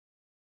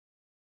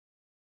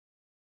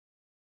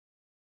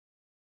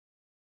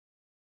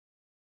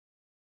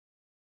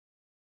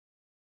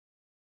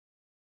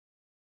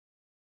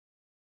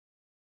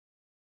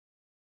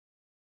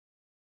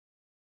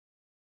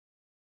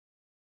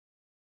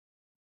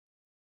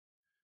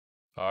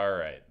All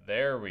right,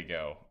 there we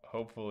go.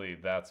 Hopefully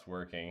that's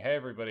working. Hey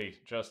everybody,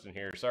 Justin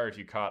here. Sorry if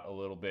you caught a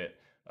little bit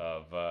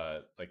of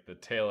like the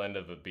tail end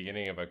of the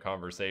beginning of a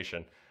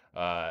conversation.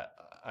 Uh,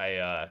 I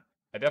uh,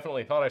 I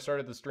definitely thought I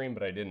started the stream,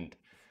 but I didn't.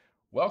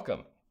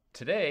 Welcome.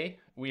 Today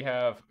we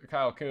have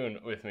Kyle Coon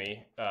with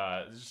me.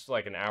 This is just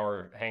like an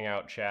hour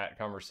hangout, chat,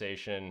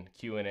 conversation,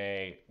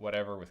 Q&A,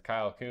 whatever with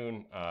Kyle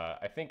Coon.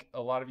 I think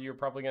a lot of you are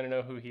probably going to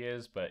know who he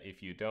is, but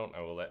if you don't,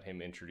 I will let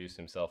him introduce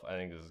himself. I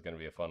think this is going to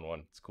be a fun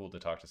one. It's cool to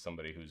talk to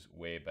somebody who's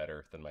way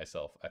better than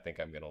myself. I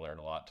think I'm going to learn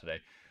a lot today.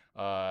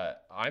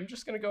 I'm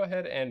just going to go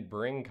ahead and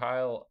bring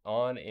Kyle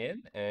on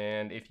in.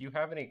 And if you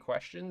have any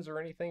questions or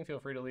anything, feel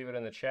free to leave it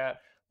in the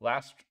chat.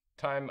 Last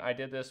time I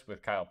did this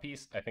with Kyle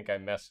Peace, I think I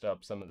messed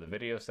up some of the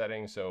video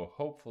settings, so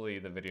hopefully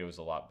the video is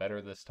a lot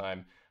better this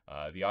time.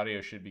 The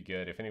audio should be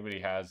good. If anybody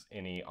has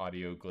any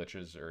audio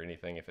glitches or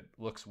anything, if it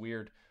looks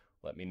weird,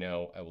 let me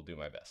know. I will do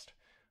my best.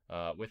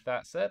 With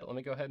that said, let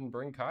me go ahead and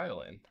bring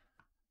Kyle in.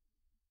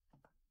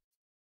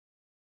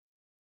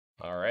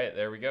 All right,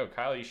 there we go.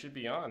 Kyle, you should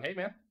be on. Hey,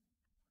 man.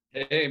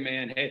 Hey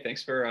man, hey,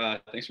 thanks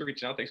for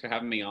reaching out. Thanks for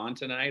having me on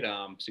tonight.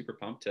 Super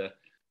pumped to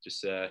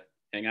just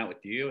hang out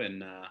with you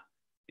and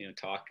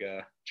talk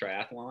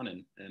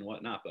triathlon and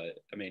whatnot. But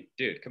I mean,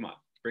 dude, come on,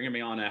 bringing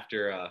me on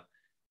after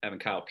having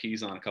Kyle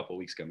Pease on a couple of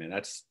weeks ago, man.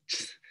 That's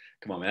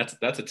come on, man.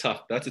 That's a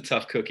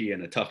tough cookie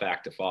and a tough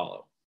act to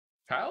follow.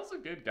 Kyle's a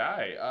good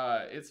guy.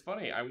 It's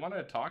funny. I want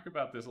to talk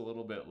about this a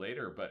little bit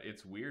later, but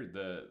it's weird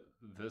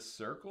the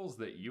circles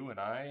that you and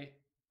I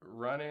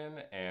run in,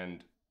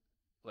 and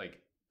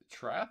like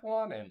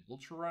triathlon and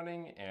ultra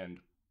running and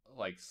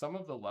like some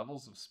of the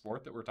levels of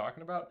sport that we're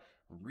talking about,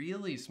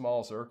 really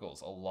small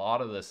circles, a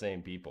lot of the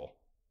same people.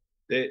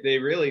 They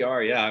really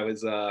are. Yeah, I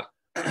was well,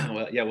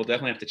 yeah, we'll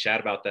definitely have to chat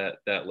about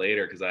that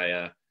later because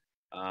I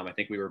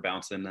think we were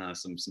bouncing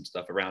some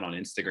stuff around on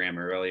Instagram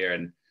earlier,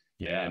 and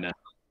Yeah. and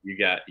you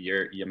got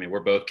your. I mean, we're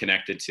both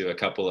connected to a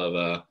couple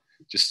of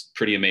just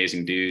pretty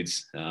amazing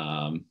dudes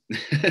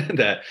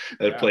that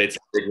have Yeah. played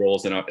some big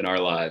roles in our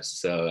lives.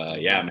 So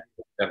yeah, Hmm. man,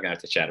 we're definitely gonna have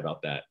to chat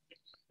about that.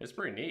 It's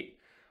pretty neat.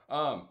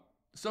 Um,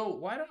 so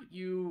why don't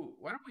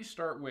we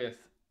start with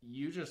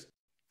you just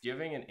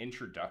giving an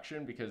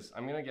introduction, because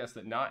I'm gonna guess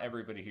that not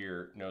everybody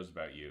here knows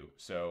about you.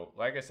 So,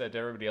 like I said to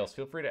everybody else,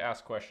 feel free to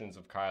ask questions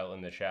of Kyle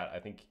in the chat. I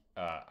think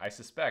I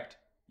suspect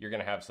you're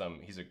gonna have some.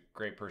 He's a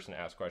great person to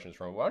ask questions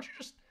from. Why don't you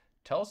just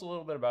tell us a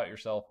little bit about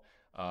yourself,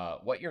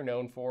 what you're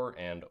known for,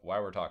 and why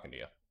we're talking to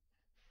you?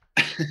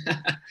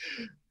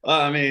 Well,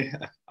 I mean,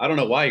 I don't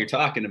know why you're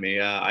talking to me.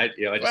 I just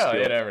Well,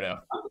 feel you never know.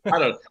 I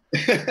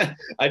don't.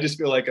 I just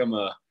feel like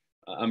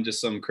I'm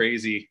just some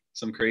crazy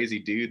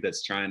dude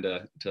that's trying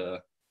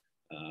to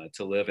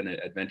live an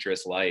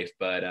adventurous life.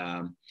 But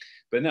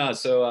no.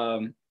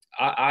 So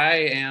I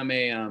am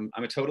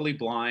I'm a totally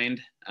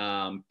blind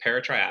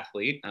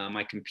para-triathlete.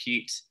 I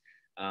compete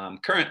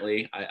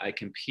currently. I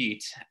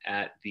compete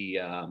at the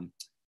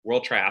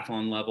World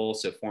Triathlon level,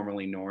 so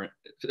formerly known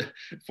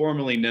as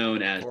Formerly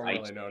known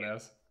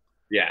as.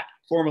 yeah,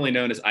 formerly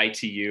known as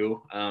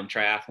ITU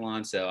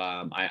triathlon. So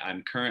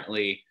I'm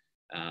currently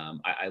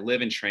I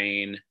live and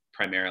train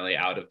primarily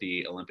out of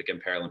the Olympic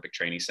and Paralympic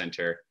Training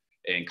Center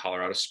in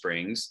Colorado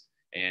Springs,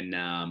 and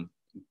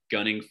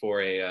gunning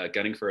for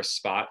a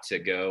spot to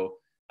go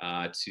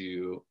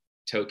to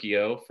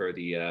Tokyo for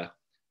the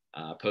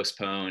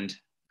postponed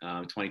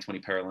 2020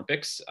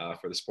 Paralympics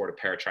for the sport of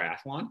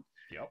para-triathlon.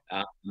 Yep.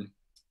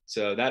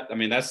 So that I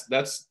mean that's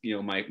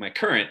my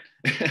current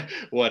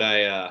what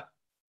I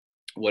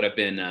what I've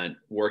been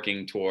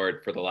working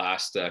toward for the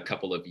last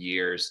couple of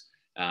years.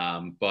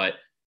 But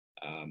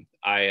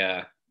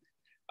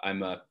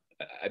I'm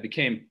I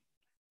became,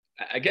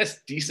 I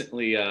guess,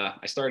 decently.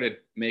 I started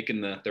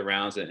making the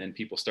rounds, and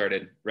people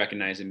started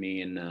recognizing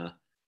me in the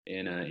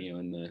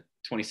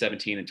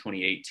 2017 and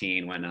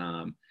 2018 when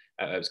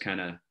I was kind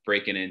of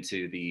breaking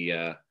into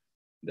the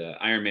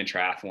Ironman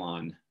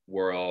triathlon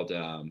world.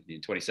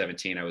 In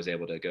 2017, I was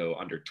able to go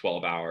under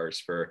 12 hours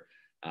for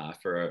an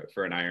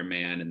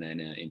Ironman, and then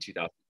in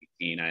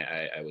 2018,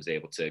 I was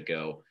able to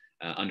go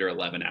under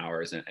 11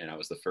 hours, and I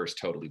was the first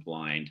totally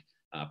blind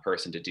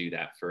person to do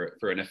that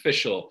for an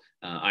official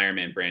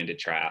Ironman branded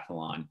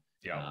triathlon.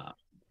 Yep.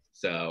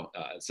 So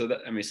that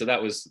I mean, so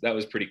that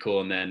was pretty cool.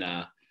 And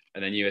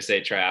then USA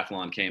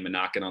Triathlon came and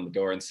knocking on the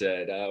door and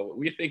said,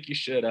 "We think you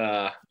should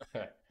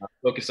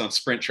focus on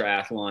sprint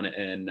triathlon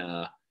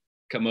and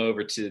come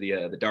over to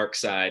the dark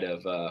side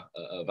of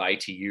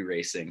ITU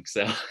racing."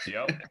 So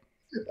Yep.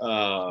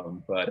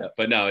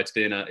 but no, it's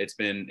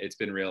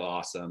been real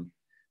awesome.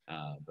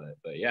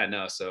 But yeah,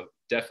 no, so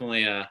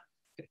definitely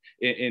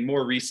in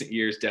more recent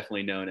years,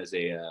 definitely known as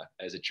a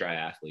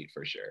triathlete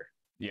for sure.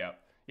 Yeah.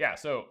 Yeah.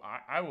 So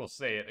I will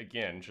say it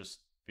again,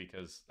 just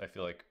because I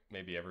feel like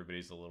maybe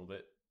everybody's a little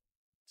bit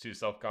too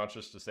self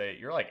conscious to say it.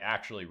 You're like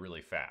actually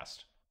really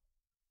fast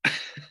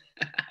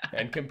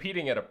and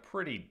competing at a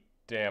pretty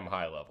damn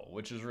high level,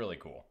 which is really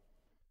cool.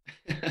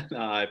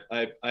 No,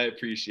 I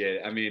appreciate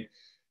it. I mean,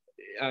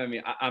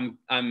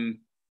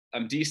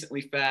 I'm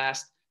decently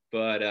fast.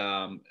 but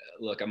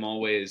look, I'm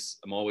always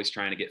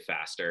trying to get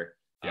faster,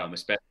 Yeah.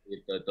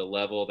 especially at the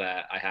level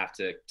that I have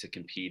to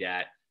compete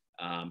at.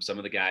 Some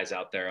of the guys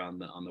out there on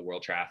the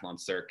world triathlon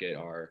circuit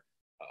are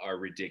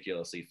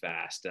ridiculously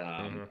fast.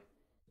 Mm-hmm.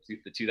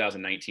 The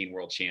 2019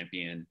 world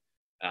champion,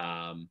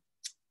 when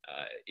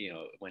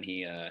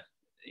he, when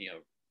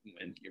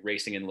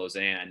racing in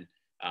Lausanne,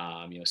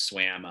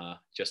 swam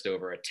just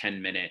over a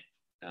 10 minutes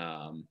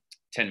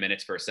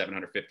for a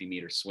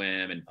 750-meter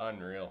swim.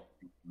 Unreal.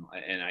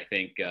 And I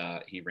think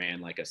he ran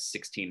like a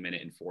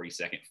 16-minute and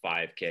 40-second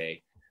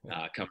 5K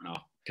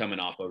coming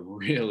off a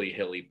really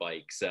hilly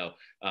bike. So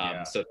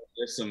Yeah. so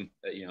there's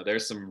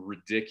some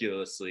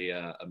ridiculously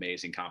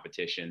amazing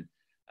competition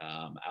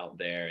out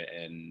there,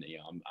 and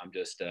I'm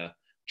just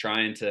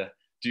trying to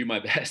do my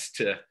best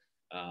to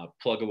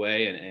plug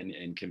away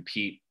and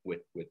compete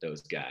with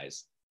those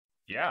guys.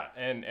 Yeah,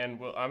 and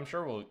I'm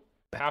sure we'll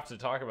have to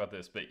talk about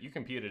this, but you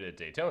competed at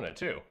Daytona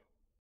too.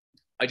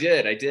 I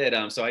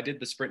did. So I did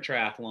the sprint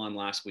triathlon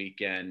last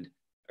weekend,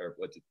 or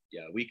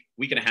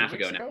week and a half 2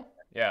 weeks ago now. ago?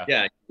 Yeah.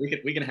 Yeah,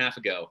 week and a half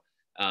ago.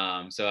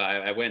 So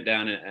I went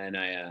down and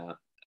I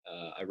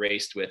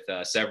raced with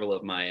several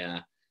of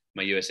my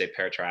USA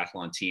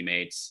para-triathlon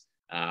teammates.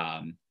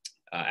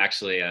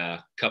 Actually,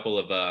 a couple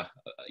of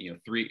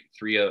three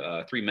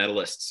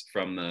medalists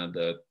from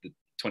the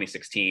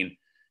 2016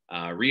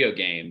 Rio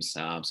Games.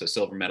 So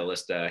silver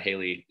medalist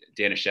Haley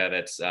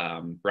Danishevitz,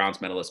 bronze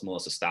medalist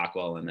Melissa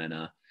Stockwell, and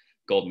then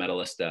gold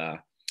medalist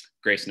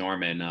Grace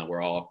Norman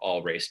were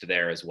all raced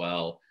there as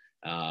well.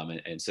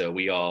 And so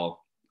we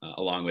all,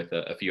 along with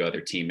a few other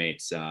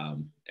teammates,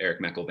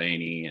 Eric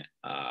McElvaney,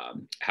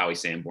 Howie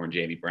Sanborn,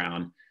 Jamie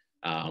Brown,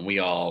 we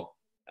all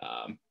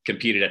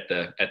competed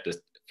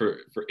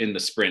in the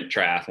sprint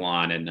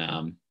triathlon,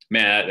 and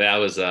man, that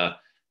was a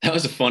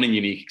fun and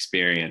unique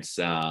experience.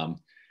 I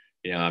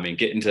mean,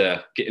 getting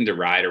to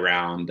ride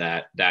around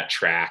that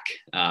track.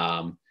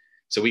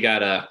 So we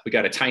got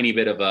a tiny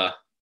bit of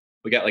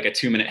like a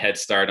 2-minute head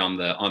start on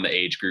the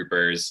age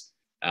groupers,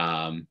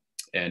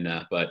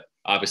 but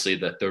obviously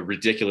the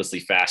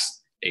ridiculously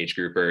fast age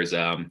groupers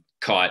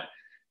caught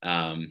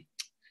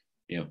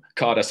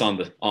us on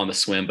the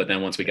swim. But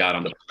then once we got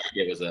on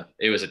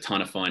it was a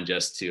ton of fun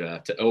just to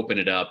open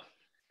it up.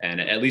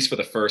 And at least for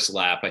the first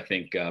lap, I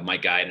think my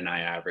guide and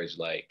I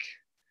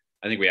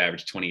we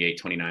averaged 28,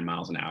 29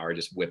 miles an hour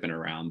just whipping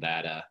around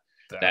that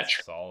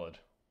solid.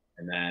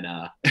 And then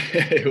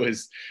it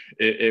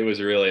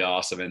was really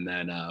awesome. And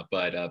then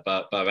but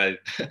by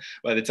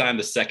the time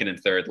the second and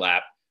third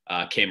lap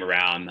came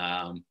around,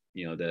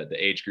 the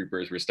age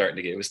groupers were starting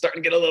to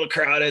get a little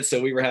crowded, so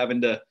we were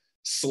having to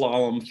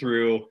slalom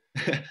through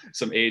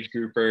some age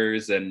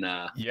groupers and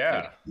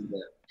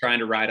trying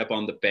to ride up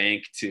on the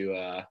bank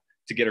to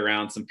get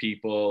around some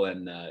people.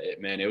 And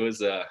it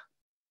was a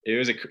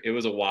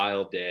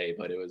wild day,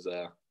 but it was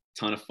a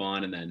ton of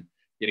fun. And then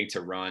getting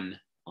to run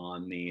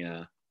on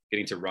the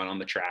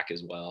track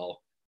as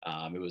well.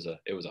 It was a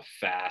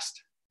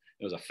fast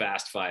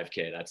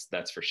 5K.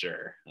 That's for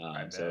sure.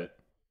 So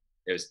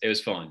it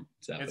was fun.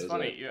 So it's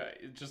funny. Yeah.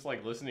 Just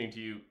like listening to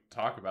you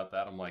talk about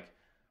that, I'm like,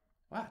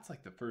 wow, it's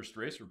like the first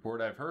race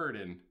report I've heard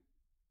in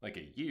like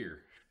a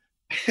year.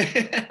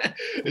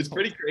 It's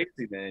pretty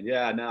crazy, man.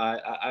 Yeah, no,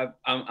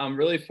 I'm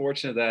really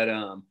fortunate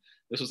that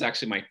this was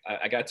actually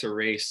I got to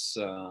race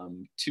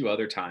 2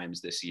 other times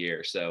this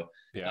year. So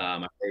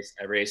I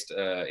raced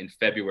in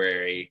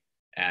February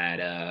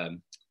at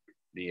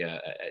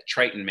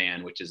Triton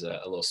Man, which is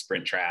a little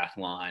sprint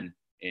triathlon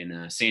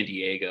in San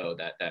Diego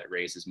that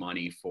raises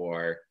money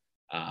for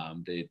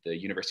the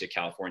University of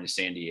California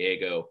San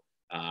Diego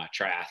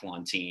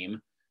triathlon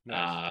team.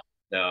 Nice.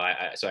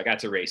 So I got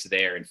to race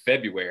there in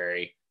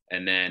February,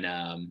 and then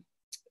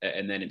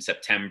in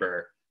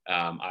September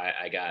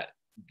I got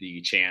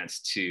the chance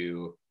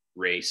to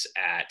race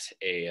at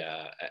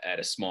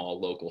a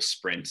small local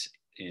sprint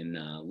in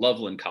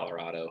Loveland,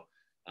 Colorado,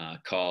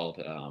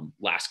 called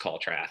Last Call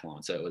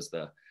Triathlon. So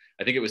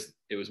I think it was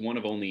one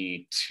of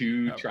only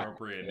 2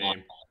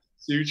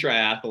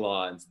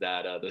 triathlons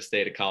that the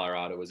state of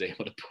Colorado was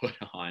able to put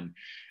on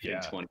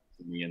in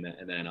 2020, and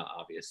then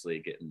obviously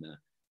getting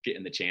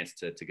the chance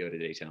to go to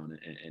Daytona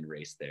and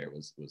race there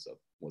was a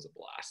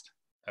blast.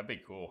 That'd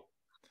be cool.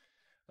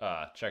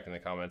 Checking the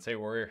comments. Hey,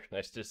 Warrior,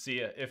 nice to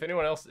see you. If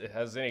anyone else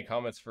has any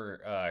comments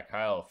for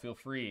Kyle, feel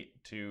free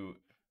to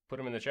put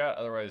them in the chat.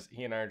 Otherwise,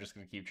 he and I are just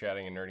going to keep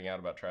chatting and nerding out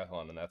about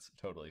triathlon, and that's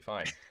totally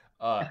fine.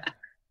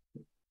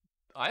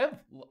 I have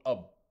a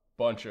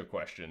bunch of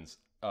questions.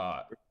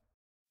 I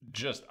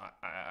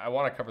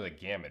want to cover the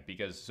gamut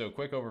because, so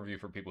quick overview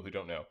for people who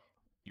don't know.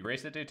 You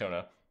raced at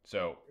Daytona,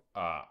 so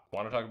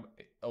want to talk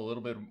a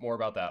little bit more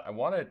about that. I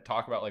want to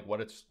talk about like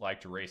what it's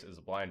like to race as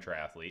a blind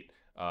triathlete.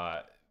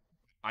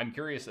 I'm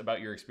curious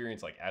about your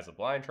experience like as a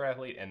blind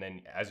triathlete, and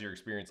then as your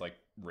experience like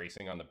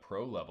racing on the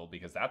pro level,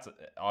 because that's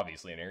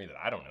obviously an area that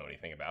I don't know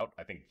anything about.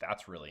 I think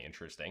that's really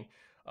interesting.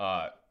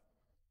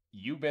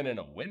 You've been in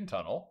a wind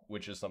tunnel,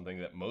 which is something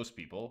that most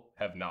people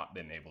have not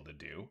been able to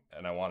do,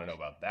 and I want to know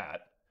about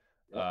that.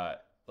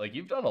 like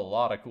you've done a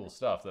lot of cool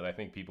stuff that I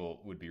think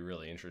people would be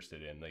really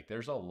interested in. Like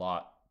there's a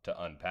lot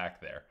to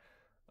unpack there.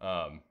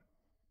 Um,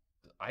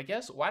 I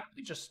guess why don't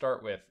we just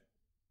start with,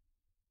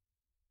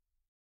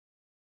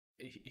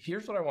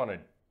 here's what I want to,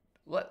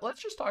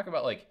 let's just talk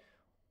about, like,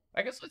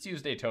 I guess let's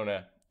use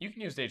Daytona. You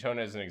can use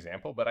Daytona as an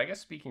example, but I guess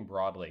speaking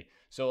broadly,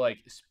 so like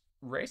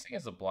racing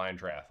as a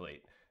blind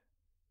triathlete,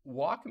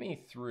 walk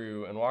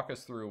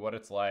us through what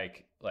it's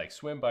like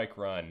swim, bike,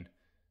 run,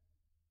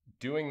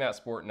 doing that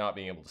sport, not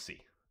being able to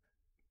see.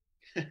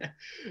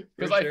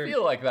 Because I sure.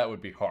 feel like that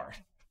would be hard.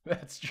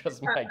 That's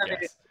just my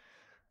guess.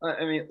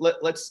 I mean,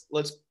 let's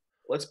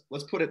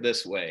put it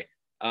this way.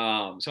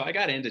 So I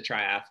got into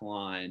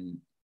triathlon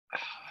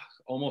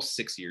almost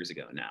 6 years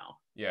ago now.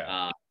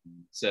 Yeah.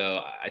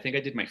 So I think I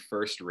did my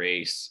first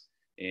race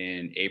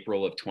in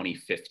April of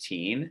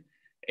 2015,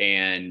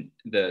 and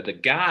the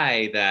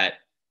guy that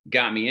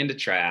got me into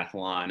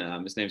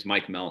triathlon, his name's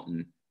Mike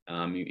Melton.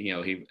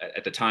 He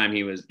at the time he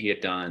had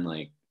done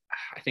like,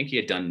 I think he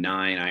had done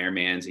 9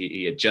 Ironmans.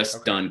 He had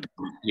just done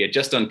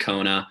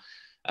Kona.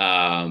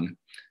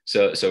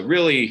 So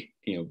really,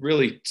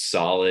 really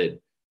solid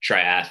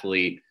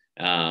triathlete.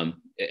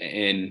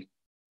 And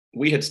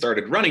we had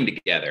started running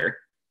together,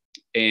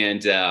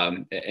 and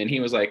he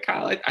was like,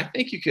 Kyle, I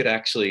think you could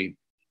actually,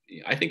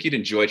 I think you'd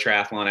enjoy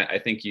triathlon. I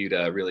think you'd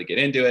really get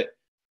into it.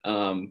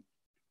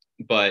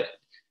 But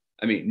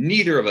I mean,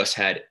 neither of us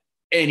had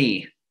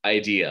any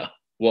idea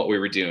what we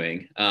were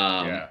doing.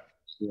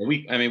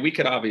 We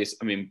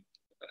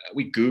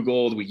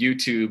Googled, we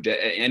YouTubed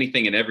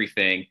anything and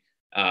everything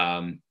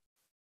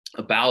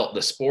about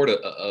the sport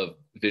of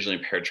visually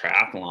impaired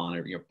triathlon,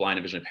 or blind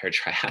and visually impaired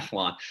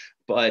triathlon.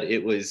 But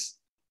it was,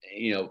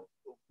 we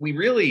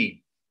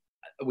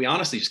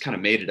honestly just kind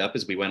of made it up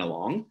as we went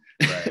along.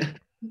 Right.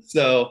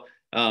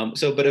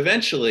 But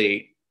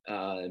eventually,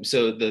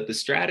 so the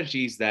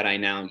strategies that I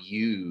now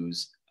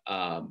use,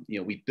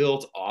 we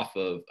built off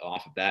of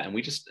that, and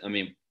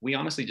we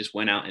honestly just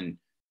went out and,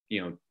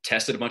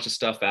 tested a bunch of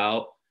stuff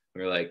out.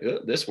 We were like,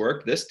 oh, this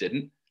worked, this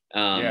didn't.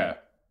 For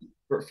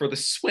the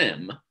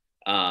swim,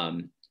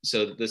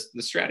 so the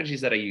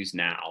strategies that I use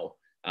now.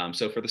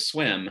 So for the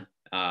swim,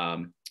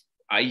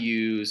 I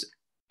use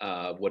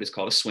what is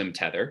called a swim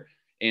tether,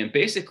 and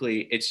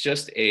basically it's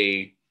just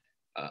a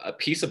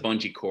piece of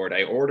bungee cord.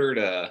 I ordered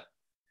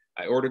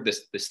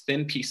this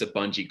thin piece of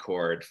bungee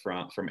cord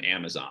from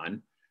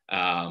Amazon,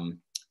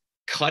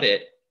 cut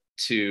it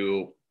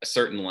to a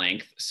certain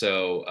length.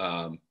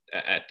 So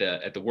at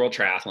the world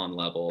triathlon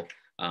level,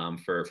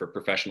 for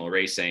professional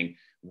racing,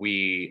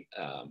 we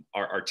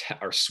our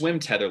swim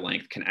tether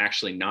length can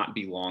actually not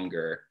be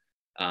longer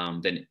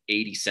than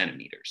 80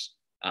 centimeters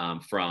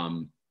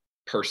from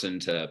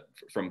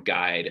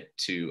guide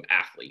to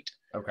athlete.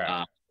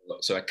 Okay.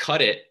 So I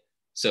cut it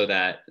so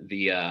that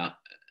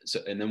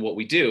and then what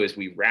we do is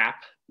we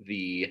wrap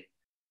the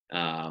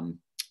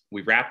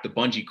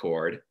bungee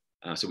cord.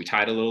 So we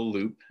tied a little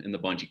loop in the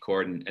bungee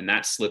cord, and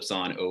that slips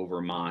on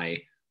over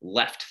my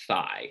left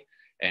thigh.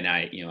 And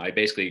I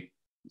basically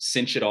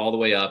cinch it all the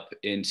way up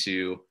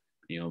into,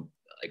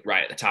 like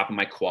right at the top of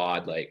my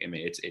quad. Like, I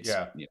mean, it's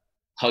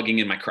hugging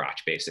in my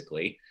crotch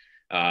basically.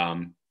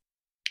 And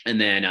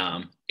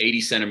then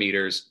 80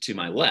 centimeters to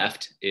my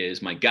left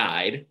is my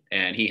guide,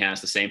 and he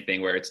has the same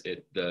thing where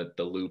the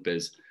loop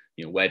is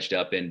wedged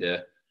up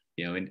into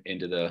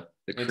into the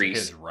crease,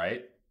 his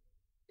right,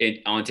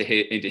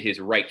 into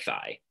his right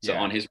thigh. So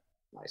on his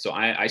right thigh. So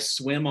I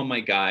swim on my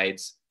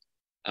guide's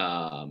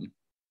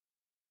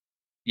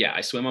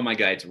I swim on my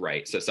guide's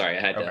right. So sorry,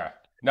 I had to.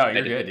 No,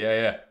 you're good.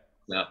 Yeah.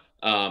 No.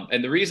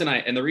 And the reason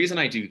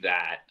I do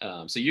that,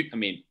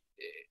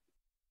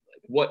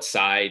 what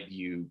side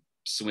you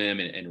swim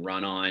and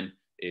run on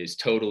is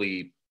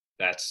totally,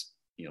 that's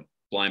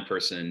blind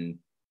person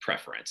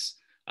preference.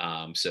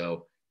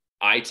 So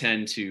I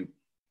tend to,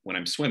 when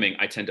I'm swimming,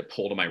 I tend to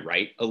pull to my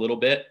right a little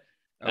bit.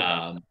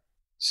 Okay.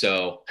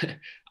 So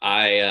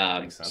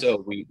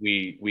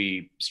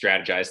we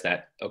strategize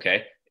that,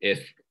 okay,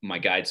 if my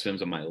guide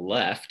swims on my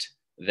left,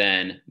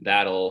 then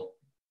that'll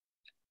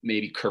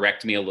maybe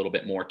correct me a little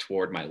bit more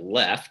toward my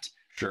left.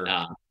 Sure.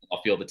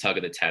 I'll feel the tug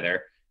of the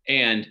tether,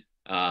 and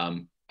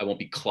I won't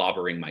be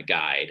clobbering my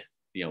guide,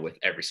 with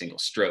every single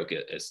stroke,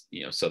 as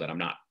so that I'm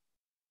not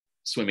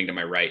swimming to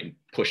my right and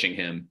pushing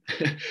him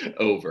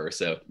over.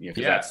 So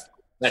that's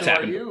so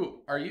happened.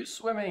 Are you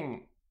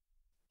swimming,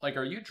 like,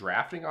 are you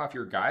drafting off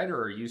your guide,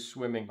 or are you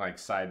swimming like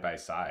side by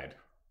side?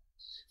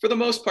 For the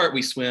most part,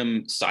 we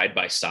swim side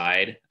by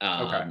side.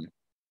 Okay.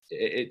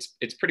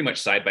 It's pretty much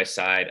side by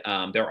side.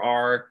 There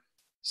are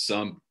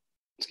some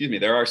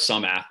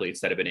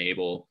athletes that have been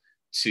able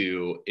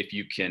to, if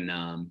you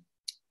can,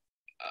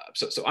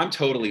 so I'm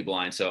totally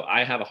blind, so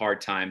I have a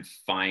hard time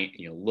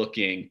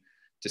looking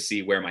to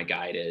see where my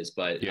guide is.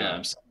 But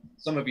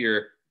some of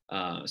your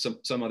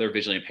some other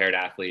visually impaired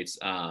athletes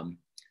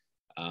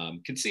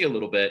can see a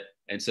little bit,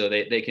 and so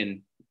they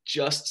can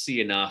just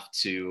see enough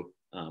to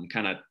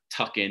kind of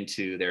tuck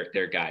into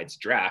their guide's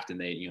draft, and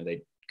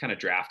they kind of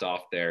draft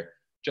off their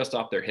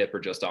hip or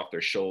just off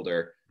their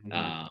shoulder.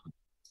 Mm-hmm.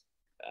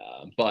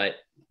 But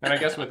And I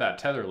guess with that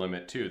tether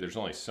limit too, there's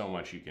only so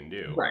much you can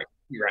do. right,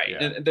 right.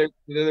 Yeah. And there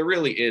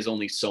really is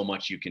only so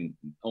much you can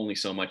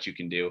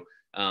do.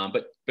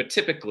 But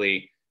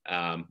typically,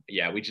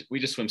 yeah, we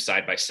just swim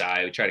side by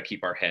side. We try to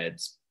keep our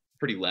heads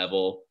pretty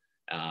level,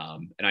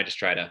 and I just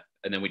try to,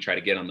 and then we try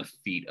to get on the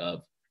feet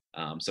of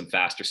some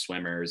faster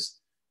swimmers,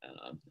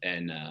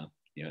 and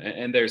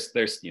and there's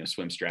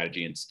swim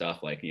strategy and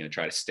stuff like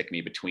try to stick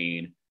me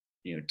between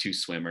two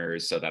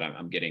swimmers so that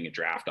I'm getting a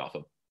draft off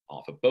of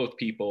both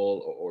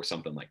people or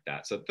something like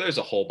that. So there's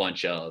a whole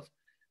bunch of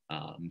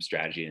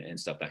strategy and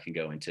stuff that can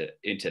go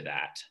into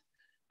that.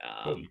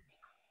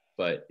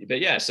 But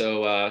yeah,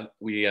 so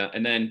we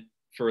and then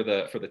for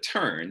the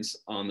turns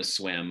on the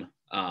swim,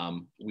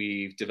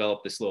 we've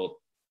developed this little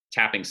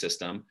tapping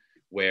system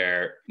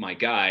where my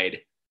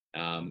guide.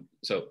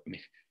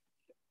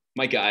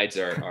 My guides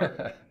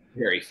are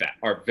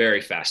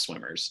very fast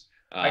swimmers.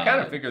 I kind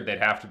of figured they'd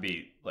have to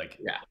be like,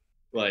 yeah,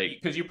 like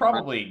because you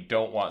probably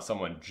don't want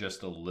someone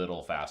just a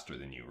little faster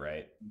than you,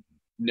 right?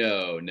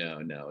 No,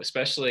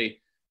 especially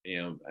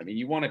I mean,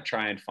 you want to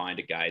try and find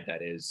a guide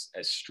that is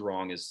as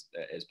strong as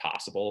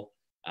possible.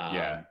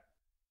 Yeah.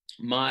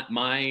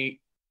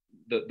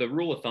 The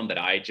rule of thumb that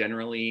I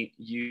generally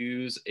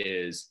use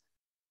is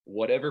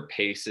whatever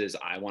paces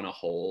I want to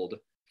hold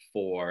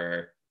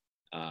for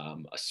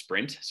a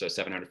sprint, so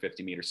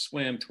 750-meter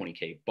swim,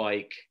 20K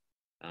bike,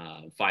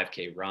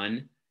 5K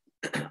run.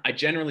 I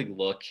generally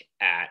look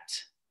at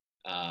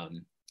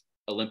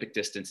Olympic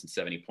distance in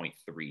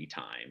 70.3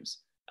 times.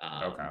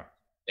 Okay.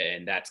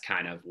 And that's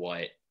kind of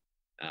what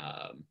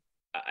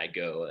I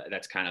go,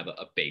 that's kind of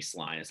a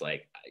baseline. It's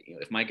like,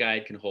 if my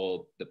guide can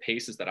hold the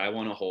paces that I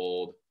want to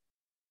hold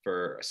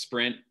for a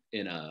sprint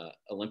in a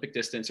Olympic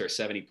distance or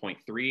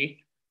 70.3,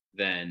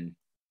 then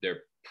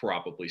they're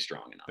probably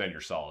strong enough. Then you're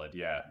solid.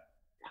 Yeah.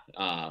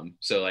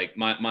 So like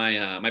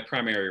my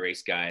primary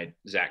race guide,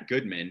 Zack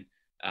Goodman,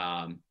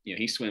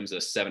 he swims a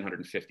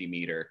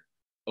 750-meter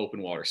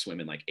open water swim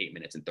in like 8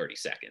 minutes and 30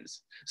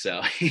 seconds.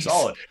 So he's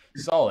solid.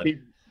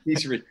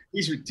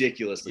 He's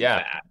ridiculously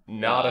fast.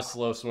 Not a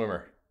slow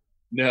swimmer.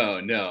 No.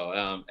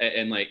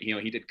 And like,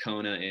 he did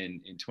Kona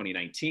in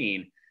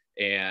 2019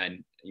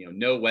 and,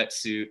 no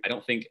wetsuit. I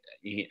don't think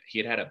he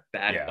had a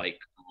bad bike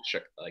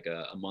crash like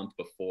a month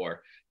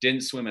before,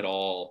 didn't swim at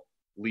all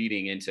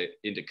leading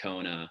into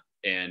Kona.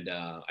 And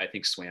I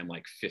think swam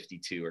like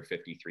 52 or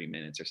 53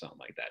 minutes or something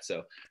like that.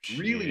 So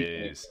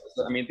really,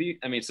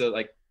 so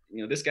like,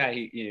 this guy,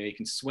 he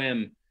can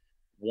swim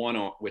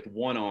with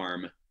one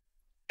arm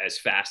as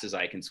fast as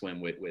I can swim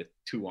with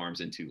two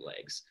arms and two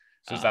legs.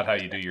 So is that how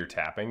you do your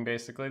tapping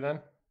basically then?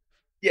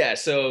 Yeah.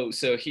 So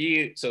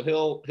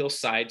he'll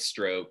side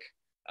stroke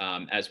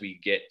as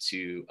we get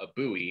to a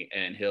buoy,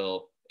 and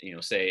he'll,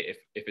 say if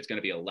it's going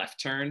to be a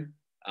left turn,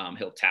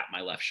 he'll tap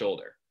my left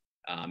shoulder,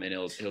 and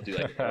he'll do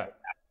like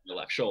the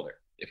left shoulder.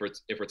 If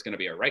it's going to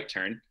be a right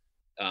turn,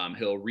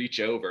 he'll reach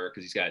over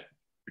because he's got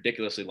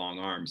ridiculously long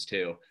arms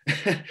too.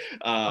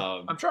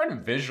 I'm trying to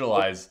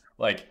visualize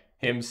like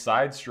him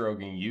side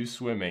stroking, you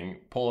swimming,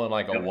 pulling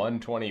like a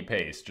 120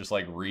 pace, just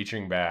like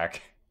reaching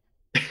back.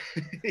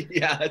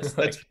 Yeah,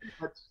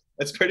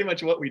 that's pretty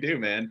much what we do,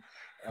 man.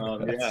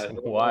 Yeah,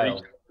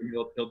 wild.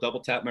 He'll double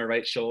tap my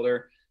right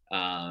shoulder.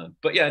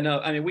 But yeah, no,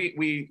 I mean,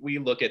 we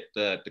look at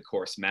the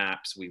course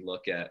maps. We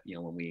look at,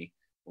 when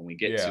we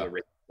get to a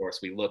race course,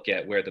 we look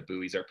at where the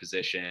buoys are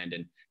positioned,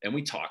 and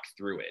we talk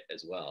through it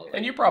as well.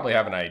 And you probably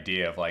have an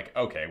idea of like,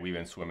 okay, we've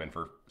been swimming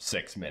for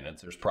 6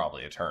 minutes. There's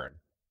probably a turn.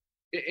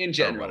 In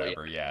general,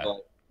 whatever, yeah.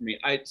 Well, I mean,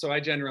 I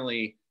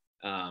generally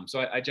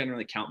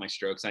count my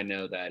strokes. I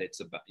know that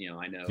it's about,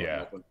 I know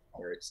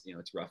it's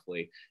it's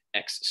roughly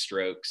X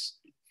strokes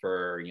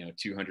for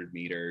 200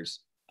 meters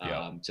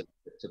to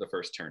the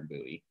first turn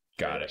buoy.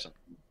 Got it.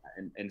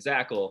 And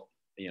Zach will,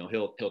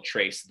 he'll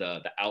trace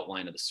the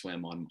outline of the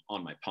swim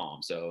on my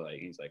palm. So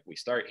he's like, we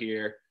start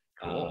here,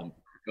 cool.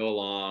 Go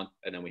along,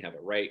 and then we have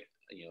a right,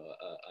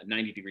 a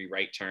 90-degree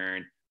right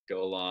turn,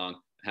 go along,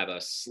 have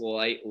a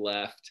slight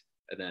left,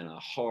 and then a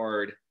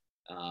hard,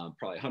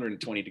 probably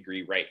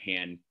 120-degree right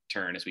hand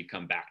turn as we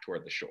come back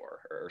toward the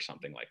shore or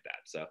something like that.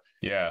 So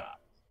yeah.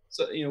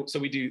 So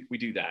we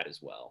do that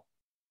as well.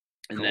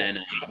 And cool. Then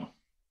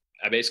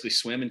I basically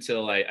swim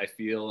until I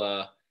feel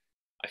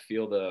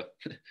the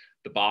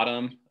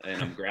bottom,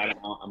 and I'm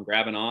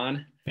grabbing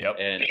on. Yep.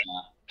 And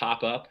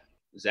pop up.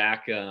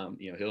 Zach,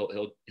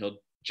 he'll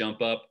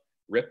jump up,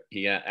 rip.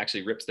 He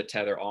actually rips the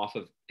tether off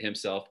of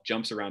himself,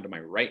 jumps around to my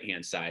right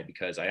hand side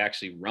because I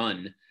actually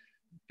run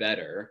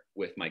better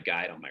with my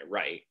guide on my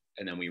right,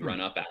 and then we run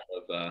up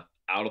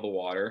out of the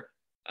water.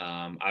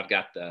 I'm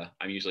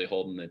usually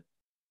holding the,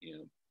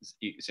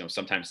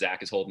 sometimes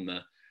Zach is holding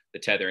the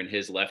tether in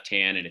his left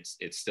hand, and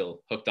it's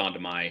still hooked onto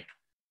my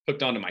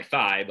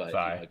thigh, but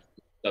it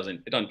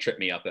doesn't trip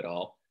me up at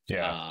all.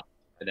 Yeah.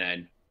 And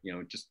then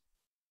just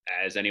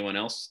as anyone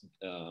else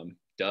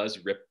does,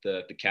 rip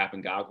the cap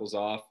and goggles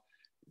off,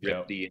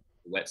 rip the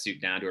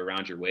wetsuit down to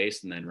around your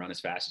waist, and then run as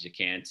fast as you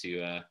can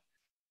to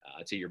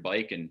your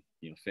bike, and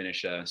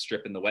finish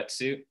stripping the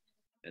wetsuit,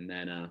 and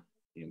then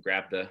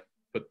grab the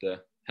put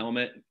the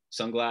helmet,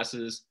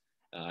 sunglasses,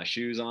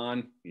 shoes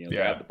on, Yeah.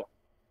 grab the bike,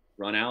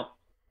 run out,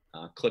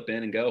 clip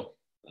in and go.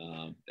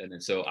 And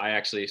then so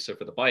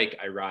for the bike,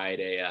 I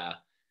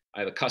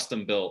have a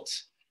custom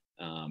built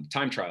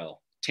time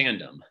trial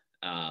tandem.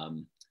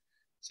 And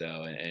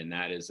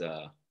that is,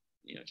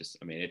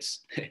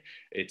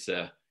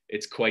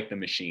 it's quite the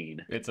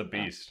machine. It's a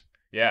beast.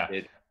 Yeah.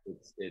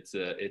 It's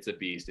a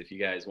beast. If you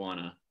guys want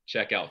to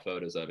check out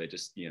photos of it,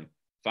 just,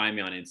 find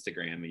me on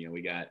Instagram.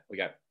 We got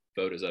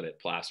photos of it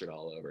plastered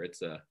all over.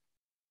 It's a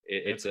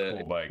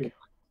cool bike.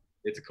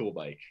 It's a cool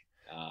bike.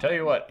 Tell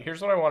you what,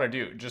 here's what I want to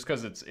do, just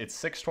because it's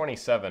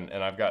 6:27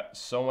 and I've got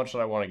so much that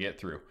I want to get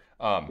through.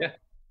 Yeah.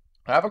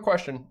 I have a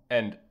question,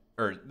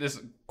 or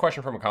this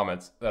question from a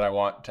comments that I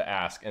want to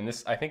ask, and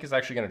this I think is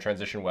actually going to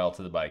transition well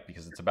to the bike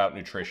because it's about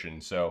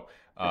nutrition. So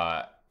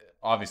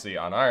obviously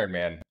on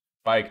Ironman,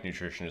 bike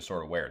nutrition is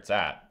sort of where it's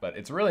at, but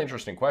it's a really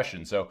interesting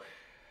question. So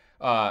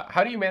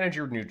how do you manage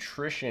your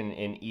nutrition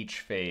in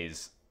each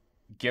phase,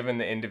 given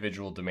the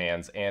individual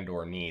demands and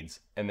or needs?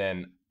 And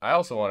then I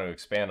also want to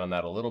expand on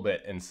that a little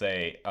bit and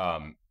say,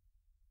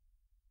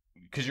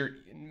 because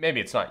maybe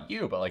it's not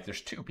you, but like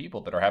there's two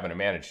people that are having to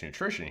manage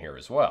nutrition here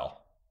as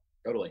well.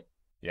 Totally.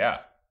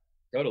 Yeah.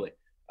 Totally.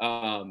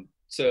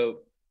 So,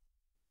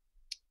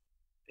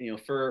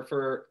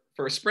 for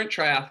a sprint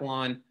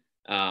triathlon,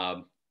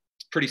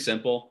 it's pretty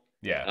simple.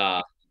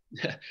 Yeah.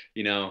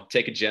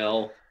 Take a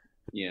gel,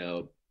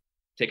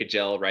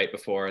 right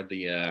before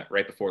the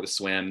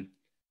swim.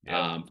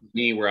 Yeah.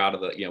 We're out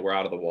of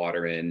the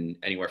water in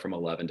anywhere from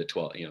 11 to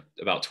 12,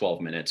 about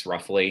 12 minutes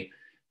roughly,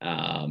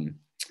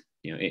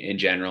 in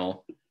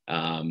general.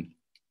 And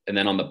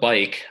then on the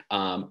bike,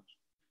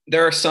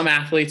 there are some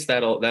athletes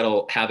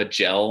that'll have a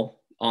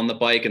gel on the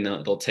bike, and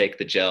they'll take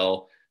the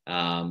gel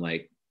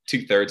like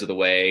 2/3 of the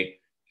way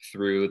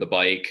through the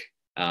bike.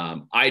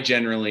 I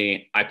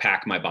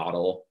pack my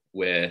bottle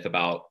with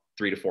about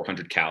 300 to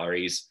 400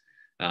 calories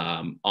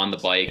on the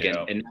bike,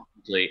 Yeah. and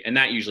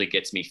that usually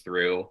gets me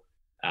through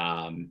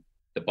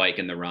the bike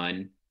and the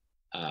run.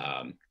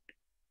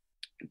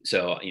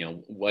 So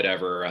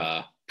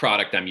whatever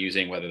product I'm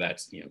using, whether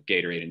that's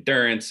Gatorade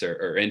Endurance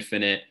or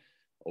Infinite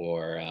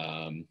or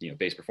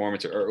Base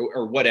Performance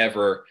or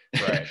whatever,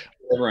 Right.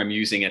 whatever I'm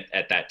using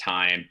at that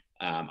time,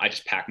 I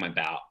just pack my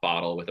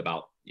bottle with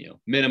about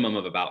minimum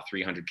of about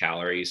 300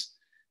 calories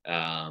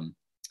on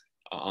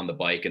the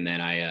bike, and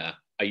then I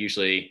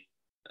usually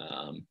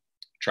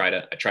try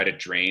to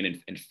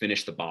drain and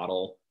finish the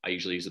bottle. I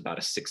usually use about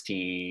a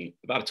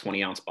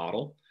 20 ounce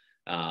bottle,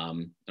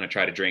 and I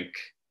try to drink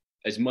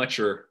as much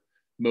or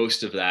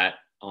most of that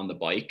on the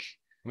bike.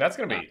 And that's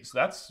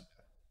that's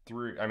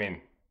through. I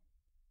mean,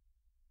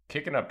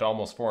 kicking up to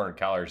almost 400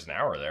 calories an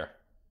hour there.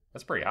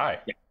 That's pretty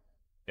high.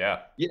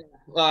 Yeah. Yeah.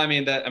 Well,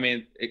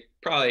 it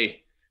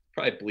probably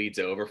bleeds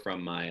over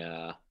from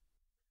my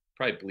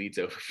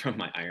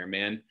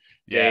Ironman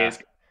days.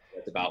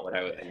 That's about what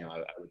I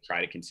would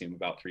try to consume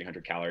about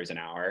 300 calories an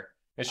hour.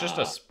 It's just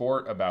a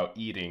sport about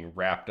eating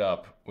wrapped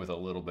up with a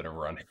little bit of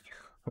running.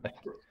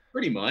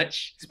 Pretty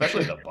much.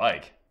 Especially the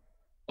bike.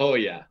 Oh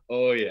yeah.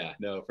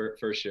 No,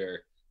 for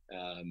sure.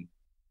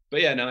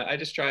 But yeah, no, I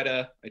try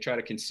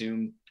to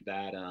consume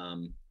that,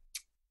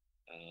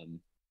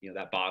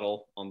 that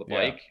bottle on the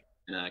bike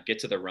and get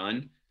to the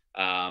run.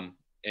 And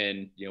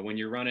when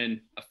you're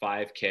running a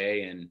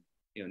 5K and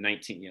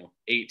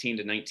 18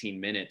 to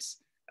 19 minutes,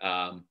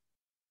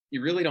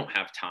 you really don't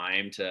have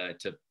time to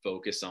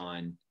focus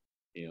on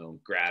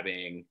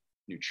grabbing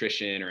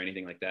nutrition or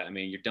anything like that. I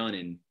mean, you're done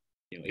in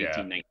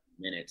 18, 19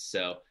 minutes.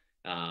 So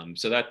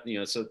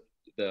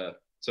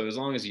so as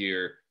long as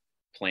you're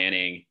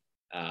planning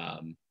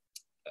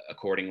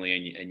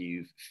accordingly and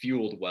you've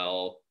fueled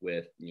well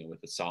with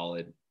a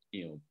solid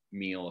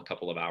meal a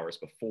couple of hours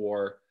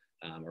before,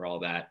 or all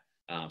that.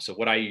 So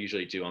what I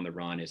usually do on the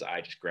run is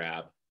I just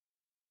grab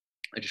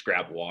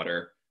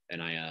water,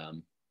 and I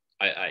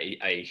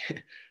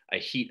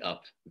heat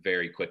up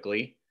very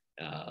quickly.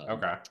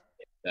 Okay.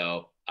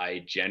 So I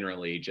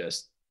generally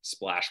just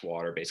splash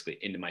water basically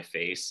into my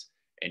face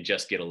and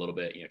just get a little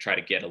bit, try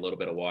to get a little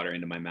bit of water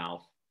into my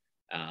mouth.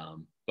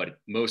 But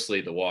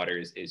mostly the water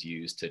is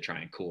used to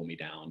try and cool me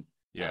down.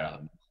 Yeah.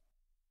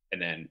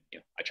 And then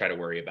I try to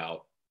worry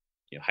about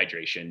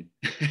hydration,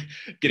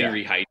 getting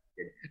rehydrated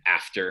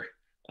after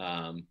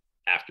the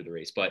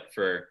race. But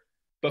when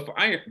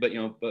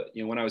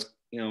I was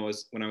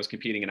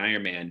competing in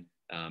Ironman,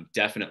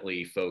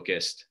 definitely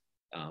focused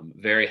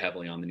very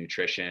heavily on the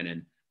nutrition,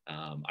 and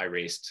I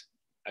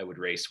would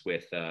race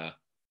with a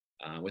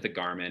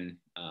Garmin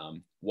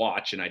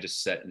watch, and I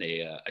just set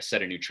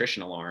a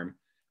nutrition alarm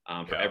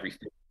for every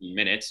 15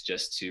 minutes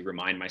just to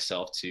remind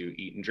myself to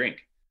eat and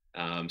drink.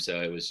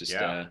 So it was just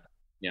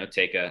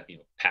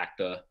pack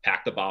the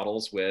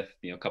bottles with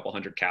a couple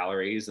hundred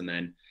calories, and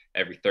then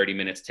every 30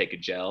 minutes take a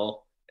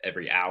gel,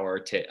 every hour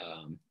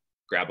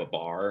grab a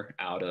bar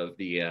out of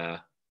the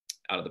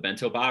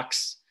bento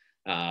box,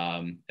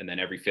 and then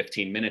every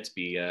 15 minutes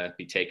be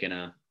taking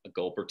a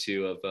gulp or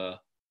two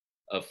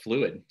of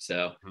fluid.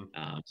 So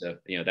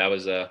that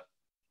was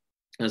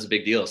That's a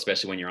big deal,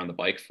 especially when you're on the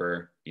bike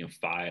for,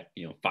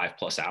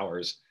 5+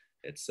 hours.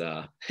 It's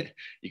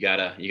you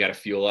gotta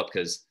fuel up,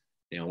 because,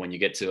 when you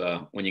get to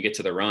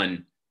the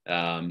run,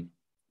 man,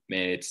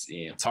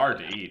 It's hard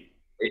to eat.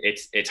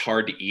 it's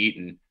hard to eat.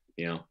 And,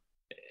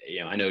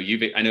 I know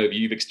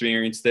you've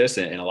experienced this,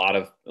 and a lot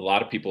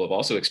of people have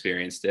also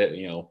experienced it,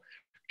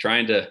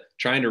 trying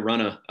to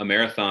run a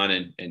marathon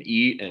and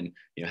eat, and,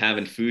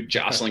 having food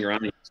jostling around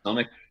in your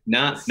stomach. It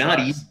Not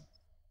easy. sucks.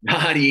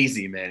 Not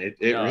easy, man. It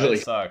No, it really.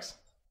 sucks.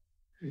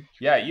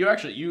 Yeah, you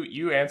actually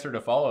you answered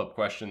a follow-up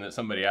question that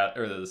somebody asked,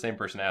 or that the same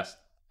person asked.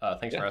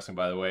 Thanks for Yeah, asking,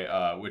 by the way.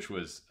 Which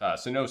was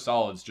so no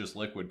solids, just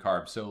liquid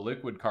carbs. So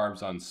liquid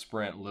carbs on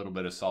sprint, a little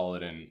bit of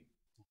solid in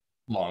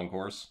long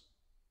course.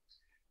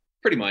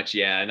 pretty much.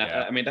 Yeah. And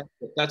Yeah, I mean,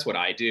 that's what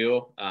I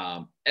do.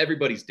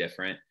 Everybody's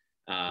different.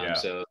 yeah,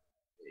 So,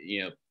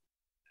 you know,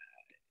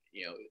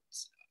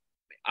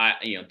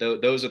 you know,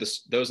 those are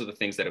the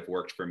things that have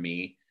worked for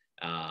me.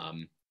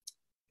 Um,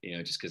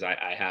 just because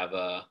I have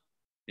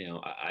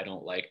I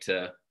don't like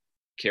to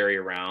carry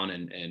around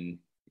and,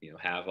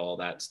 have all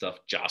that stuff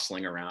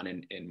jostling around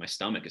in my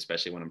stomach,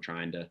 especially when I'm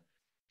trying to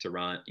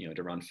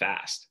run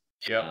fast.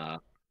 yep, Uh,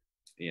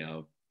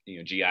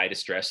 GI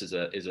distress is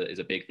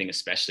a big thing,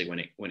 especially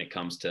when it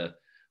comes to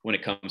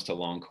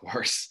long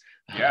course.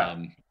 yeah.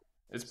 Um,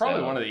 It's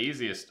probably so one of the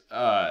easiest.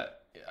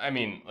 I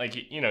mean, like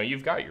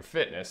you've got your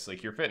fitness.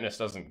 Like your fitness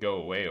doesn't go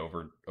away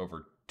over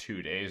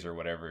 2 days or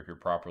whatever if you're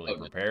properly oh,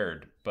 no.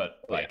 prepared. But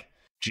Oh, yeah. like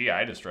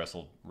GI distress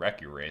will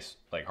wreck your race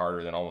like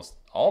harder than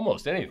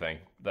almost anything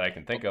that I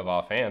can think of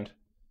offhand.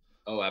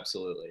 Oh,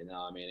 absolutely. No,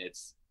 I mean,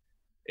 it's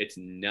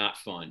not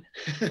fun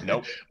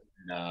Nope.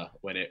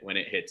 when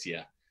it hits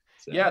you.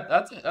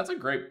 Yeah, So that's a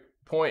great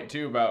point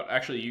too about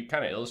actually you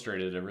kind of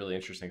illustrated a really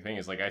interesting thing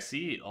is like I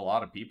see a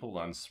lot of people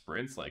on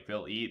sprints like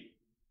they'll eat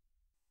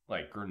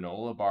like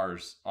granola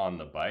bars on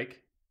the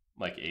bike,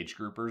 like age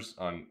groupers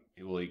on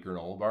will eat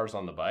granola bars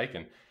on the bike.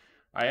 And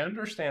I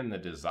understand the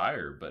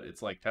desire, but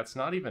it's like that's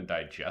not even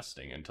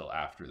digesting until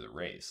after the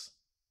race.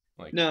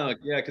 Like, no,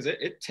 yeah, because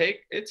it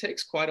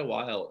takes quite a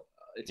while.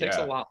 It takes a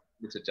yeah, lot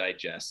to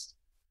digest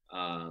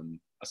a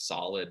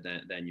solid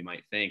than you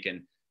might think.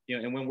 And,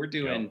 and when we're yep,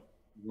 doing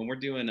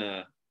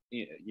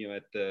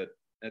at the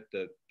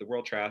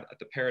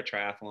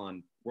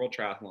para-triathlon world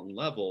triathlon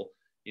level,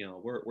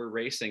 we're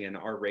racing, and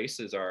our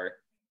races are,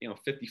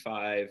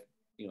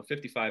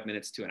 55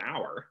 minutes to an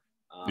hour,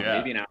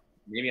 yeah,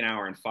 maybe an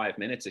hour and 5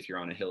 minutes if you're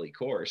on a hilly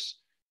course.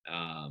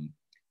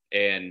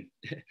 And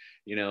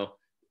you know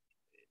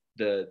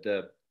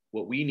the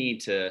what we need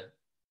to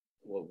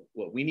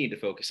what we need to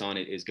focus on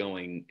is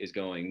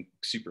going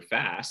super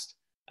fast.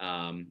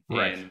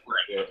 right,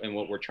 And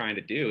what we're trying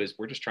to do is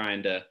we're just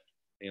trying to,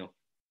 you know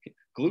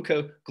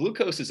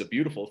glucose is a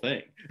beautiful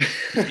thing.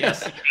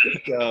 yes,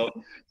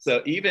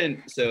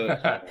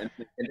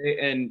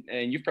 And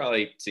you've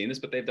probably seen this,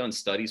 but they've done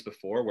studies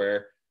before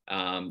where,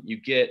 you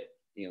get,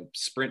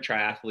 sprint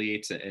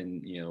triathletes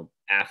and,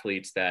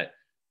 athletes that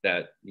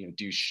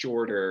do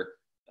shorter,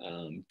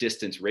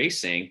 distance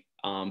racing.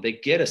 They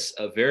get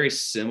a very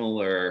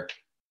similar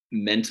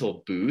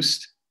mental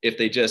boost if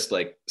they just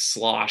like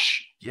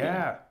slosh,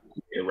 yeah,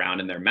 around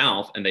in their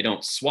mouth and they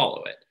don't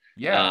swallow it.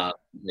 yeah,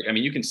 I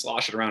mean, you can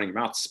slosh it around in your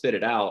mouth, spit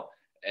it out,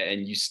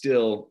 and you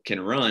still can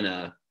run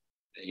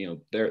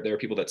there are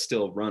people that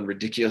still run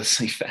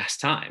ridiculously fast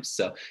times.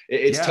 So yeah,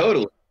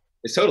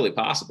 it's totally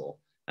possible.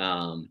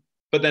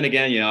 But then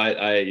again,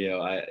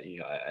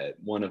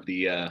 one of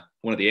the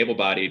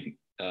able-bodied,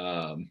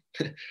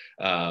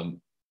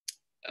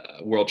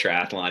 world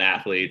triathlon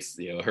athletes,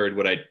 heard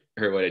what I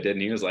did,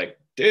 and he was like,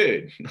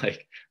 "Dude,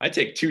 like I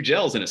take 2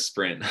 gels in a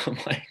sprint." I'm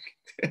like,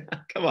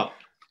 "Come on."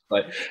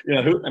 But,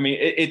 I mean,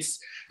 it's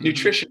hmm,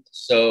 nutrition.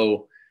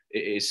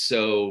 Is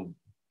so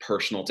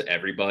personal to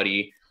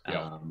everybody.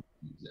 yep,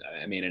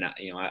 I mean, and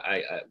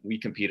we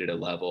compete at a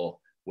level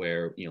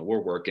where, we're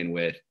working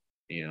with,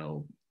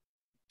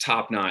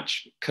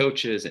 top-notch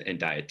coaches and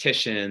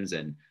dietitians,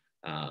 and,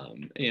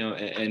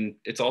 and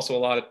it's also a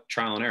lot of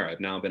trial and error. I've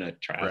now been a right,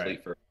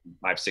 triathlete for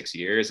 5-6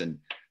 years, and,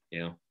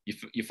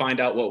 you find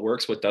out what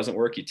works, what doesn't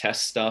work. You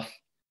test stuff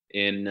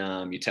in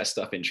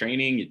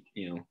training.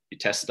 You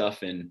test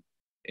stuff in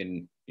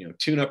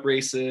tune-up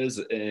races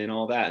and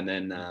all that, and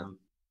then,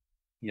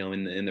 hmm,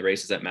 in the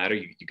races that matter,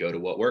 you go to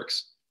what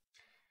works.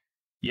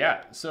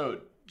 yeah.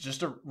 So just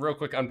to real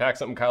quick unpack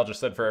something Kyle just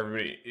said for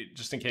everybody,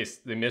 just in case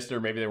they missed it or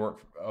maybe they weren't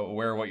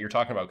aware of what you're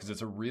talking about, because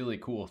it's a really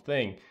cool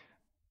thing.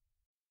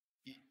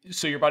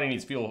 So your body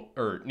needs fuel,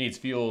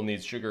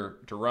 needs sugar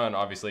to run,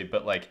 obviously,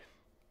 but like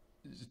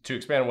to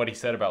expand on what he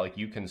said about like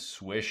you can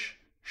swish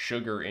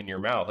sugar in your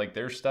mouth. Like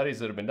there's studies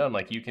that have been done.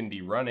 Like you can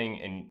be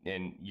running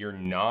and you're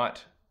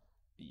not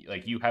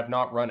like you have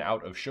not run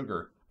out of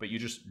sugar, but you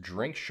just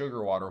drink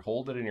sugar water,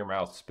 hold it in your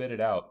mouth, spit it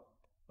out.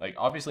 Like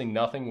obviously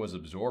nothing was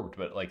absorbed,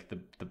 but like the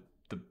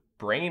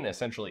brain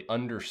essentially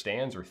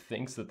understands or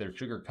thinks that there's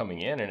sugar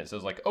coming in and it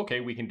says like, okay,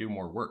 we can do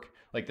more work.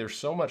 Like there's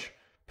so much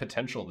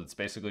potential that's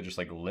basically just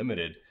like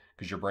limited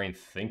because your brain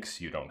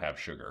thinks you don't have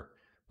sugar.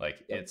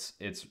 Like Yep.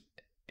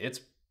 it's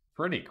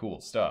Pretty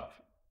cool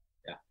stuff.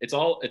 Yeah, it's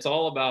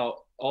all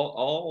about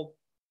all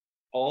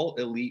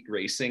elite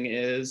racing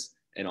is,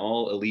 and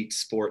all elite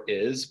sport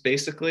is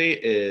basically,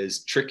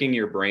 is tricking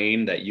your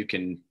brain that you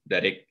can,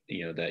 that it,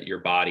 you know, that your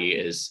body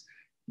is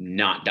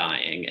not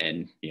dying,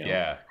 and you know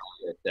Yeah.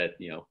 that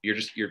you know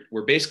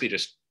we're basically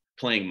just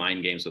playing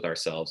mind games with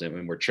ourselves,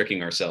 and we're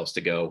tricking ourselves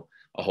to go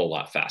a whole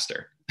lot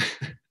faster.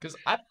 Because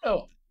I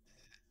don't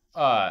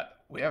know.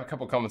 We have a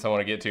couple comments I want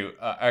to get to.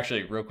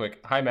 Actually, real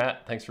quick. Hi,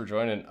 Matt. Thanks for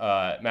joining.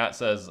 Matt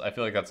says, I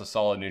feel like that's a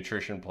solid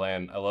nutrition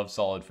plan. I love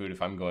solid food if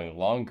I'm going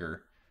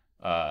longer.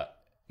 Uh,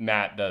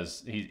 Matt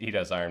does, he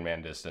does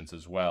Ironman distance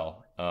as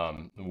well.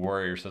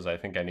 Warrior says, I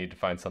think I need to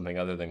find something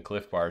other than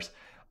Cliff Bars.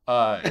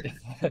 Uh,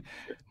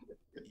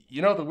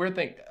 the weird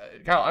thing,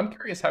 Kyle, I'm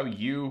curious how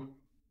you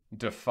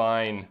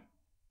define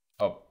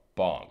a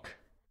bonk,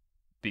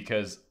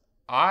 because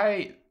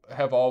I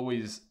have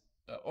always,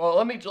 well,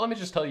 let me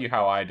just tell you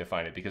how I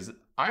define it, because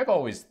I've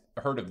always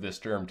heard of this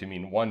term to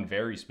mean one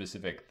very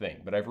specific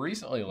thing, but I've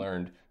recently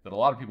learned that a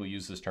lot of people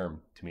use this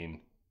term to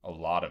mean a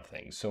lot of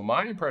things. So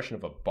my impression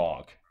of a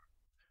bonk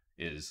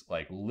is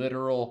like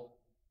literal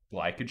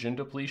glycogen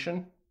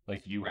depletion,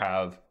 like you Right.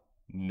 have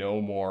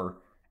no more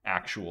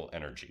actual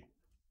energy.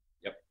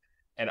 Yep.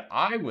 And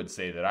I would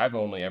say that I've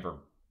only ever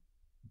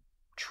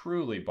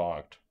truly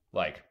bonked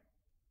like,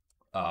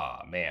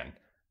 man,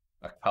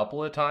 a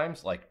couple of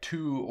times, like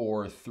 2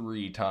 or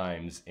 3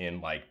 times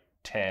in like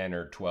 10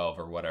 or 12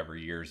 or whatever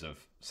years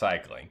of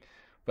cycling.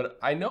 But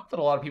I know that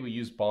a lot of people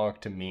use bonk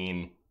to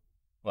mean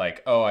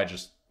like, oh, I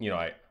just,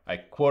 I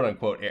quote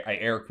unquote, I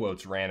air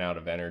quotes ran out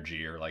of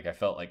energy, or like I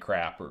felt like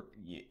crap, or,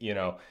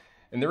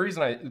 and the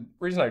reason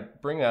I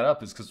bring that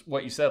up is because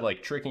what you said,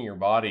 like tricking your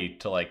body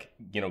to like,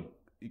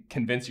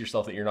 convince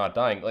yourself that you're not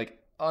dying, like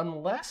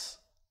unless,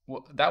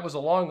 well, that was a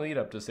long lead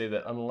up to say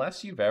that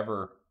unless you've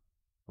ever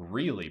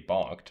really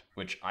bonked,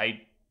 which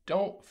I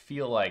don't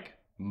feel like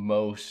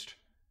most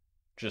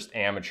just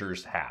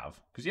amateurs have,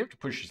 because you have to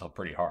push yourself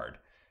pretty hard.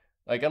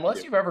 Like, unless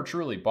Yeah. you've ever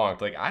truly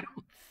bonked, like, I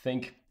don't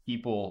think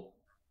people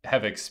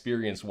have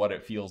experienced what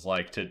it feels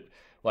like to,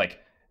 like,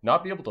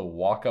 not be able to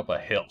walk up a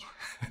hill.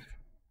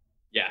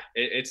 Yeah.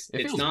 It It's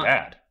feels not.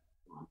 bad.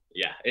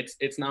 Yeah.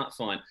 It's not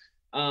fun.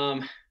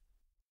 Um,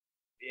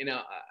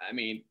 I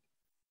mean,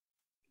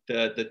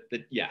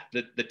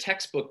 the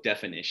textbook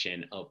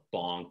definition of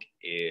bonk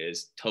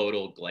is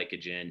total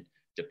glycogen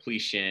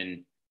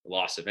depletion,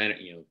 loss of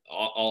energy,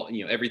 all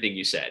everything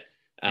you said.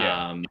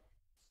 Yeah.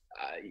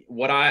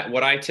 What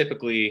I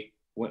typically,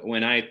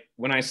 when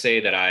I say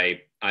that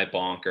I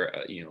bonk, or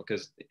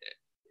because,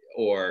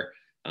 or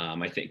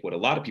I think what a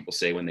lot of people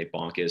say when they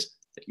bonk is,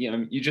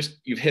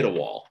 you've hit a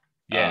wall.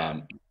 Yeah.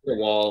 You hit a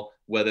wall,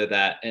 whether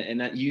that, and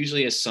that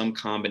usually is some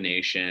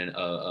combination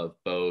of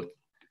both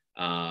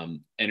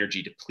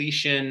energy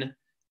depletion,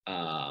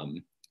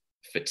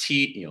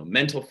 fatigue,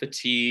 mental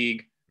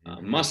fatigue,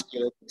 Mm-hmm.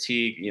 muscular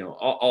fatigue,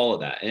 all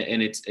of that,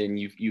 and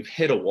you've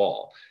hit a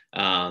wall.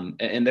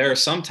 And there are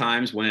some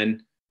times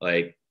when,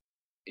 like,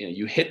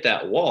 you hit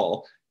that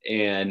wall,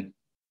 and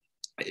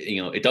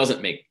it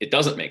doesn't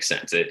make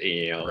sense.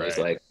 It's Right.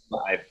 like,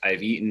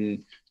 I've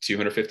eaten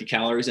 250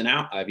 calories an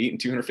hour. I've eaten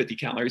 250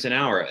 calories an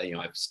hour.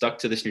 I've stuck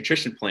to this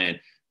nutrition plan,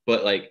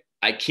 but like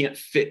I can't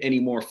fit any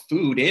more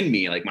food in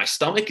me. Like my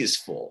stomach is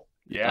full.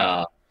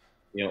 Yeah.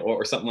 Uh,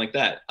 or something like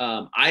that.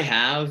 I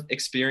have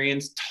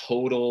experienced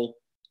total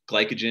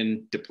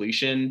glycogen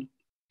depletion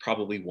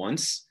probably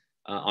once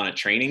on a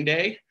training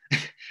day.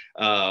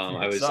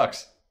 I It was,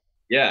 sucks.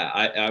 yeah,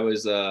 I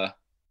was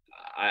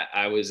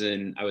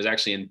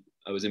actually in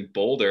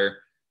Boulder,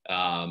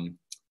 um,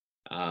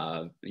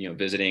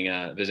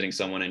 visiting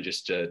someone, and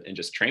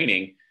just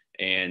training.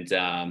 And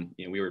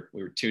we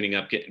were tuning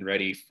up, getting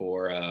ready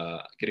for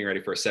a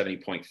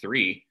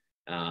 70.3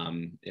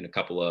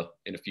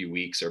 in a few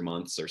weeks or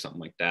months or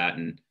something like that.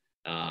 And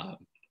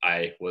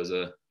I was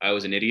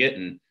an idiot,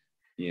 and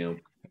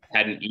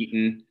hadn't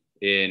eaten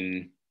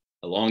in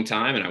a long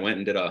time, and I went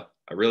and did a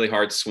really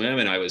hard swim,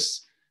 and I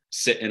was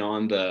sitting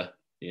on the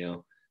you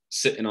know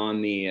sitting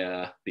on the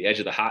edge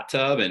of the hot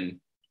tub, and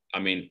I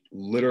mean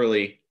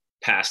literally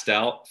passed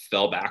out,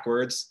 fell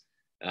backwards.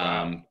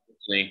 Wow.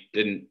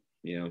 Didn't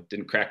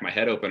crack my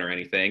head open or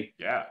anything.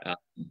 Yeah. uh,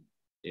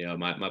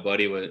 my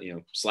buddy was,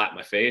 slapped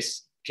my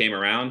face, came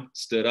around,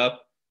 stood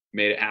up,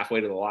 made it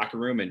halfway to the locker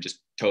room, and just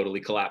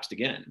totally collapsed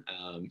again.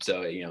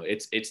 So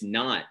it's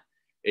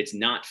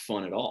not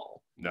fun at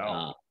all. No.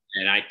 uh,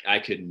 and I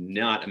could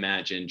not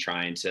imagine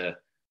trying to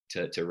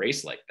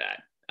race like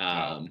that.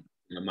 Wow.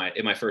 In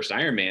my first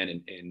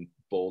Ironman in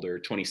Boulder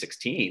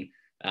 2016,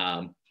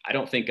 I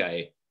don't think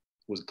I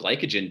was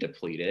glycogen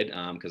depleted,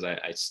 because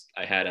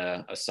I had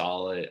a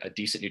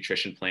decent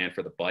nutrition plan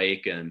for the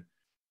bike, and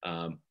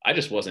I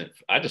just wasn't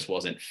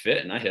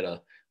fit, and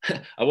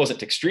I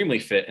wasn't extremely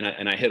fit,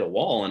 and I hit a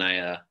wall, and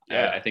I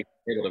Yeah. think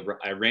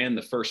I ran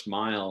the first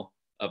mile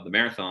of the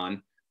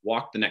marathon,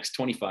 walked the next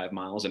 25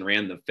 miles, and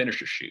ran the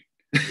finisher chute.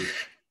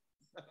 Oof.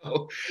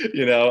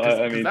 You know, I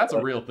Because mean, that's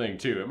a real thing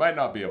too. It might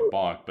not be a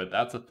bonk, but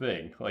that's a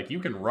thing. Like you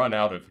can run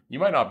out of, you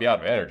might not be out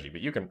of energy,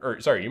 but you can, or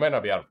sorry, you might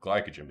not be out of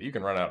glycogen, but you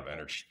can run out of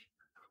energy.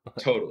 Like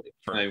totally.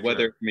 for sure.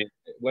 I mean,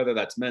 whether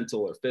that's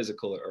mental or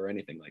physical or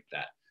anything like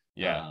that.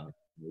 Yeah. Um,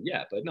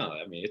 yeah, but no,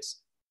 I mean,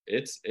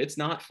 it's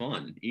not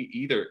fun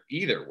either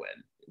way.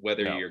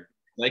 Whether No. you're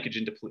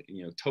glycogen deplete,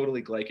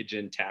 totally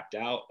glycogen tapped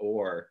out,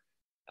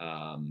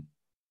 um,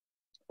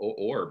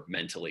 or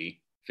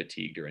mentally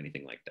fatigued or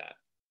anything like that.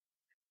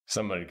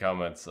 Somebody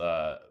comments,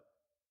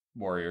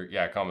 Warrior,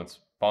 yeah, comments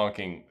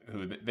bonking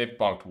who they've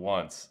bonked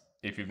once.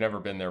 If you've never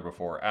been there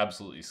before,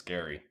 absolutely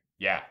scary.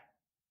 Yeah.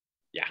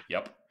 Yeah.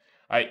 Yep.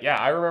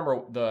 I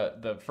remember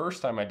the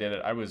first time I did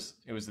it, it was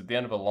at the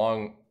end of a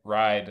long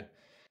ride.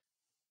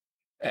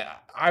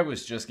 I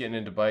was just getting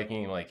into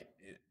biking. Like,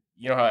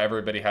 you know how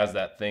everybody has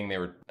that thing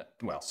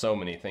well, so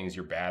many things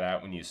you're bad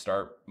at when you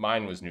start.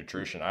 Mine was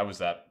nutrition. I was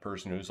that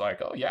person who's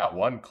like, oh yeah,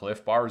 one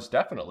Cliff Bar is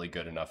definitely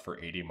good enough for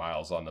 80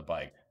 miles on the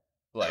bike.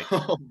 Like,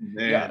 Oh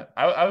yeah,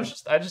 man.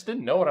 I just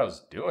didn't know what I was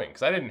doing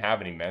because I didn't have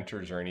any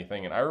mentors or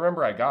anything. And I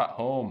remember I got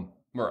home,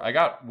 or I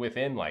got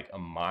within like a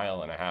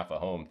mile and a half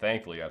of home.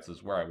 Thankfully, that's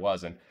just where I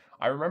was. And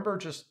I remember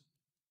just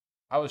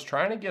I was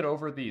trying to get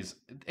over these.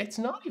 It's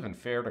not even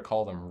fair to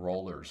call them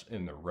rollers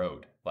in the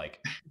road, like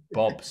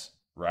bumps,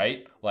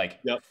 right? Like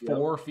Yep. Yep.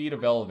 4 feet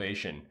of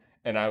elevation.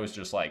 And I was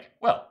just like,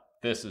 well,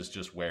 this is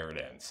just where it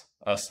ends.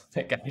 I was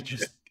like,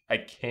 I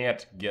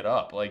can't get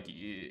up. Like,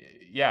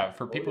 yeah,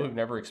 for Oh people yeah. who've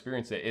never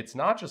experienced it, it's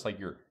not just like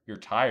you're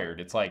tired.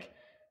 It's like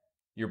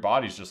your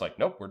body's just like,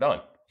 nope, we're done.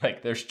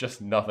 Like, there's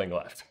just nothing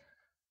left.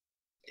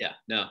 Yeah.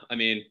 No, I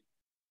mean,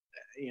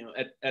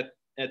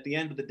 at the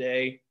end of the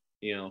day,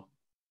 you know,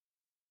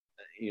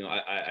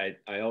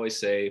 I always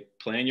say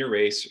plan your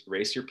race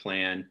your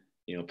plan,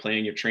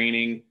 plan your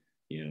training,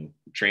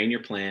 train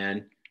your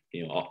plan,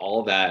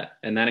 all that.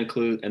 And that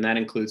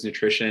includes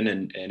nutrition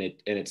and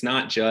it's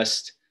not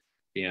just,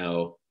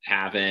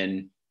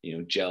 having,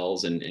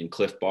 gels and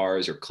Cliff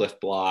Bars or Cliff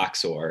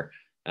Blocks or,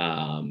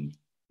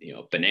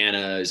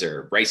 bananas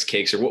or rice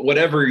cakes or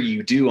whatever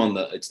you do on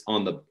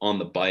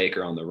the bike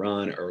or on the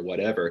run or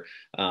whatever.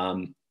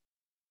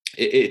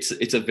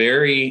 It's a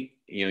very,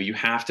 you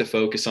have to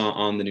focus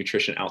on the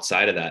nutrition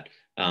outside of that,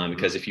 Mm-hmm.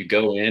 because if you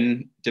go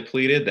in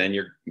depleted, then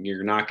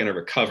you're not going to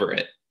recover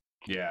it,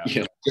 Yeah.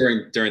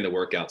 during the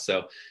workout.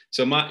 So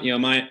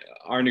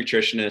our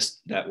nutritionist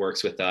that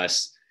works with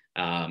us,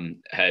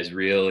 has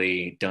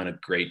really done a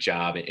great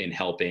job in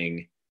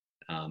helping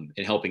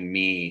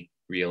me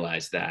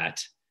realize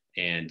that.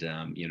 And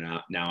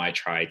now I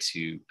try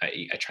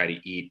to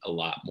eat a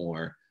lot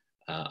more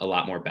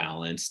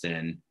balanced,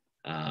 and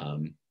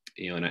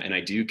and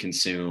I do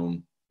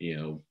consume,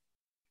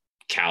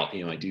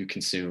 I do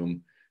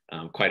consume,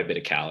 quite a bit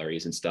of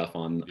calories and stuff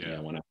on, Yeah.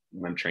 when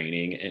I'm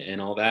training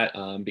and all that,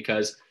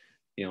 because,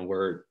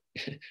 we're,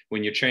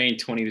 when you train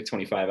 20 to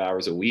 25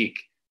 hours a week,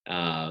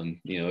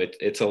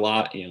 it's a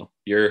lot,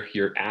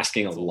 you're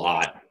asking a That's a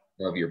lot.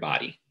 lot of your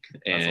body,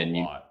 That's a and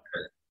lot.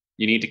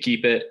 you need to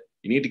keep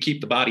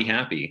the body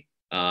happy,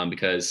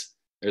 because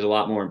there's a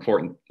lot more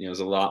important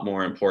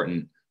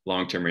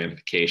long-term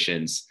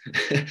ramifications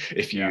Yeah.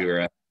 if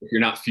you're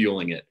not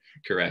fueling it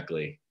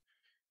correctly.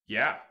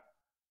 Yeah.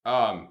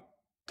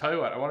 Tell you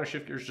what, I want to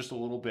shift gears just a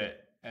little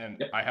bit, and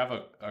Yep. I have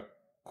a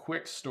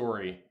quick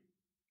story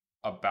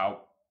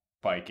about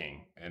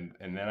biking, and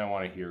then I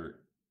want to hear.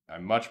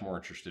 I'm much more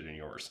interested in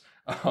yours.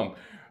 Um,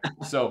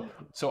 so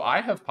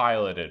I have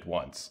piloted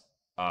once,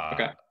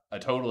 Okay. a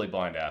totally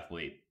blind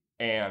athlete,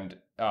 and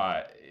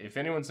if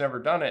anyone's never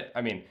done it,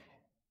 I mean,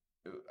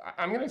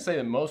 I'm going to say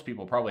that most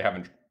people probably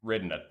haven't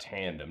ridden a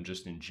tandem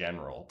just in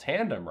general.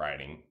 Tandem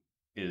riding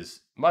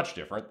is much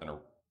different than a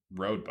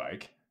road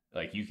bike.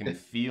 Like you can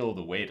feel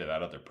the weight of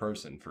that other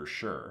person for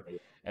sure.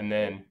 And Yep.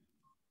 then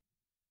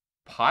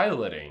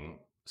piloting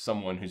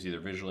someone who's either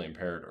visually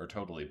impaired or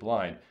totally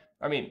blind,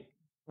 I mean,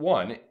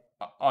 one,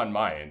 on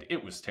my end,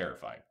 it was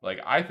terrifying. Like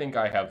I think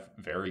I have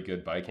very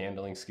good bike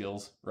handling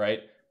skills,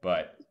 right?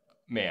 But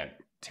man,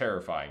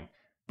 terrifying.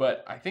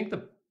 But I think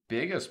the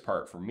biggest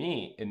part for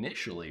me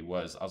initially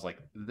was I was like,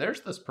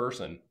 there's this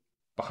person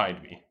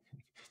behind me.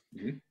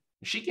 Mhm.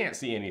 She can't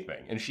see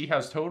anything, and she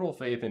has total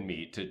faith in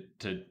me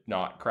to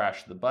not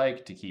crash the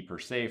bike, to keep her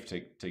safe,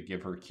 to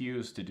give her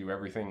cues, to do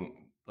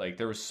everything. Like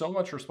there was so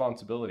much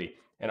responsibility,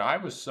 and I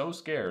was so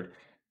scared.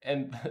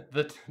 And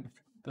the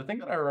thing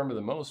that I remember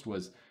the most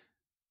was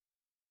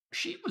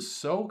she was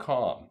so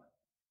calm,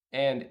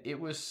 and it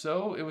was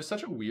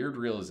such a weird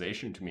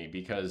realization to me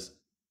because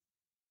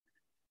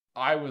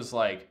I was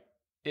like,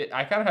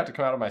 I kind of had to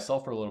come out of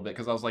myself for a little bit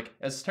because I was like,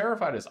 as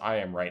terrified as I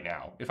am right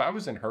now, if I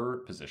was in her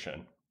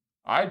position,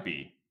 I'd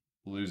be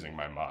losing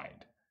my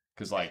mind.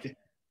 Because, like,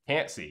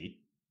 can't see,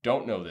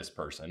 don't know this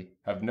person,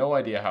 have no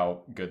idea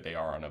how good they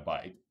are on a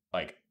bike.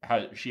 Like,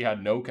 she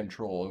had no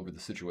control over the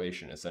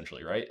situation,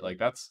 essentially, right? Like,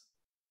 that's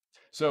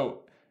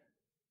so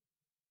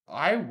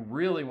I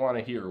really want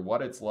to hear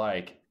what it's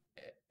like.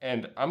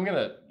 And I'm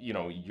gonna,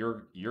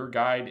 your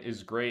guide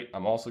is great.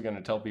 I'm also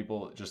gonna tell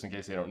people, just in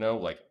case they don't know,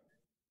 like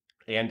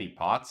Andy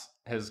Potts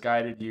has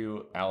guided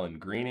you, Alan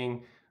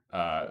Greening,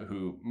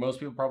 who most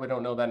people probably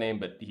don't know that name,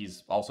 but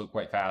he's also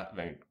quite fast, I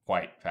mean,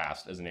 quite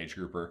fast as an age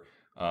grouper.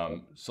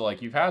 So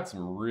like you've had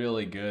some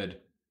really good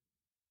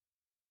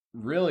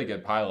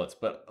pilots,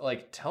 but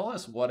like tell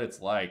us what it's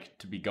like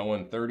to be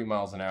going 30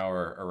 miles an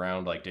hour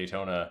around like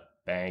Daytona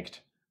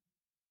banked,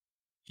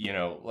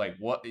 like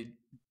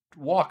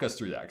walk us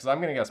through that, because I'm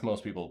going to guess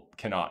most people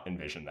cannot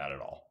envision that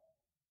at all.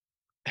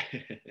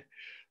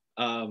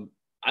 um,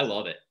 I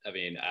love it. I've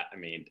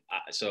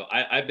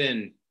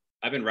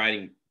been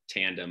riding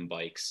tandem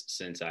bikes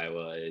since I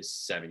was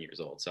 7 years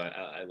old. So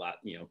I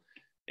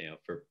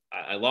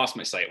lost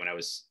my sight when I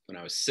was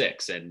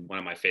 6, and one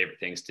of my favorite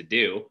things to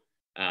do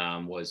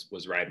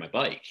was ride my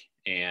bike.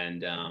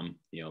 And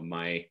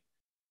my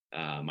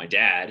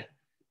dad,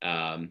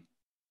 um,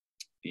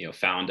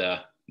 found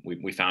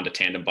we found a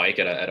tandem bike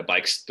at a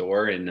bike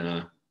store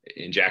in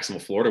Jacksonville,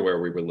 Florida, where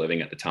we were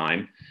living at the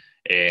time,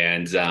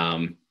 and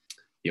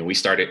we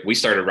started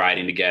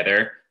riding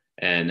together,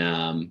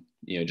 and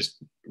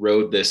just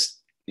rode this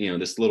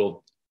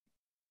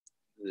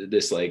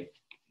like,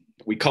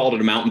 we called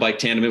it a mountain bike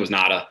tandem. It was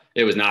not a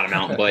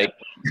mountain bike,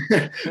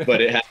 but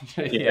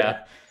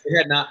Yeah,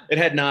 it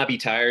had knobby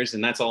tires,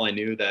 and that's all I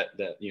knew that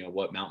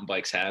what mountain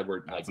bikes had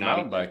were that's like a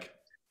knobby. mountain bike.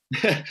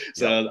 Yep.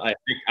 So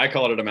I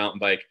called it a mountain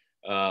bike.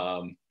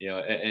 And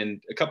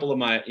a couple of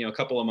my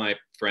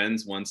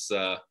friends, once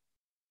they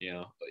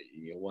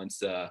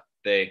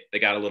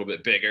got a little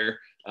bit bigger,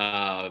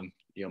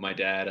 my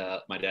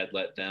dad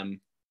let them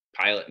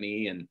pilot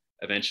me, and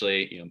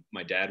eventually,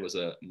 my dad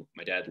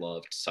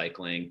loved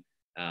cycling,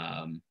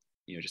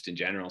 just in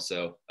general.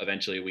 So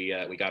eventually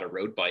we got a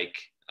road bike,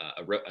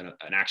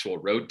 an actual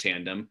road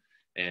tandem.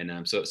 And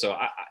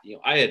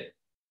I had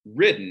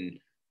ridden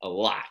a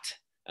lot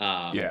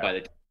Yeah, by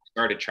the time I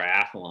started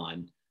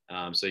triathlon.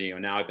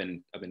 Now I've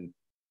been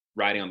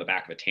riding on the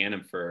back of a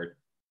tandem for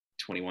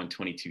 21,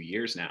 22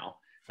 years now.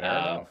 fair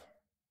enough.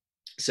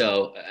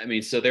 So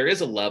there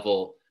is a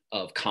level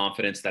of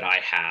confidence that I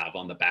have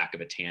on the back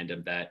of a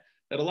tandem that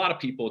a lot of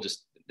people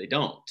just, they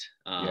don't.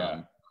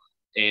 Yeah,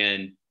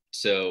 And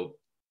so,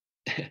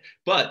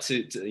 but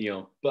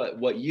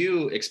what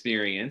you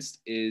experienced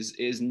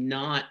is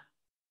not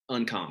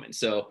uncommon.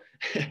 So,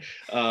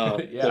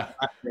 yeah,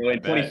 I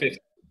bet.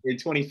 in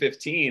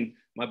 2015,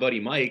 my buddy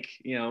Mike,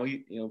 he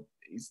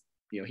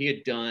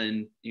had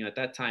done, at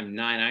that time,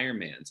 9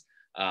 Ironmans.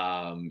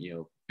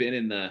 Been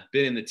in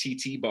the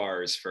TT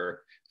bars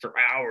for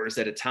hours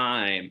at a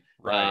time.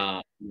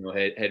 Right.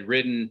 Had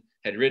ridden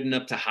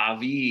up to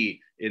Javi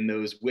in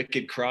those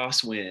wicked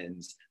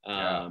crosswinds.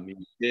 Yeah.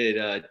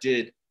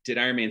 Did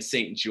Ironman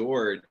St.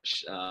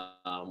 George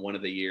one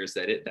of the years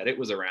that it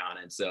was around,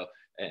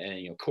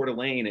 and Coeur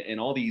d'Alene, and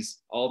all these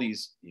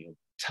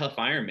tough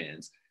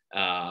Ironmans.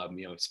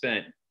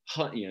 Spent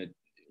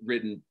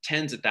ridden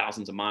tens of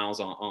thousands of miles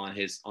on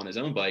his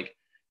own bike,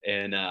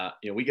 and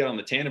we got on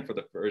the tandem for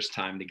the first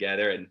time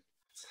together, and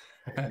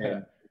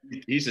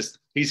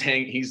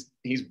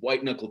he's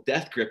white knuckle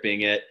death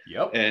gripping it,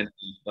 Yep. and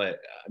but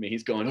I mean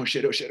he's going, oh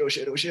shit, oh shit, oh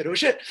shit, oh shit, oh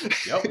shit.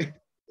 Yep.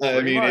 I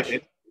Pretty mean much.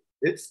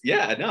 it's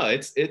yeah, no,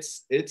 it's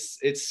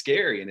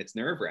scary, and it's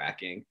nerve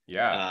wracking.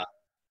 Yeah.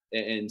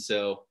 And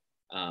so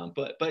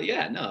but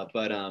yeah, no,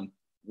 but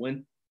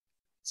when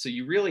so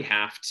you really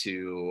have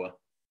to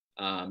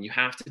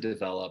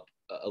develop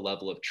a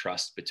level of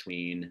trust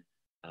between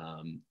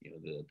the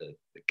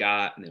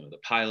guy, the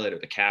pilot or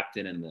the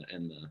captain, and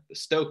the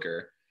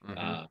stoker.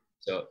 Hmm.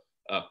 So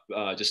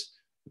just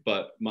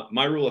but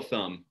my rule of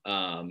thumb,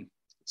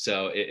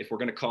 so if we're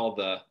going to call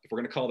the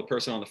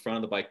person on the front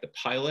of the bike the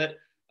pilot,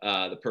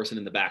 the person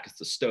in the back is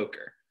the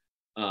stoker.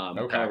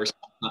 Okay. However,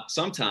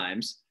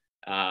 sometimes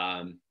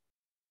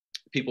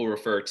people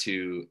refer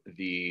to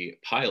the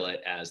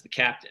pilot as the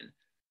captain.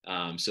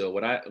 So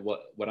what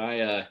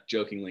I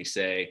jokingly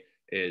say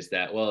is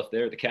that, well, if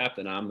they're the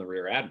captain, I'm the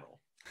rear admiral.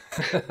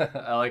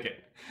 I like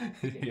it.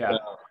 Yeah.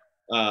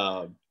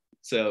 Um,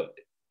 so,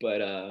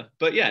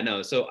 but yeah,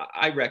 no. So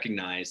I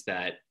recognize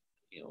that,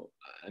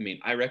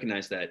 I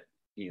recognize that,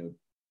 you're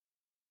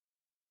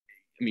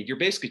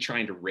basically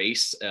trying to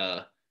race,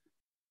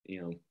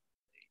 you know,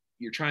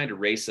 you're trying to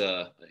race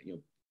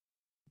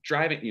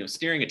driving,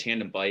 steering a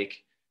tandem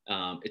bike.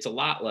 It's a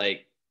lot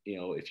like,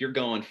 if you're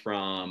going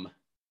from,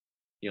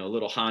 a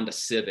little Honda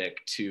Civic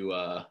to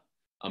a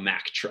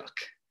Mack truck,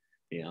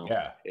 you know,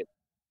 Yeah.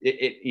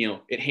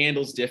 it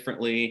handles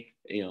differently.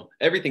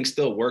 Everything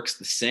still works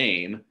the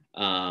same,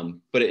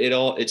 but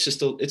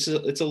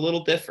it's a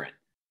little different.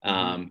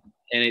 Hmm.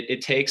 And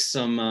it takes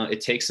some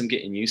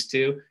getting used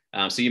to.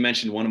 So you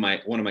mentioned one of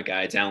my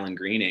guides, Alan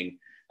Greening,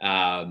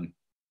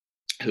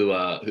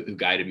 who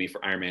guided me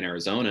for Ironman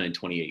Arizona in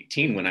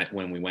 2018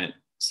 when we went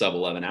sub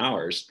 11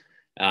 hours.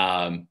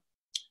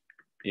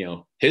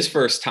 His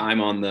first time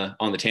on the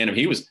tandem,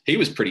 he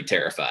was pretty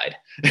terrified.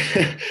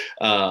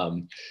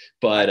 um,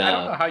 but I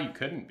don't know how you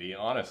couldn't be,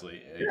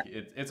 honestly.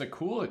 It's a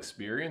cool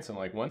experience, and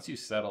like once you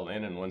settle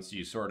in and once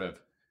you sort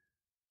of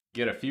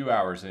get a few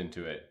hours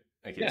into it,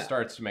 like it yeah,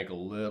 starts to make a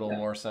little yeah,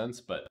 more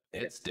sense, but yeah,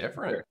 it's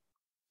different. sure.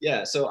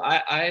 Yeah. So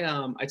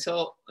I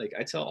tell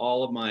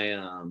all of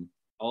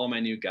my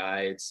new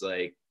guides,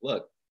 like,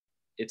 look,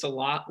 it's a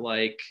lot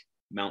like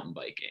mountain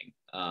biking.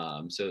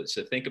 So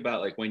think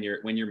about like when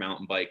you're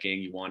mountain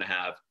biking, you want to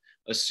have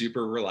a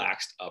super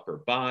relaxed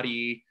upper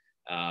body.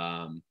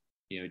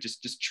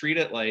 Just treat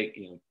it like,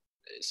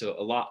 so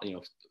a lot,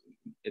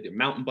 either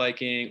mountain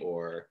biking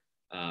or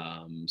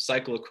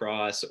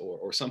cyclocross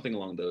or something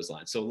along those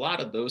lines. So a lot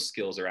of those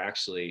skills are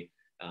actually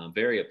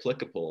very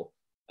applicable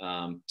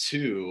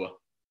to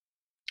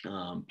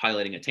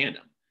piloting a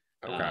tandem.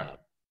 Okay.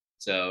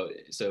 So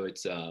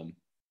it's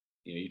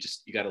you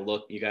got to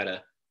look, you got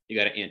to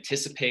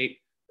anticipate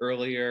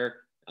earlier,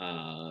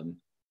 and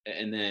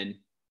then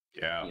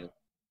Yeah.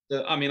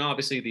 I mean,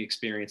 obviously the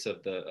experience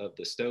of the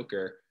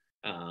stoker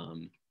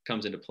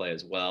comes into play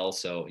as well.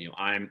 So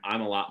I'm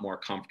a lot more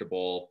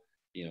comfortable,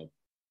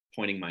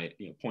 pointing my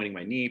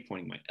knee,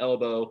 pointing my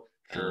elbow,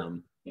 Sure.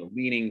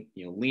 leaning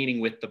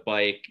with the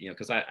bike,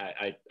 because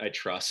I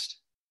trust,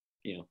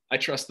 I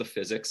trust the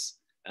physics.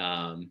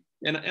 And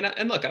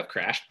look, I've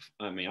crashed.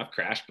 I mean, I've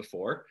crashed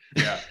before.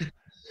 Yeah.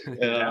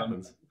 It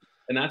happens.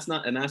 And that's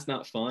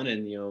not fun.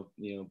 And your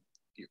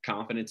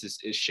confidence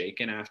is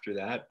shaken after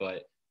that.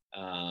 But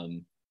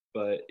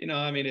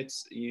I mean,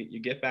 it's you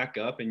get back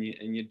up and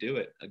you do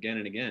it again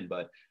and again.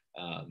 But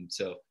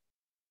so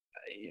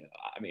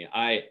I mean,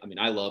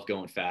 I love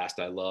going fast.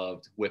 I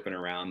loved whipping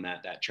around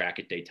that track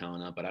at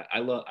Daytona. But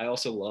I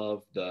also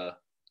love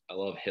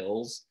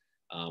hills.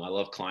 I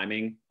love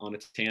climbing on a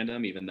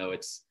tandem, even though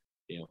it's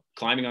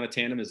climbing on a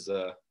tandem is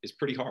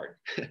pretty hard.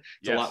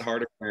 It's a lot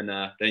harder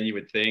than you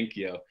would think.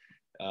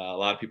 A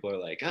lot of people are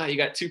like, oh, you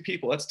got two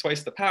people, that's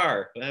twice the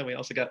power. Well, we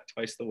also got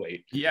twice the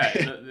weight. Yeah,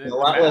 a the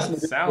lot less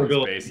math sounds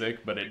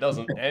basic, but it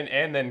doesn't.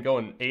 And then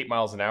going 8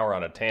 miles an hour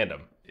on a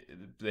tandem,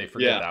 they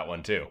forget that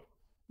one too.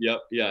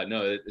 Yep. Yeah.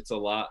 No, it's a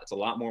lot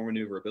more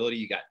maneuverability.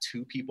 You got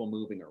two people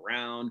moving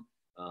around,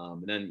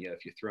 and then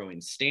if you throw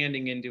in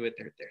standing into it,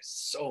 there's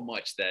so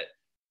much that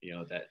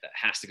that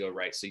has to go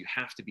right. So you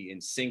have to be in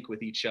sync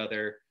with each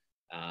other,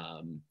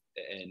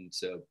 and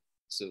so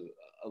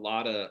a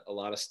lot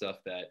of stuff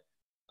that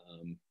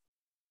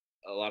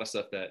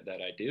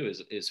I do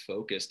is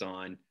focused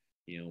on,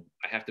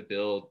 I have to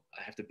build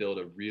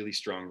a really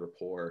strong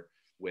rapport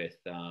with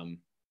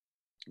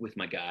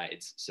my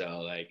guides.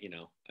 So like,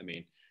 I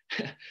mean,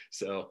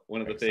 so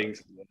one of the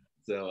things,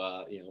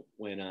 so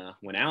when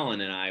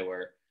Alan and I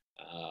were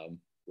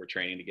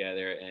training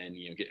together and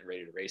getting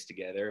ready to race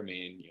together, I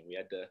mean, we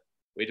had to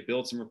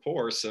build some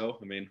rapport. So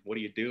I mean, what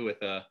do you do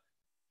with a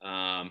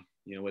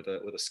with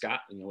a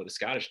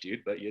Scottish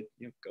dude? But you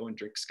go and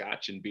drink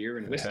scotch and beer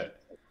and whiskey.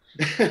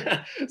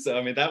 So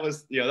I mean, that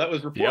was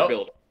rapport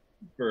building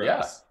for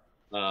us.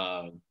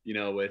 When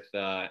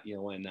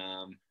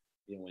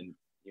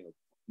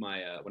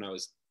I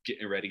was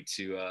getting ready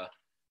to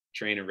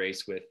train and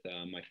race with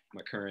my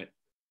current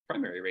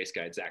primary race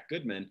guide, Zack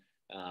Goodman,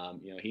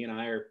 he and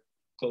I are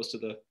close to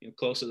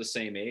the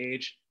same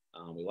age.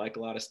 We like a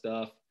lot of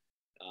stuff.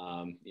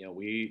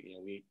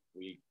 We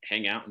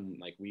hang out and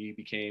like we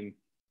became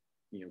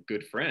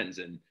good friends,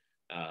 and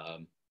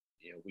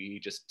we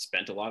just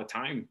spent a lot of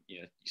time.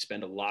 You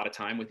spend a lot of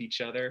time with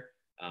each other.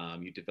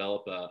 You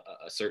develop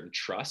a certain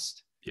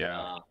trust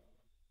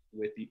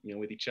with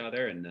each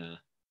other, and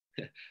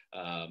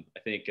I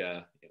think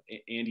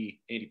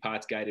Andy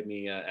Potts guided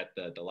me at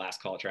the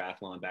last call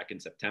triathlon back in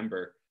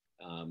September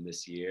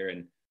this year,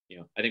 and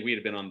I think we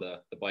had been on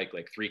the bike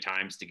like 3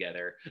 times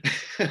together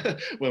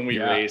when we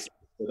raced.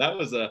 So that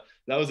was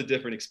a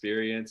different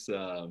experience.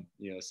 But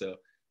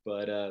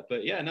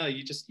yeah, no,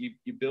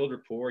 you build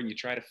rapport and you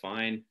try to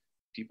find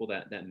people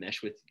that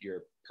mesh with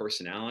your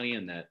personality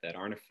and that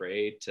aren't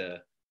afraid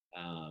to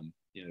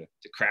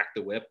to crack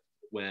the whip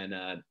when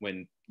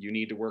you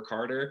need to work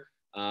harder,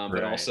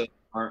 but also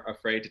aren't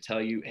afraid to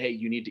tell you, hey,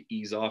 you need to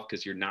ease off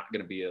because you're not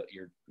going to be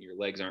your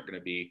legs aren't going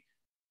to be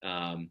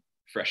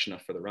fresh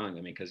enough for the run.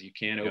 I mean, because you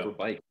can't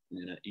overbike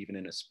even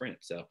in a sprint.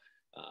 So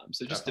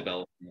just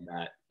developing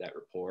that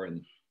rapport,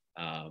 and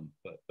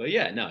but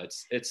yeah, no,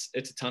 it's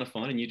a ton of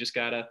fun, and you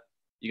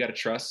gotta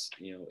trust.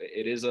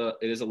 It is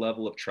a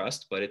level of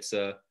trust, but it's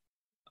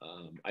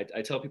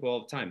I tell people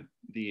all the time,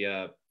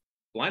 the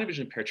blind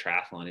division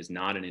para-triathlon is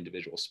not an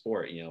individual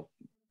sport. A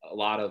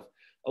lot of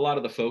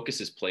the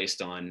focus is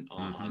placed on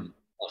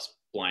us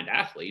blind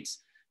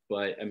athletes,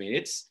 but I mean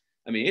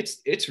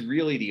it's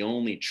really the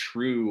only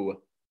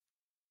true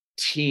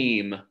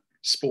team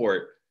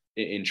sport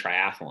in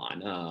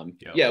triathlon.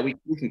 Yeah, we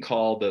can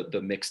call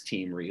the mixed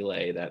team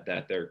relay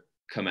that they're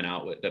coming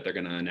out with, that they're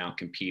going to now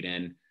compete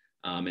in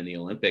the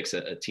Olympics,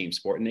 a team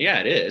sport, and yeah,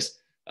 it is.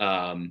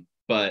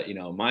 But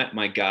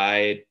my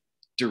guide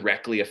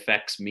directly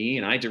affects me,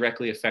 and I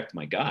directly affect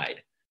my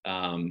guide.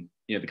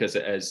 Because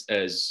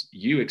as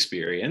you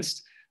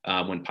experienced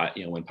when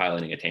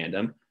piloting a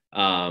tandem,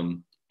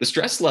 the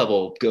stress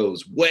level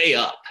goes way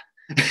up.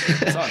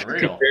 It's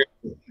unreal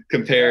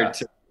compared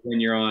to when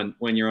you're on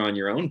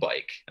your own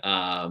bike.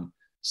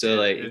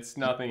 So it's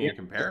nothing in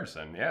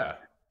comparison. Yeah,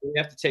 we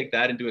have to take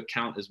that into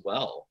account as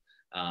well.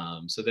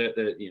 So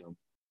that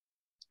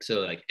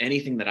So like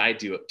anything that I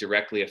do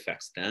directly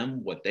affects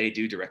them. What they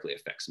do directly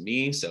affects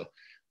me. So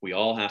we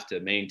all have to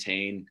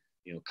maintain,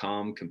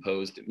 calm,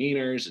 composed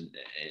demeanors, and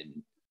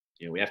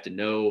we have to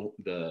know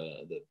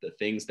the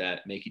things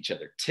that make each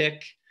other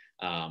tick,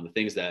 the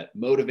things that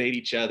motivate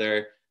each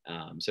other.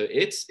 So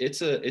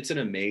it's an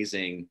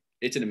amazing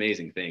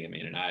thing. I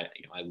mean, and I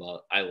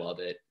love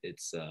it.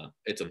 It's a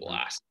Mm-hmm.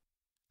 blast.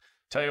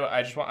 Tell you what,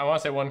 I want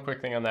to say one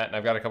quick thing on that, and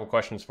I've got a couple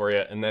questions for you,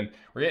 and then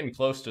we're getting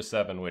close to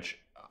 7, which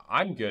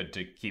I'm good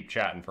to keep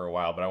chatting for a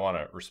while, but I want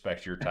to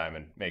respect your time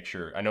and make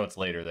sure. I know it's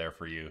later there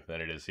for you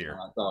than it is here.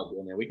 It's all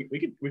good, man. We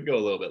could go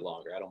a little bit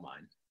longer. I don't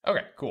mind.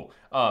 Okay, cool.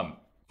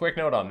 Quick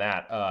note on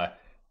that.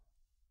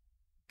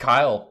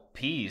 Kyle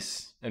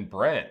Peace and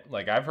Brent,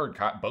 like I've heard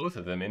both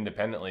of them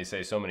independently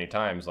say so many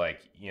times, like,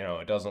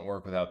 it doesn't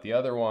work without the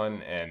other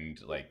one. And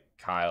like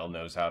Kyle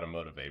knows how to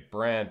motivate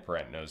Brent,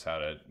 Brent knows how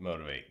to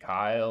motivate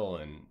Kyle.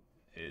 And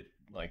it,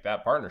 like,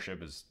 that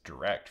partnership is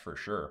direct for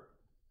sure.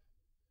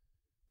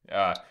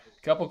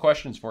 Couple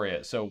questions for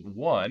you. So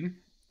one,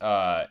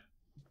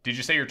 did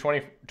you say you're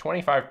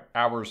 25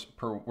 hours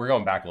per, we're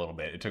going back a little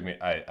bit. It took me,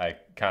 it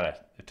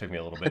took me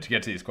a little bit to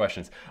get to these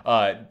questions.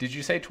 Did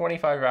you say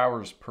 25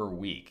 hours per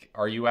week?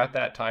 Are you at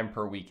that time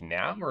per week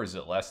now, or is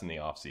it less in the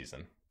off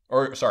season?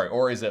 Or sorry,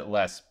 or is it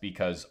less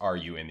because are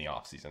you in the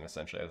off season?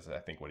 Essentially, that's I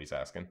think what he's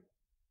asking.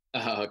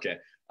 Okay.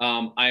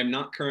 I am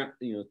not current,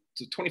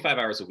 so 25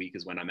 hours a week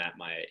is when I'm at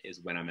my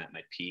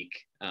peak.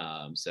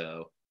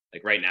 So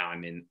like right now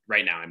I'm in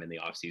the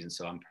off season.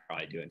 So I'm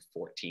probably doing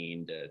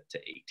 14 to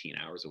 18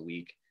 hours a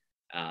week.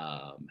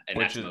 And Which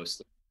that's is,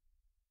 mostly,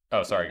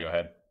 oh, sorry, go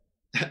ahead.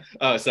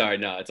 oh, sorry.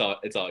 No, it's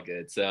all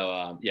good.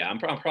 So, yeah, I'm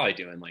probably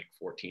doing like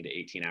 14 to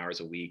 18 hours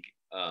a week.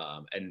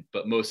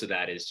 But most of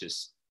that is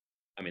just,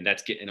 I mean,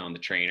 that's getting on the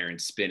trainer and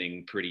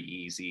spinning pretty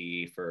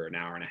easy for an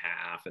hour and a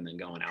half and then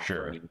going out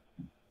for Sure.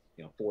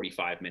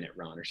 45-minute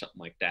run or something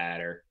like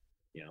that, or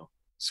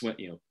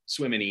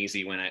swimming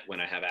easy when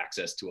I have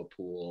access to a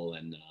pool,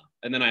 and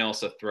then I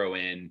also throw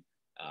in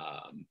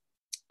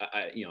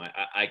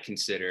I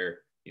consider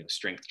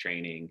strength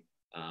training,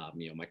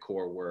 my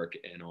core work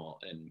and all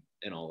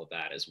of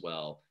that as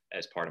well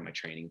as part of my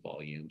training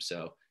volume.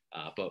 So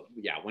but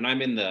yeah, when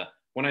I'm in the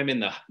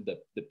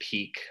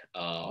peak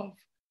of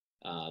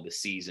the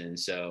season,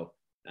 so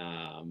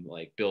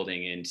like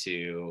building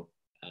into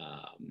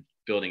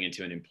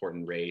an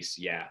important race,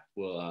 yeah,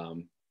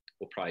 we'll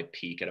probably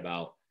peak at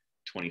about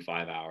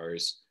 25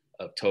 hours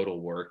of total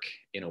work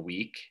in a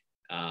week.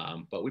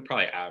 But we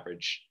probably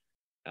average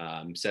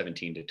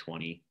 17 to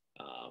 20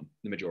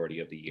 the majority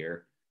of the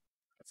year.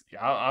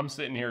 I'm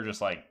sitting here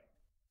just like,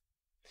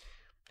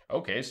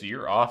 okay, so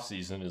your off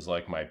season is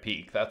like my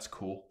peak. That's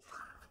cool.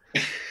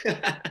 This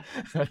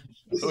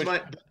is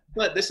my,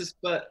 but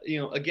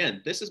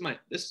again, this is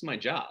my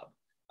job.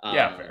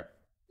 Yeah, Um, fair.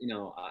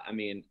 I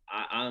mean,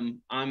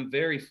 I'm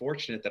very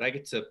fortunate that I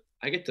get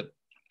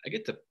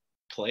to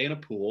play in a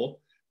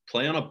pool,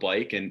 play on a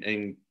bike,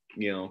 and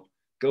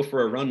go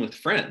for a run with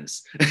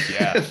friends.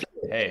 Yeah.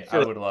 Hey, I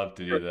for, would love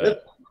to for, do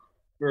that.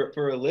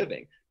 for a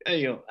living.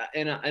 And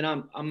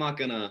I'm not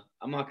gonna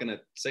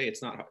say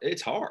it's not.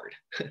 It's hard.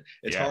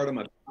 It's Yeah. hard on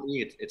my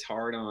body. It's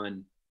hard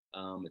on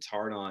it's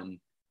hard on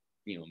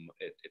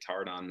it's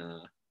hard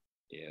on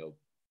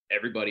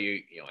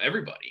everybody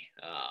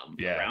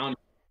Yeah.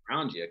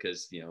 around you,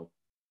 because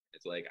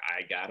it's like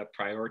I gotta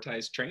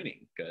prioritize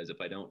training, because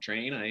if I don't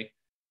train, I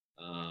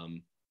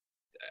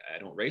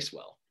don't race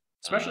well.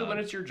 Especially when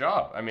it's your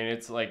job. I mean,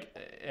 it's like,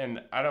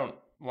 and I don't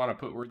want to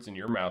put words in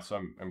your mouth, so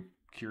I'm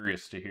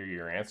curious to hear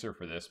your answer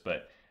for this.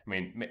 But I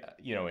mean,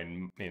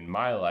 in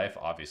my life,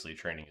 obviously,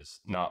 training is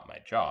not my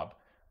job.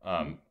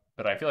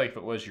 But I feel like if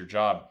it was your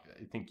job,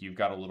 I think you've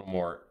got a little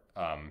more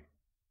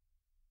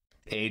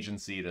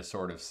agency to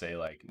sort of say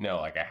like, no,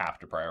 like I have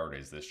to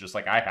prioritize this. Just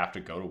like I have to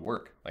go to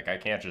work. Like I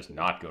can't just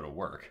not go to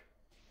work.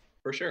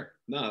 For sure.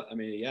 No, I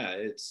mean, yeah,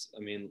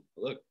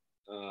 look,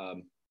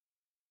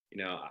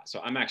 so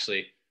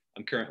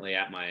I'm currently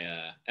at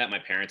my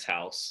parents'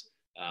 house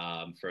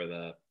for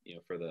the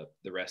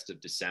rest of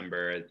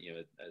December,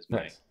 as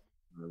Nice.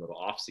 my little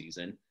off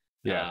season.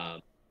 Yeah.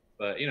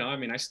 But I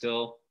mean, I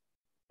still,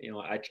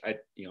 I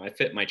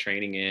fit my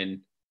training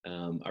in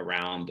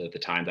around the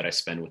time that I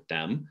spend with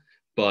them.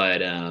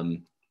 But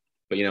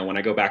when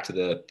I go back to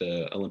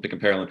the Olympic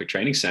and Paralympic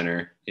Training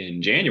Center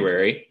in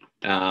January,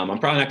 I'm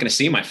probably not going to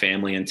see my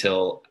family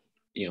until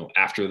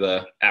after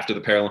the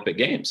Paralympic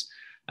Games.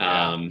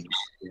 Yeah.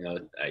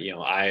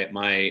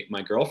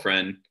 My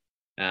girlfriend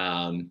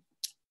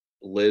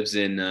lives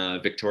in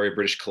Victoria,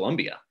 British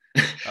Columbia.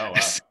 Oh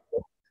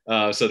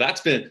wow. So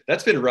that's been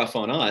rough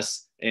on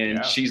us, and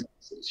Yeah. she's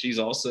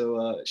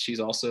also she's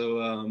also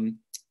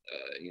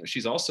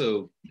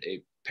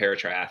a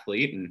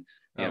para-triathlete, and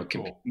Oh,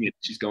 cool.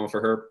 she's going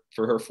for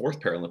her fourth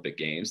Paralympic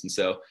Games, and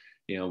so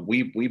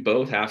we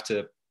both have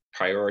to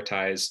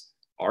prioritize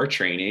our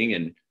training,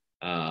 and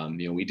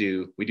we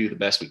do the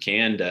best we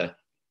can to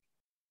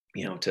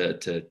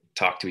to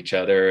talk to each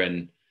other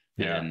and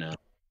Yeah.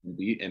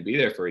 be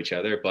there for each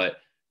other. But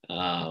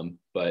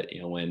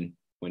when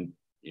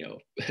you know,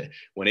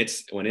 when it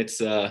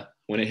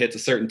hits a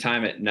certain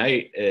time at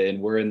night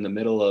and we're in the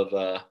middle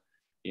of,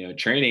 you know,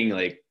 training,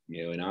 like,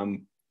 you know,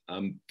 and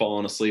I'm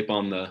falling asleep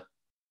on,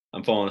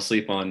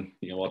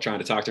 you know, while trying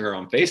to talk to her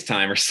on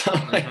FaceTime or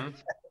something.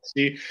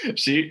 Mm-hmm.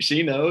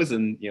 She knows,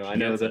 and, you know, I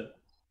know It.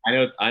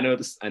 I know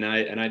this, and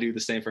I do the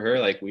same for her.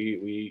 Like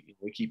we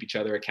keep each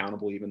other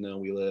accountable, even though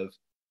we live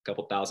a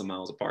couple thousand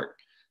miles apart.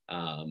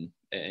 And,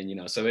 you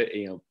know, so it,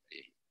 you know,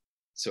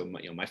 so my,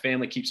 you know, my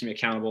family keeps me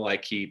accountable. I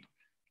keep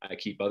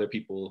other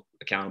people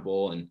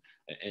accountable.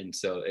 And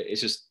so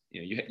it's just,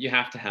 you know, you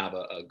have to have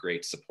a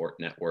great support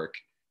network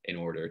in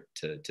order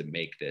to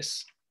make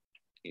this,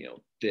 you know,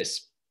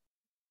 this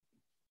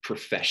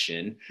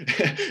profession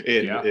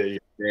in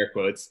air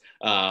quotes,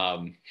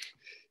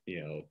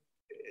 you know,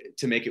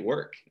 to make it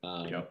work.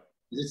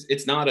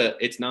 It's not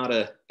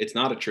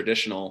a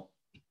traditional,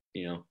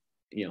 you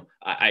know,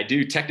 I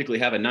do technically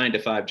have a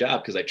 9-to-5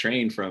 job because I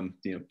train from,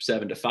 you know,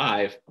 7 to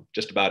 5,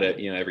 just about it,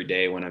 you know, every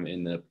day when I'm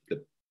in the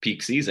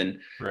peak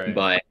season. Right.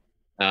 But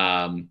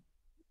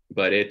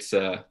it's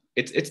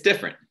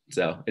different.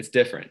 So it's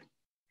different.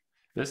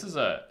 This is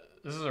a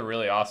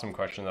really awesome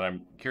question that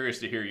I'm curious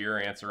to hear your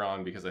answer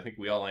on, because I think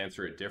we all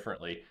answer it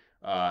differently.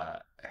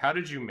 How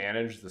did you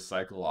manage the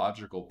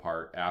psychological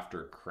part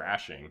after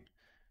crashing?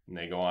 And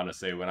they go on to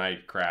say, when I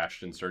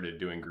crashed and started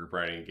doing group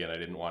riding again, I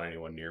didn't want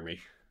anyone near me.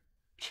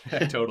 I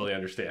totally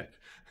understand.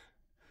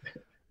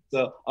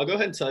 So I'll go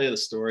ahead and tell you the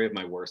story of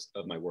my worst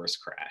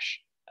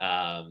crash.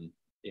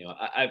 You know,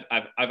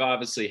 I've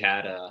obviously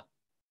had a.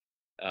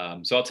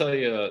 So I'll tell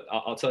you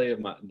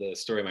the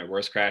story of my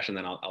worst crash, and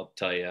then I'll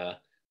tell you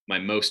my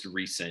most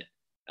recent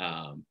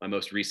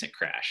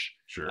crash.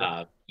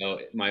 Sure. So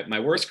my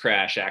worst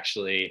crash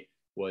actually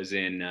was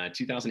in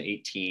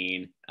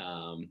 2018.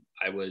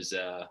 I was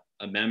a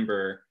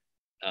member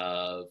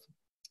of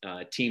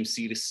Team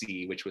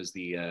C2C, which was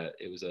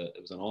it was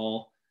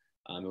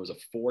a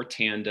 4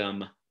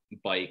 tandem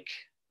bike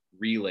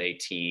relay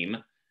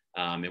team,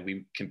 and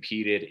we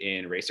competed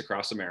in Race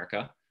Across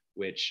America,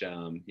 which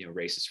you know,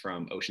 races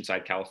from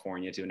Oceanside,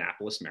 California to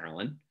Annapolis,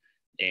 Maryland,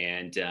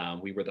 and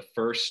we were the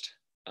first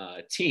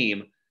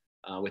team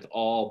with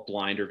all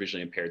blind or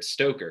visually impaired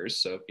stokers,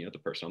 so, you know, the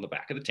person on the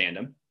back of the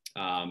tandem,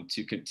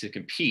 to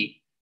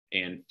compete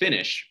and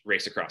finish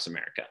Race Across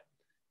America.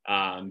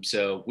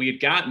 So we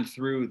had gotten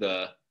through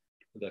the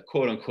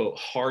quote unquote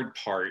hard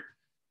part,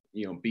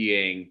 you know,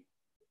 being,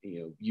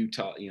 you know,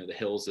 Utah, you know, the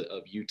hills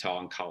of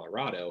Utah and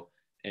Colorado,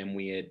 and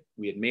we had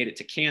made it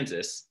to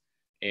Kansas,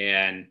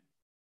 and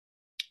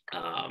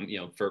you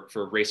know,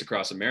 for Race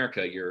Across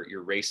America,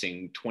 you're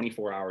racing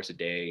 24 hours a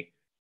day,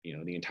 you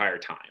know, the entire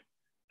time.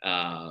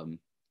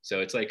 So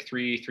it's like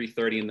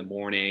 3:30 in the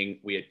morning.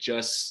 We had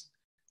just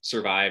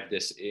survived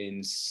this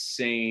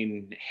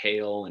insane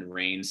hail and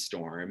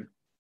rainstorm,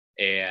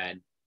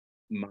 and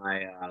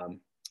my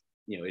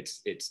you know,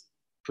 it's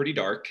pretty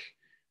dark,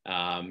 you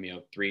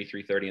know,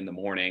 3:30 in the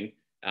morning,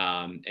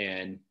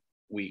 and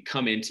we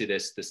come into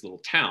this little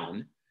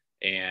town,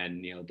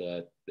 and, you know,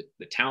 the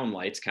town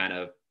lights kind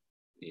of,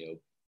 you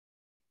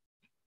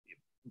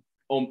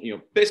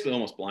know, basically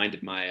almost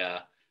blinded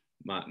my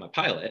my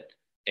pilot,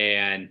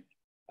 and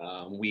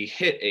we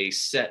hit a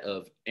set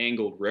of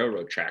angled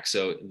railroad tracks.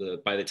 So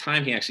by the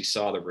time he actually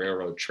saw the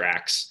railroad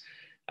tracks,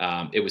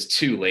 it was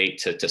too late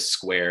to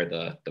square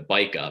the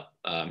bike up.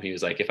 He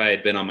was like, if I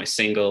had been on my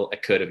single, I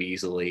could have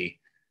easily,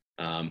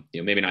 you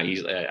know, maybe not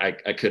easily,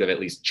 I could have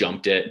at least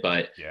jumped it,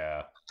 but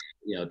Yeah.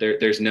 you know,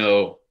 there's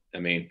no, I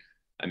mean,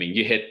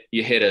 you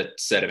hit a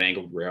set of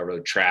angled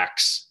railroad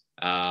tracks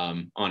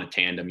on a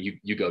tandem,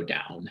 you go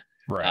down.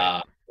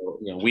 Right.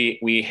 You know,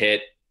 we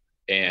hit,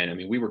 and I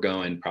mean, we were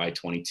going probably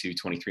 22,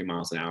 23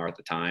 miles an hour at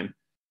the time.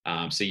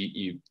 So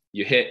you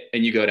hit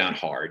and you go down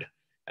hard.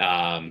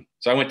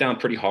 So I went down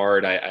pretty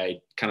hard. I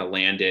kind of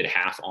landed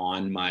half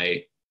on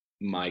my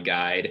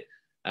guide.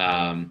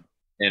 And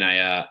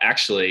I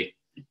actually,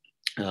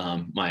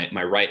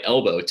 my right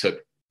elbow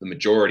took the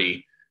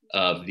majority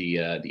of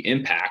the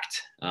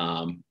impact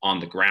on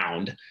the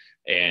ground.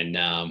 And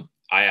I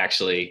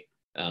actually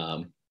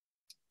went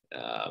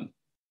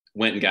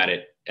and got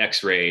it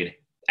x-rayed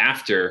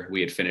after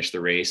we had finished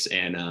the race.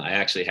 And I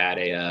actually had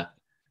a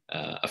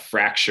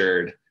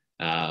fractured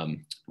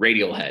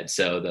radial head.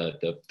 So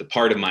the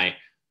part of my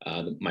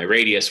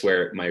radius,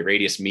 where my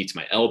radius meets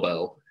my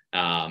elbow,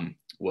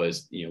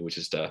 was, you know, was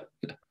just a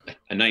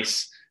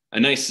nice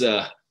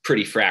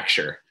pretty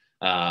fracture.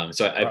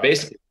 So I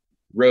basically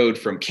rode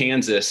from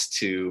Kansas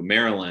to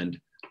Maryland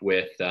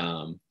with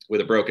a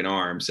broken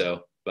arm.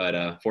 So,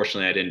 but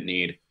fortunately, I didn't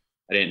need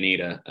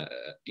a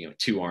you know,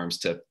 2 arms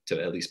to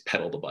at least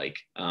pedal the bike.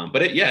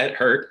 But it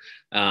hurt.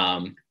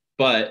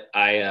 But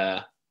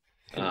I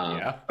had a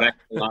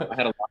lot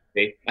of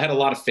faith. I had a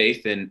lot of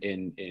faith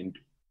in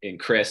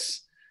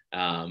Chris,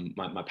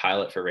 my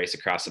pilot for Race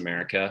Across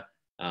America.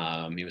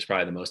 He was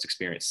probably the most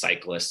experienced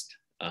cyclist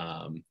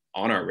on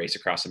our Race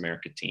Across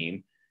America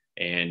team,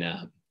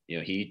 and you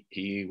know, he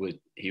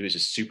was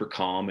just super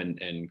calm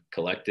and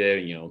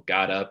collected. You know,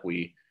 got up.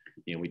 We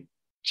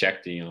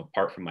checked,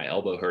 apart from my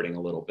elbow hurting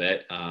a little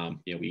bit,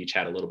 we each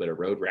had a little bit of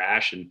road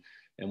rash, and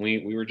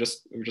we were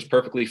just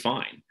perfectly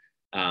fine.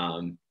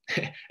 And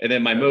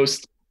then my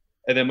most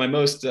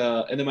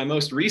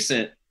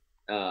recent,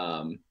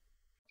 but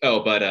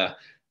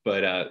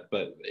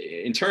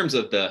in terms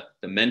of the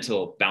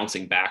mental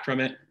bouncing back from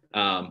it,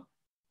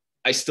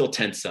 I still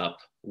tense up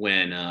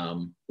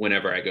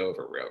whenever I go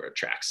over railroad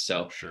tracks.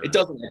 So Sure. it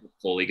doesn't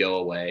fully go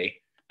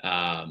away.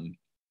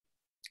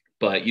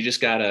 But you just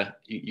gotta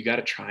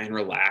try and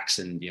relax,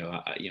 and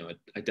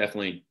I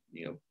definitely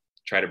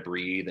try to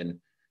breathe and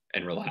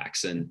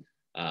relax, and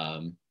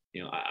I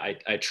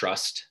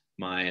trust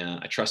my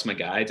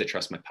guides, I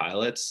trust my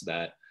pilots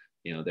that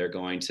they're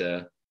going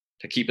to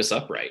keep us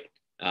upright.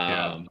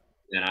 And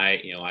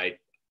I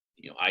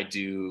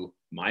do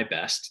my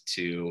best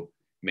to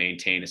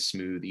maintain a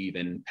smooth,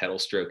 even pedal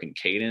stroke and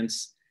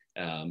cadence,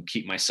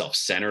 keep myself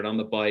centered on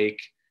the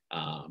bike,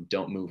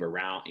 don't move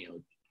around.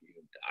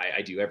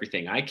 I do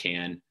everything I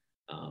can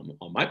on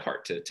my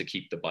part to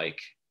keep the bike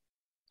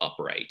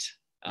upright.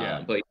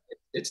 But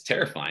it's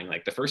terrifying.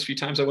 Like the first few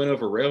times I went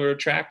over railroad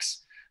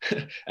tracks,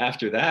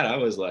 after that, I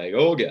was like,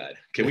 oh God,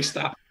 can we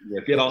stop?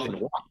 Get off and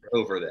walk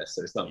over this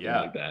or something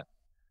like that.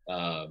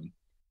 I'll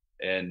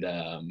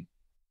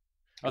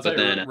tell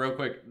you real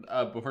quick,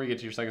 before you get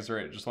to your second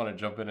story, I just want to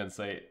jump in and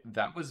say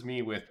that was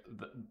me with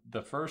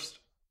the first,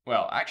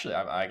 well, actually,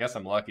 I guess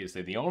I'm lucky to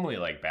say the only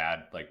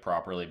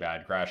properly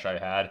bad crash I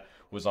had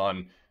was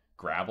on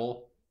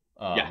gravel.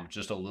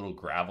 Just a little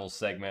gravel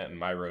segment, and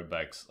my road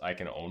bikes, I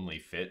can only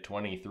fit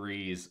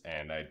 23s,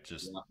 and I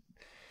just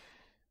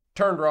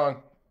turned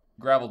wrong,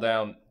 gravel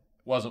down,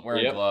 wasn't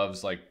wearing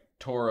gloves,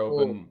 tore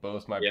open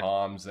both my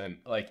palms, and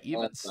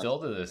even still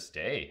to this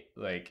day,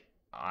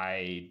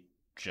 I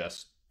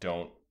just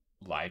don't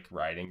like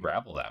riding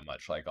gravel that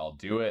much. I'll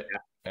do it,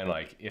 and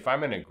if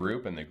I'm in a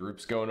group and the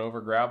group's going over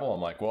gravel,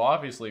 I'm like, well,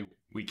 obviously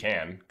we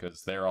can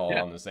because they're all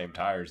on the same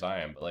tires I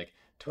am, but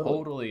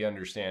totally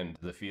understand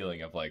the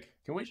feeling of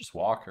can we just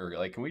walk, or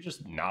can we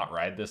just not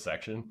ride this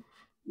section?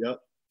 Oh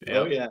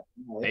yeah,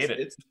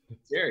 it's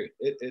scary.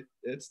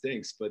 It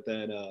stinks. But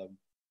then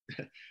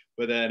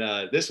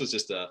this was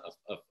just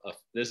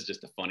this is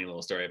just a funny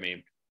little story. I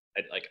mean,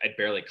 I'd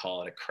barely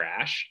call it a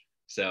crash.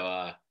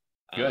 So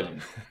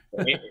good.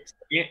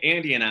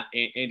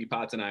 Andy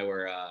Potts and I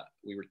were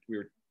we were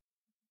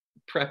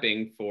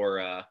prepping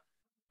for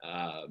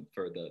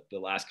the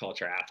last call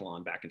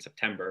triathlon back in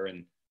September,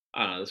 and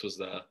I don't know, this was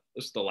the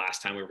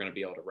last time we were going to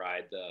be able to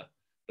ride the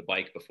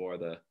bike before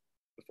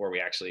we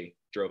actually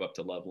drove up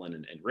to Loveland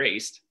and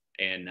raced.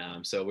 And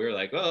so we were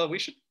like, well, we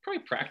should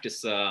probably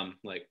practice our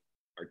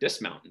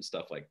dismount and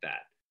stuff like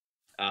that.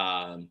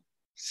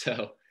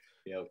 So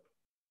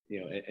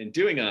and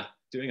doing a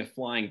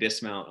flying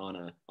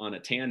dismount on a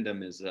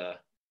tandem is a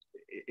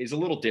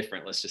little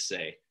different, let's just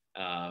say.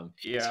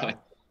 We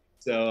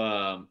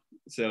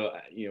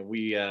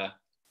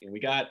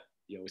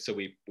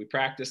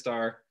practiced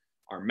our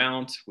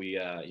mount. We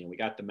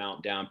got the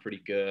mount down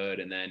pretty good,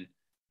 and then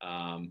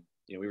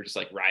we were just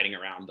riding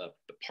around the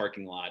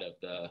parking lot of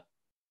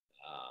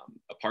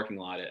a parking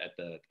lot at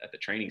the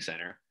training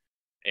center,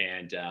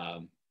 and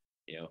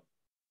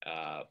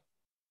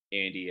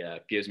Andy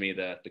gives me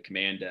the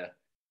command to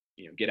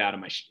get out of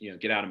my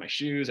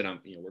shoes, and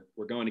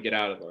we're going to get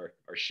out of our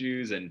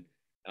shoes, and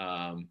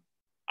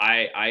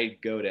I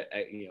go to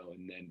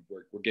and then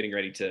we're getting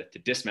ready to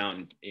dismount,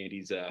 and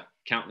Andy's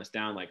counting us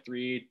down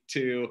 3,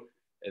 2,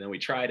 and then we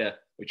try to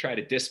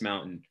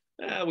dismount,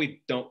 and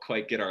we don't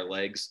quite get our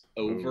legs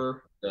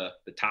over the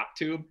top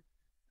tube,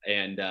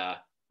 and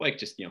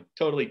just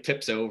totally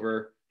tips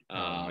over.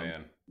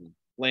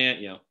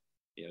 Land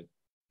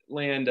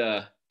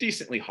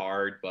decently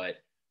hard, but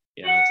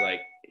it's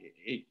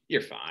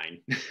you're fine.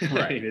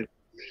 Right.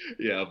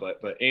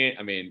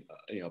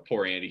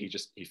 Poor Andy,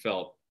 he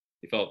felt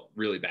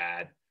really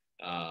bad.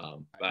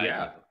 But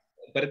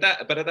at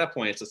that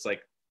point, it's just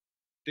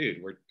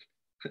dude,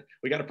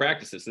 we got to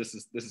practice this. This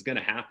is going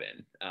to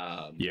happen.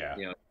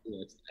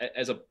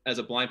 As a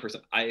blind person,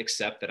 I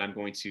accept that I'm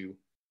going to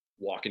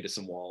walk into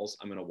some walls.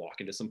 I'm going to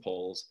walk into some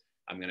poles.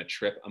 I'm going to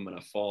trip. I'm going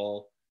to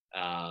fall.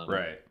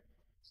 Right.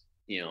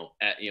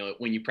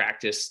 When you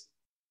practice,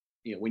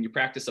 when you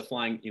practice a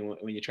flying,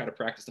 when you try to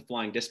practice the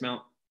flying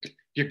dismount,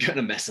 you're going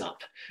to mess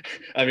up.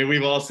 I mean,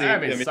 we've all seen,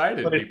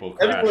 people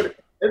crash.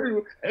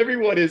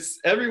 Everyone has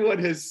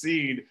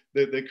seen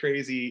the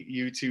crazy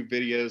YouTube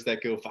videos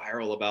that go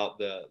viral about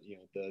the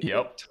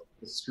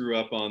screw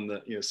ups on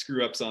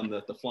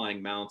the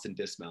flying mounts and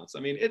dismounts. I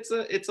mean, it's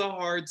a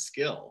hard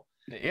skill.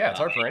 Yeah, it's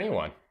hard for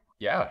anyone.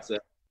 Yeah. So,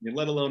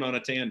 let alone on a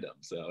tandem.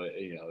 So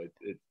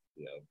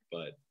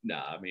but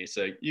nah, I mean,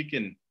 so you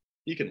can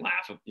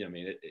laugh.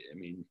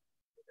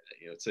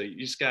 So you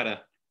just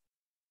gotta.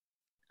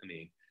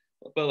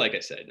 But like I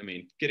said,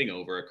 getting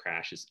over a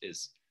crash is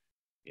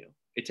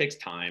it takes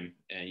time,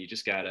 and you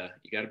gotta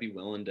be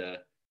willing to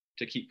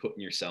keep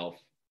putting yourself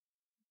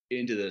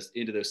into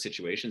those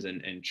situations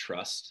and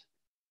trust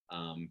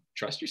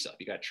yourself.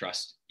 You got to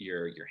trust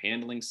your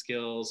handling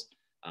skills,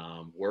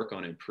 work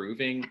on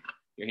improving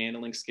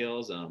handling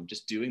skills,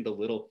 just doing the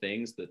little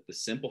things, the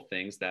simple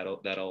things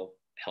that'll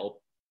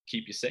help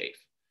keep you safe.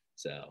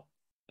 So,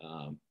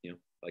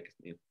 like,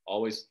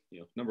 always,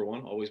 number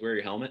one, always wear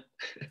your helmet,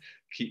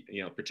 keep,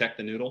 protect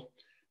the noodle,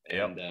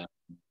 and,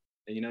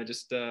 Yep.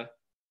 just,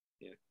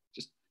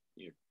 just,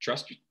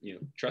 trust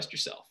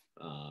yourself,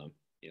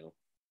 you know,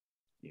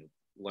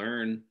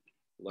 learn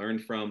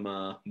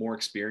from more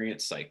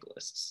experienced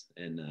cyclists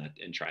and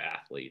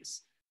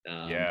triathletes.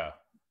 Yeah.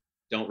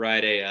 Don't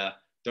ride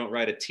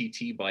a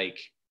TT bike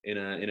in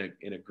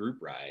a group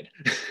ride.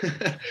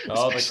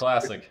 Oh, the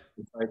classic.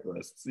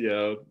 Cyclists,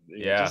 Yeah.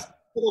 just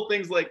little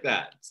things like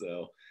that.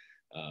 So,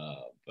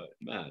 but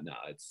no,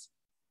 it's,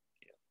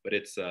 but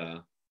it's,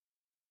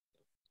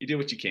 you do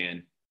what you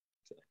can.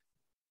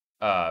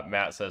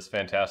 Matt says,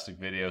 fantastic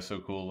video. So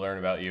cool to learn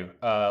about you.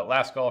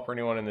 Last call for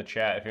anyone in the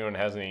chat. If anyone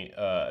has any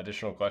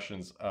additional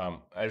questions,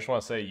 I just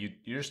want to say you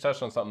just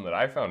touched on something that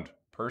I found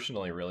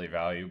personally really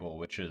valuable,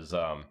 which is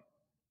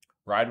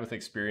ride with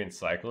experienced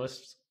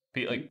cyclists.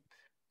 Like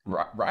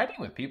riding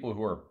with people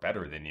who are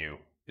better than you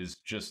is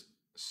just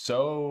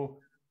so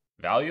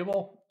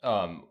valuable.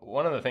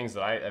 One of the things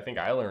that I think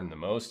I learned the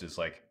most is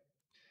like,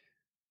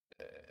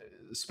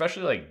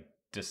 especially like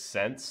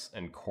descents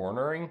and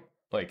cornering.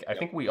 Like, I Yep.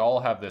 think we all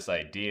have this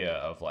idea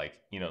of like,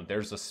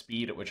 there's a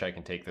speed at which I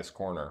can take this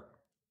corner.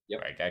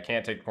 Yep. Like, I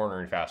can't take the corner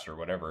any faster or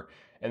whatever.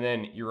 And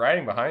then you're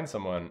riding behind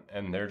someone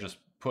and they're just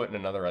putting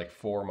another like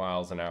 4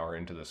 miles an hour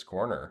into this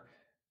corner.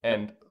 Yep.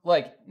 And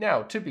like,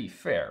 now to be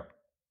fair,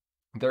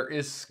 there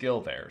is skill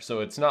there.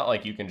 So it's not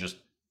like you can just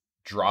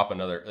drop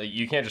another, like,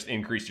 you can't just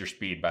increase your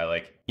speed by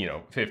like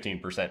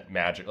 15%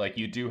 magic. Like,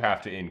 you do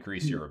have to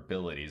increase your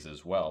abilities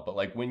as well. But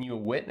like, when you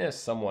witness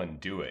someone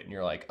do it and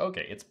you're like,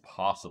 okay, it's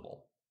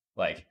possible.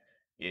 Like,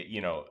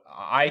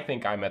 I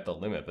think I'm at the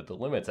limit, but the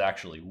limit's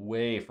actually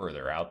way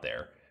further out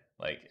there.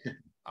 Like,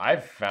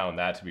 I've found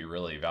that to be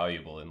really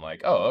valuable in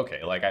like, oh,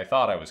 okay, like I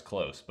thought I was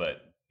close,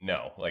 but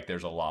no, like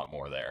there's a lot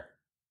more there.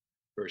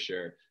 For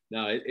sure.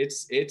 No,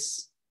 it's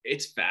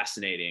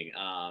fascinating.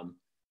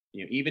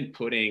 Even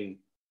putting,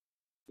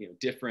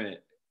 different,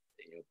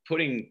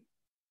 putting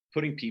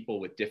people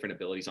with different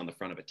abilities on the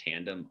front of a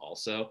tandem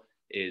also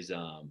is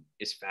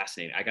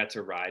fascinating. I got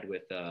to ride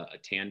with a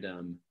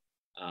tandem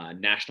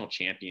national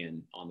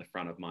champion on the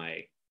front of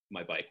my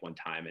bike one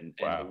time, and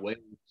the Wow. way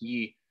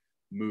he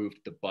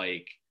moved the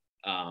bike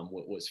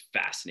was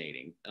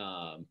fascinating.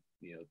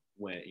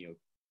 When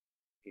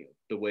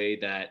the way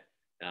that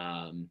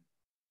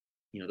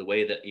the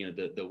way that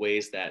the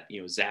ways that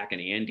Zack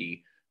and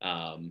Andy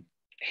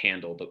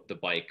handle the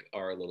bike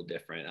are a little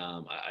different.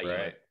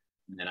 Right.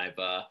 And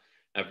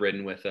I've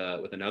ridden with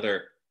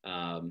another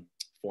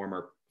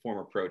former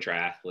pro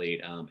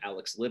triathlete,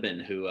 Alex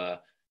Libben, who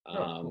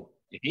Cool.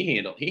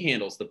 he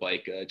handles the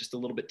bike just a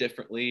little bit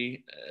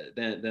differently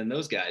than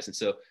those guys, and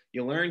so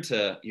you learn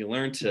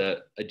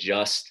to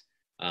adjust,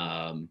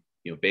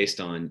 based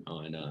on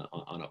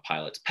a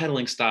pilot's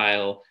pedaling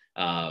style.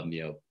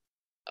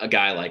 A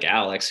guy like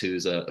Alex,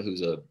 who's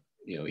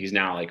he's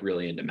now like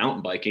really into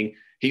mountain biking.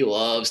 He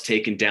loves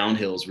taking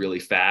downhills really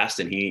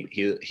fast, and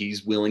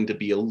he's willing to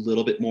be a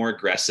little bit more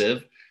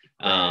aggressive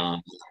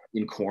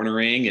in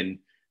cornering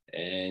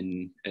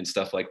and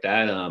stuff like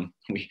that.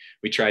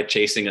 We tried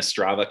chasing a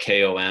Strava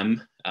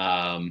KOM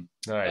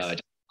Nice.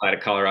 out of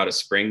Colorado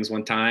Springs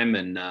one time,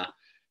 and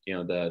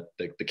the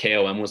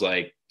KOM was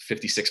like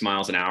 56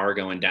 miles an hour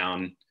going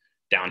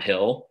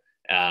downhill,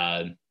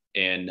 and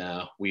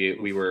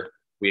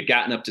we had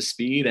gotten up to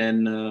speed,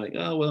 and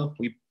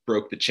we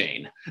broke the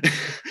chain.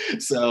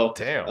 So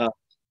damn.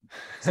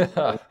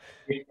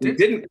 we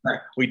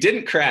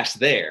didn't crash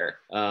there,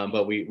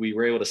 but we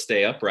were able to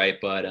stay upright.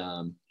 But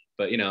I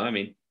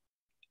mean,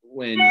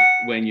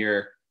 when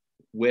you're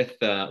with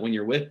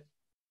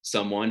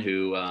someone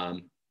who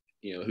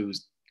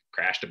who's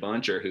crashed a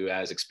bunch or who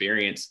has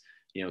experience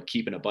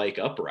keeping a bike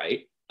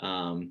upright,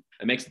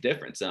 it makes a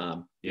difference.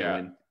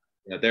 Yeah.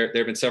 There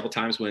have been several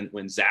times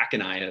when Zack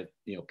and I have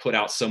put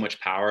out so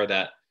much power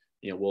that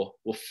we'll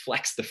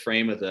flex the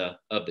frame of the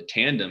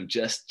tandem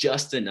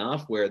just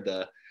enough where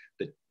the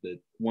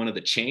one of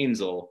the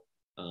chains will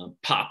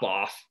pop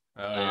off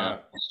the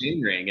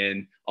chain ring,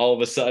 and all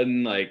of a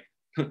sudden, like,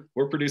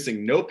 we're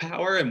producing no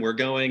power and we're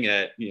going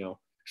at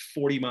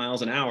 40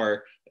 miles an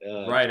hour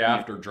right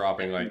after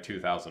dropping like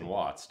 2,000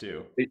 watts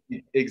too.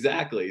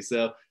 Exactly.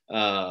 So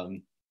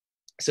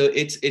so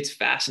it's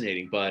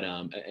fascinating, but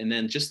and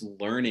then just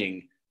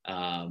learning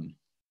from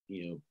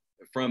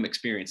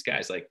experienced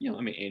guys like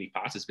I mean, Andy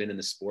Potts has been in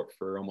the sport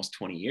for almost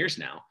 20 years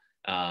now.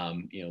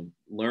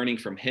 Learning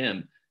from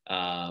him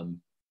has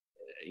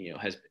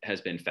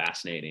been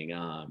fascinating.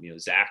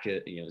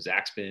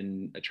 Zack's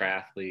been a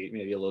triathlete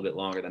maybe a little bit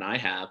longer than I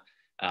have,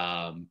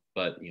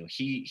 but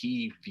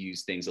he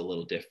views things a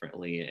little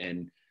differently,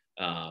 and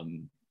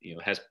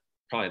has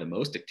probably the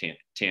most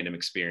tandem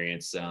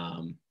experience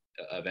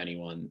of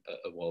anyone,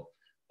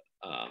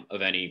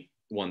 of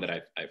anyone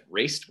that I've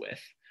raced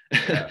with.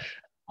 Yeah.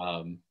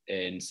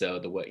 And so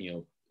the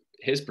way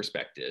his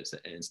perspectives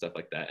and stuff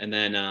like that, and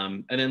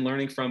then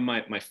learning from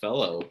my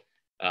fellow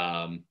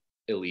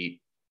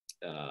elite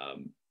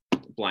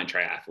blind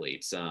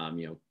triathletes.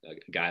 A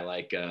guy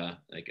like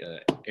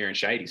Aaron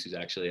Scheides, who's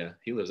actually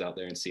he lives out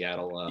there in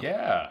Seattle.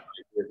 Yeah.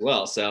 As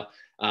well. So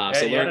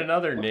yet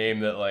another name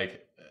that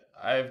like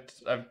I've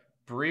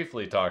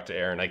briefly talked to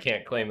Aaron. I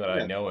can't claim that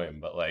I know him,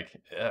 but like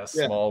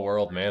small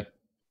world, man.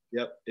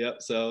 Yep.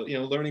 So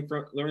learning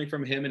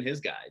from him and his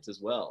guides as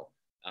well.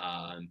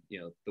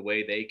 The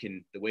way they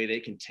can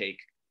take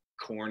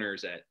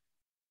corners at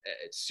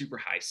super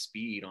high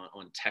speed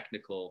on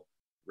technical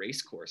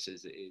race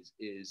courses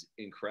is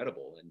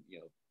incredible. And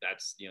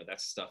that's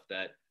stuff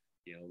that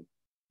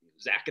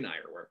Zack and I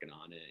are working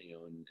on,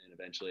 and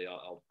eventually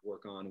I'll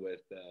work on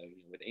with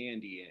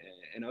Andy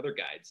and other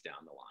guides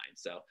down the line.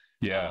 So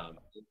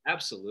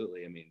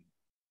absolutely. I mean,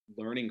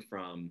 learning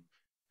from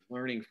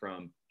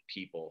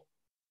people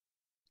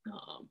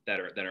that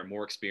are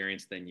more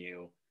experienced than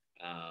you,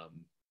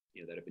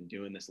 that have been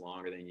doing this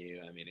longer than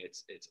you. I mean,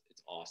 it's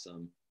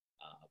awesome.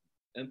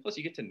 And plus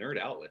you get to nerd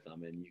out with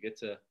them, and you get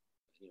to,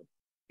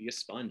 be a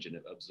sponge and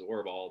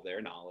absorb all of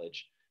their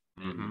knowledge,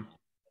 and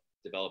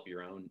develop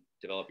your own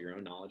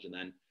knowledge. And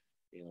then,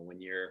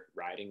 when you're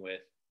riding with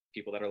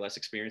people that are less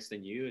experienced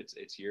than you,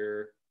 it's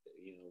your,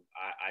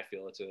 I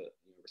feel it's a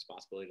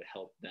responsibility to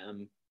help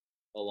them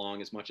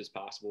along as much as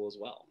possible as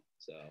well.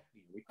 So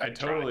I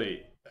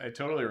totally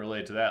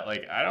relate to that.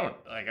 Like,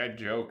 I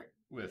joke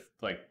with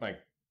like my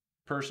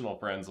personal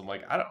friends. I'm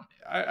like,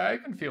 I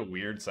even feel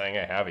weird saying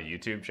I have a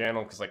YouTube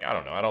channel, because like, I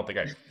don't know, I don't think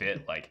I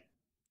fit like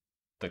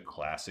the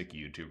classic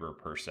YouTuber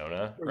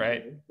persona,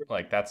 right?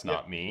 Like, that's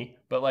not me,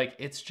 but like,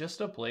 it's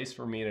just a place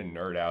for me to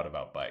nerd out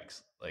about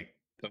bikes, like,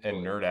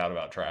 and nerd out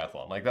about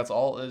triathlon. Like, that's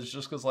all. Is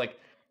just because like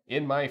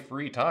in my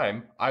free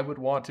time, I would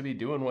want to be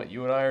doing what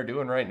you and I are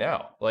doing right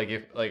now. Like,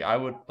 if like I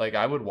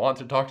would want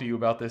to talk to you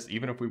about this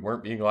even if we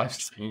weren't being live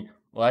streamed.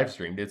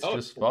 It's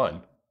just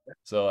fun.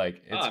 So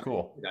like, it's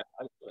cool.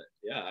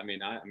 Yeah, I mean,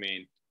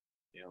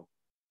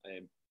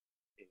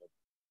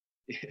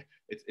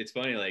 it's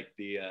funny, like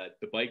the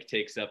bike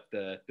takes up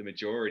the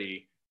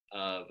majority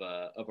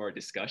of our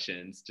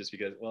discussions, just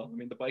because, well, I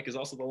mean, the bike is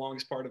also the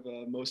longest part of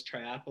most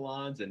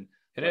triathlons, and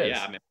it is.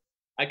 Yeah, I mean,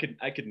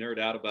 I could nerd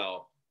out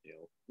about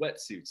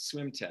wetsuits,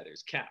 swim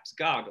tethers, caps,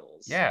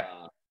 goggles,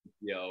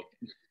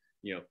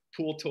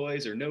 pool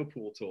toys or no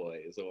pool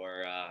toys,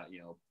 or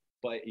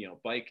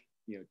bike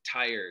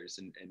tires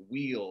and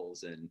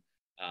wheels, and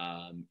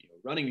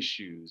running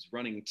shoes,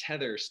 running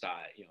tether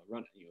style,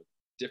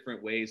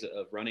 different ways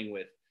of running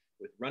with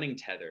running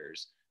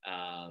tethers.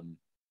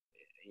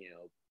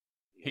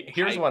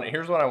 Here's one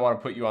I want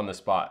to put you on the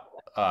spot.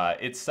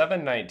 It's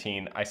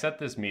 7:19. I set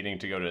this meeting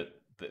to go to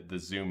the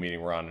Zoom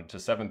meeting we're on to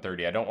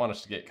 7:30. I don't want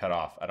us to get cut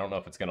off. I don't know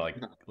if it's gonna like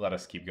let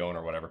us keep going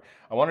or whatever.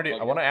 I want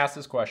to ask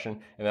this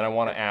question, and then I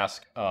want to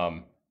ask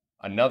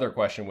another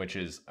question, which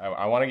is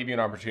I want to give you an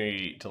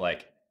opportunity to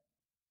like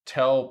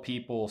tell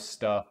people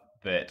stuff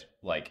that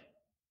like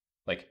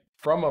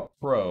from a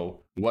pro,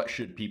 what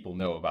should people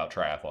know about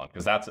triathlon?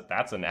 Because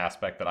that's an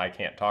aspect that I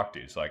can't talk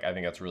to. So like, I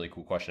think that's a really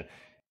cool question.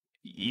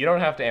 You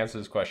don't have to answer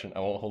this question. I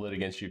won't hold it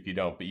against you if you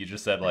don't. But you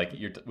just said like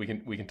we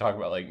can talk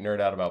about like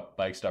nerd out about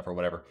bike stuff or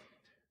whatever.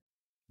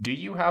 Do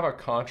you have a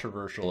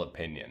controversial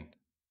opinion?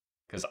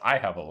 Because I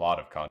have a lot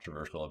of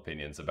controversial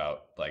opinions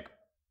about like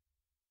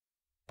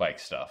bike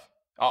stuff.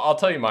 I'll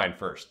tell you mine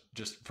first,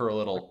 just for a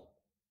little.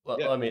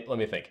 Let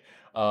me think.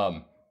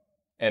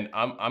 And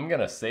I'm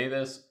gonna say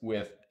this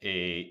with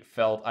a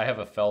felt. I have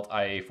a felt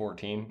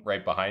IA14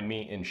 right behind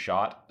me in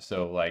shot,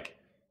 so like,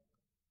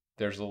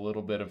 there's a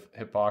little bit of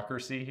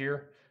hypocrisy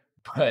here,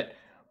 but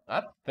I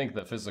don't think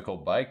the physical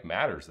bike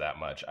matters that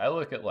much. I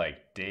look at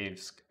like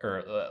Dave's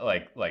or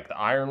like the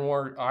Iron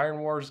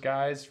Wars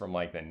guys from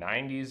like the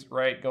 90s,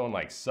 right, going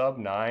like sub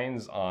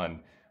 9s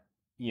on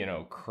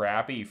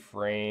crappy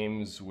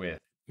frames with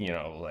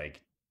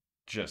like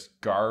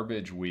just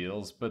garbage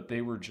wheels, but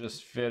they were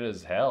just fit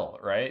as hell,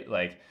 right?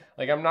 Like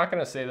I'm not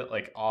going to say that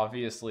like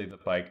obviously the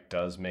bike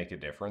does make a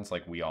difference.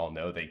 Like, we all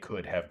know they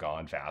could have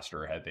gone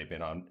faster had they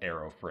been on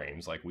aero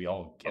frames. Like, we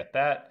all get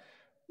that.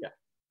 Yeah.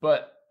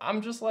 But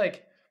I'm just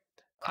like,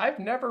 I've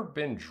never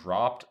been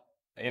dropped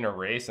in a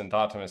race and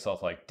thought to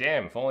myself like,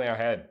 damn, if only I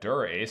had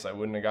Dura-Ace, I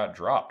wouldn't have got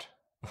dropped.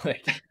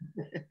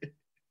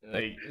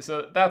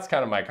 So that's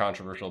kind of my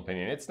controversial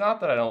opinion. It's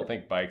not that I don't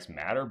think bikes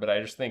matter, but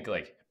I just think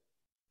like,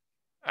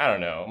 I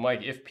don't know. I'm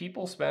like, if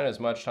people spent as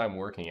much time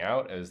working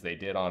out as they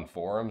did on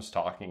forums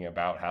talking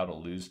about how to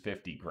lose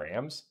 50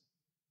 grams,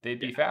 they'd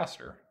be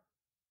faster.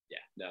 Yeah,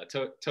 no,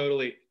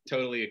 totally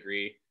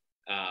agree.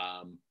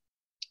 Like,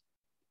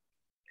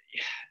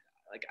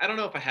 I don't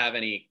know if I have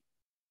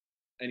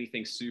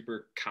anything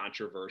super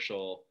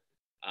controversial,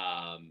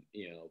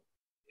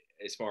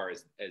 as far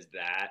as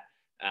that.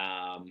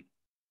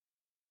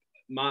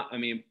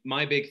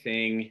 My big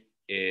thing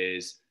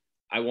is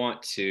I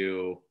want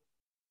to,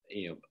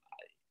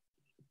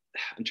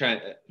 I'm trying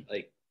to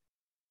like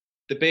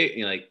debate,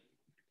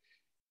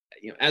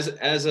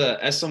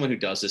 as someone who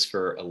does this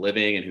for a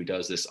living and who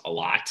does this a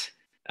lot,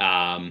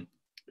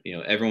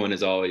 everyone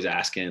is always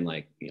asking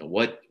like,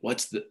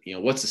 what's the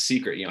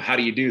secret? How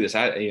do you do this?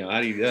 How do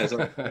you do this?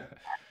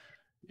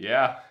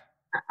 Yeah.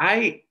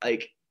 I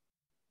like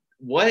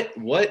what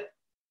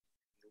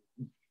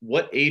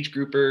age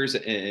groupers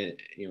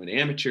and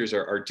amateurs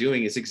are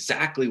doing is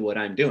exactly what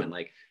I'm doing.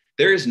 Like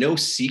there is no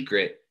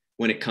secret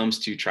when it comes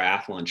to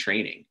triathlon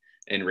training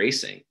and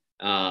racing.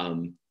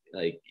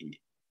 Like,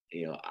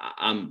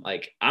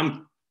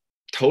 I'm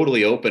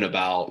totally open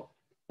about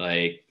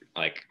like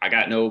I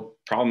got no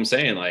problem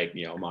saying like,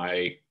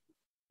 my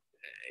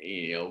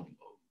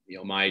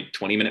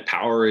 20-minute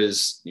power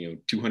is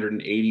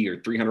 280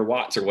 or 300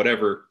 watts or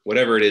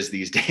whatever it is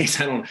these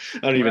days. I don't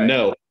even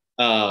know.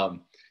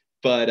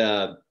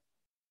 But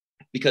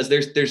because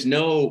there's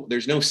no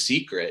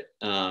secret.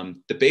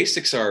 The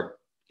basics are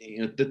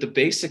the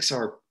basics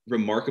are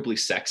remarkably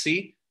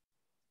sexy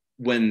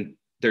when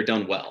they're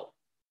done well.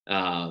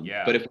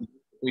 But if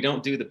we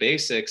don't do the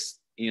basics,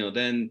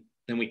 then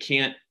we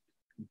can't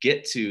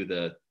get to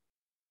the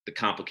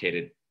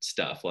complicated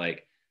stuff.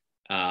 Like,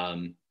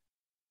 I'm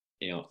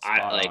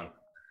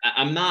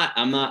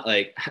not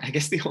like, I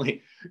guess the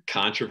only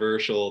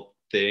controversial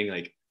thing,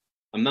 like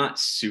I'm not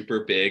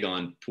super big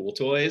on pool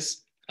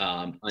toys.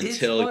 Until it's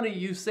funny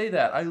you say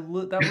that.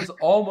 That was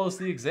almost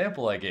the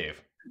example I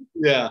gave.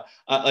 Yeah,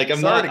 like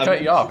Sorry to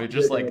cut you off. It's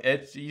just like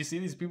you see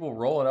these people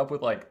rolling up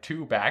with like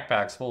 2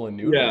 backpacks full of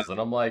noodles, and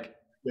I'm like,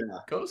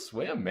 go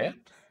swim,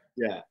 man.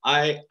 Yeah,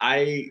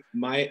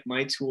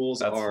 my tools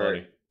That's are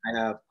funny.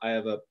 I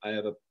have a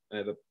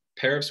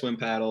pair of swim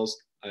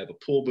paddles, I have a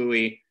pool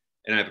buoy,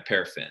 and I have a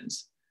pair of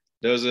fins.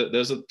 Those are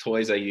the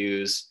toys I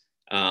use.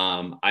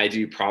 I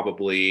do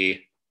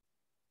probably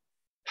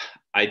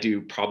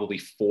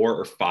 4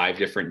 or 5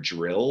 different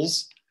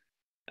drills.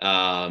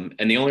 And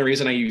the only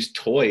reason I use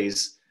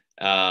toys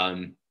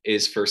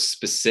is for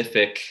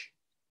specific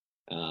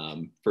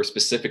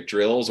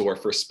drills or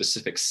for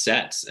specific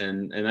sets,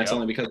 and that's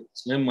only because I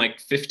swim like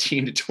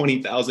 15 to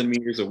 20,000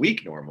 meters a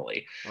week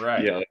normally,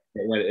 right?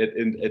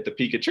 At the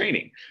peak of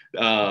training.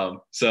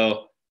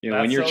 So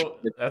when you're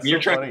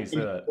trying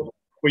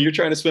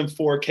to swim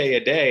 4K a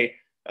day,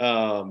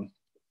 and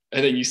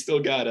then you still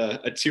got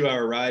a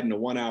 2-hour ride and a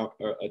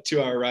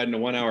 2-hour ride and a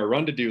 1-hour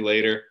run to do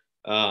later.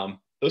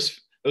 Those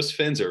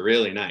fins are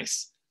really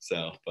nice.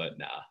 So, but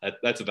nah,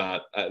 that's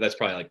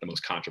probably like the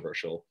most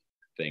controversial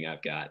thing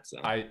I've got. So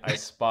I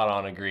spot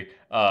on agree.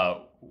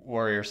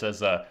 Warrior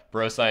says,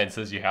 bro science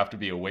says you have to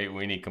be a weight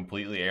weenie,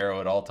 completely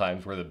arrow at all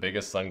times, wear the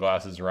biggest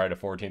sunglasses, and ride a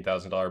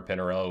 $14,000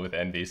 Pinarello with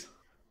envies.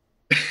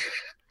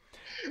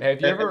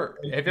 Have you ever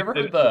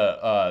heard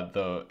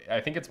the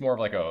I think it's more of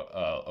like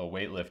a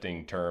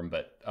weightlifting term,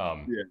 but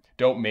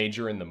don't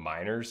major in the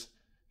minors,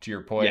 to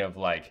your point of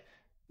like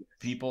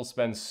people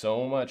spend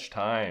so much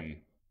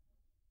time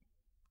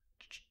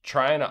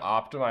trying to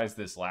optimize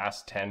this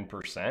last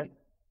 10%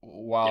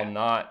 while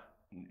not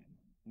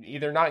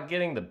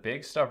getting the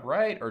big stuff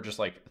right, or just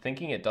like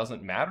thinking it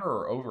doesn't matter,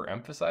 or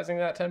overemphasizing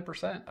that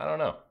 10%. I don't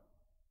know.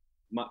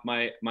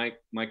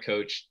 My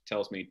coach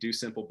tells me do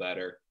simple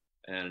better,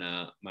 and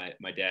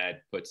my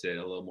dad puts it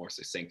a little more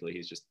succinctly.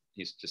 He just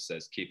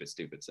says keep it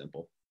stupid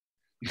simple.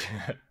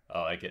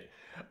 I like it.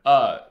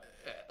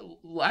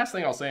 Last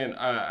thing I'll say, and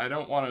I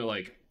don't want to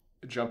like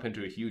jump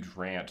into a huge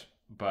rant,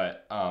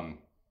 but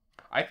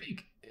I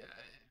think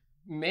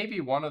maybe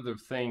one of the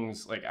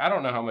things, like, I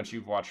don't know how much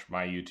you've watched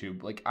my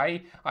YouTube. Like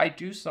I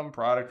do some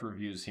product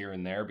reviews here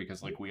and there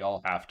because like we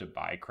all have to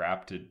buy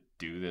crap to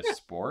do this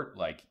sport.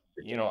 Like,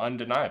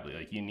 undeniably,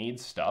 like you need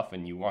stuff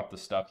and you want the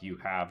stuff you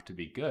have to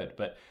be good.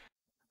 But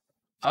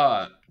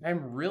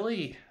I'm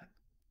really,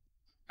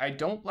 I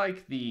don't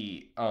like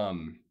the I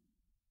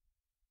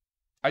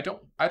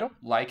don't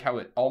like how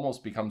it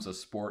almost becomes a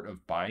sport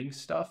of buying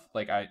stuff.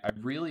 Like I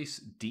really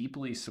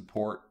deeply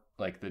support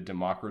like the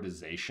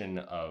democratization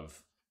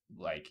of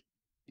like,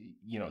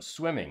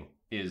 swimming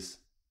is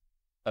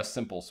a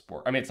simple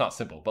sport. I mean, it's not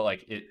simple, but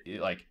like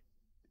it like,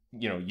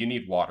 you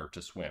need water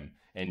to swim,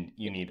 and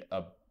you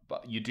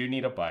do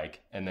need a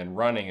bike, and then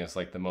running is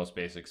like the most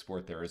basic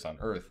sport there is on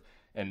earth.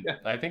 And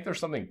I think there's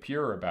something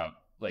pure about,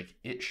 like,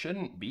 it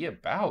shouldn't be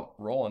about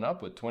rolling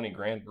up with 20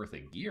 grand worth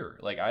of gear.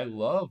 Like, I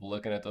love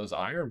looking at those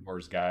Iron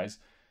Wars guys,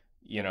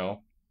 you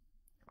know,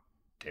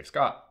 Dave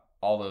Scott,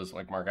 all those,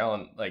 like Mark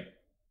Allen. Like,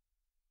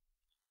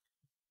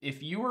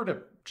 if you were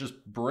to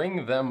just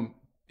bring them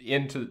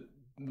into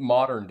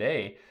modern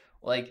day,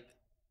 like,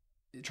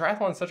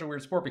 triathlon is such a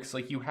weird sport because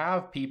like you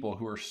have people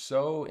who are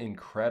so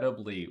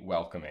incredibly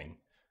welcoming,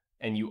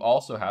 and you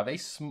also have a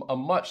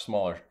much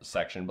smaller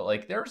section, but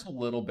like there's a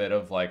little bit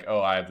of like,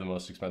 oh, I have the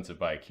most expensive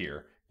bike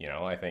here.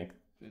 I think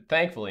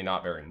thankfully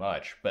not very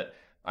much, but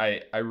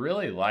I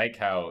really like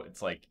how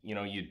it's like,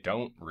 you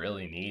don't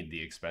really need the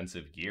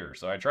expensive gear.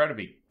 So I try to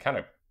be kind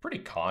of pretty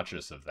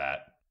conscious of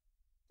that.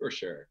 For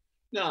sure.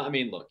 No, I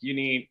mean, look, you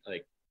need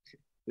like,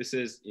 this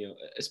is,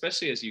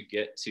 especially as you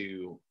get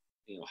to,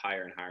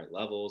 higher and higher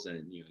levels,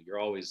 and, we're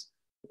always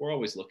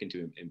looking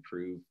to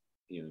improve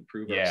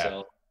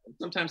ourselves.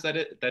 Sometimes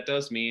that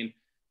does mean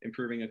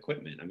improving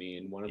equipment. I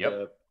mean, one of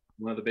the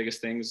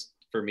biggest things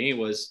for me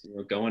was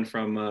going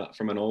from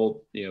an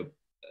old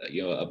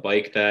a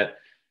bike that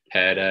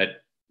had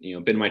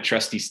been my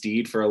trusty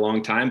steed for a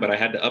long time, but I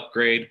had to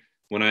upgrade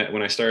when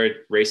I started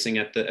racing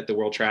at the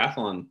World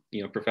Triathlon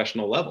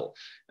professional level.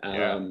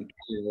 Yeah,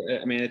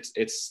 I mean,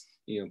 it's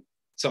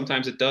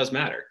sometimes it does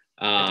matter.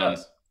 it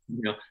does.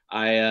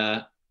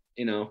 I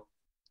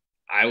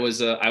I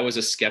was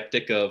a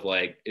skeptic of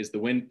like, is the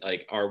wind,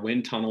 like, are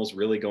wind tunnels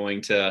really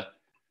going to,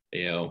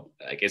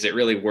 like, is it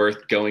really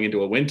worth going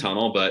into a wind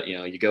tunnel? But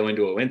you go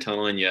into a wind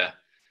tunnel and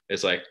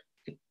it's like,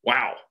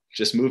 wow,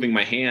 just moving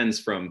my hands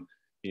from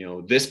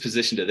this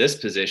position to this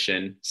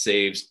position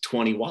saves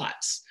 20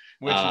 watts.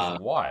 Which is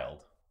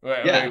wild.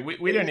 Yeah,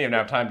 We didn't even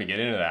have time to get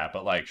into that,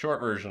 but like short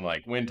version,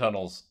 like wind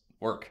tunnels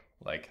work.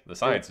 Like the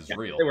science is yeah,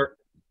 real. they work.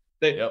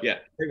 Yep.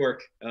 They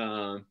work.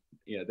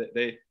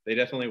 They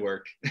definitely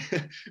work.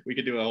 We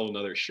could do a whole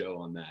nother show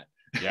on that.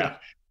 Yeah.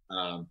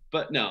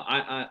 But no,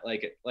 I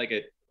like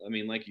it. I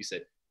mean, like you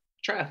said,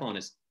 triathlon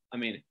is. I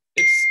mean,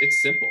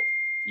 it's simple.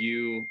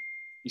 You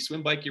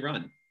swim, bike, you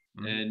run,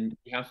 and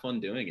you have fun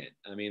doing it.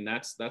 I mean,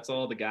 that's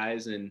all the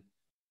guys in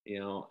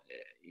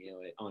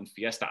on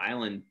Fiesta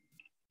Island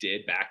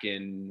did back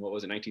in, what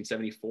was it,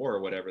 1974 or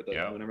whatever,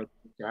 whenever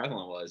the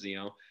triathlon was.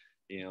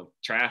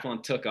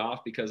 Triathlon took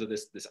off because of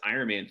this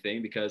Ironman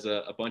thing, because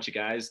a bunch of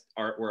guys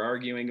were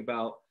arguing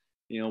about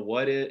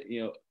who's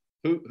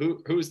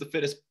the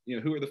fittest,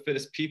 who are the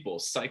fittest people,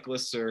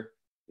 cyclists or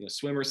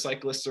swimmers,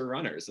 cyclists or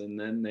runners, and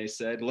then they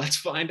said, let's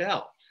find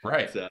out.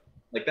 Right. So,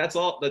 like, that's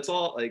all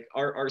like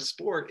our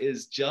sport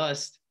is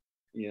just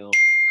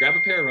grab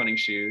a pair of running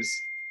shoes,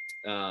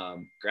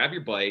 grab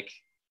your bike,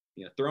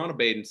 throw on a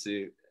bathing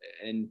suit,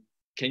 and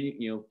can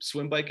you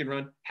swim, bike, and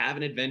run, have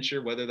an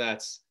adventure, whether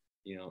that's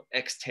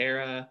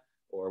Xterra,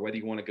 or whether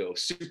you want to go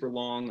super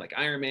long like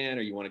Ironman,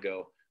 or you want to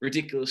go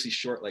ridiculously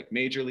short like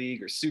Major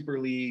League or Super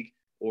League,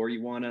 or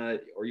you want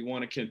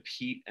to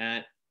compete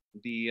at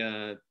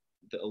the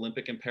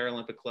Olympic and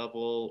Paralympic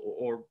level,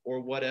 or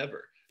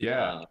whatever.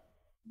 Yeah.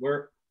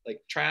 We're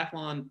like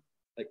triathlon,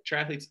 like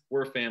triathletes,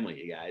 we're a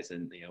family, you guys,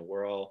 and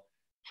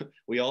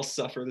we all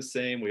suffer the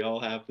same. We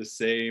all have the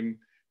same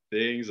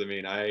things. I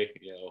mean, I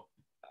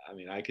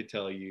could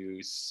tell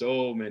you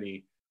so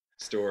many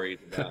stories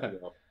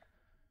about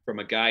from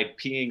a guide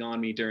peeing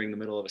on me during the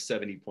middle of a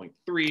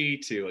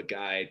 70.3 to a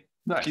guide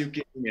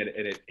puking and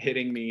it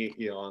hitting me,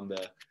 on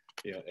the,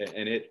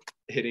 and it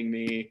hitting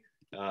me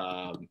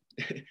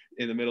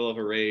in the middle of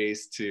a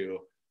race, to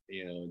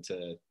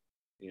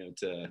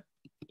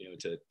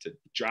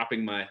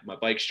dropping my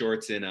bike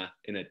shorts in a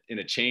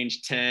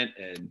change tent,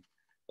 and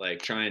like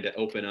trying to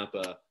open up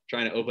a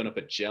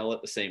gel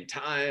at the same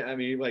time. I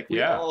mean, like, we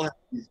all have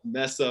these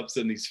mess ups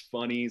and these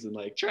funnies, and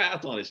like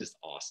triathlon is just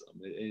awesome,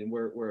 and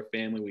we're a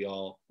family. We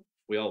all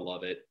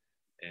love it,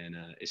 and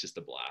it's just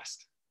a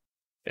blast.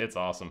 It's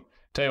awesome.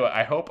 Tell you what,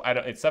 I hope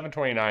it's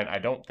 7:29. I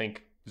don't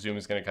think Zoom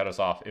is going to cut us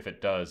off. If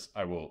it does,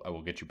 I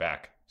will get you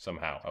back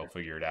somehow. I'll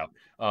figure it out.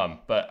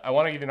 But I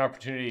want to give you an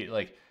opportunity,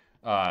 like,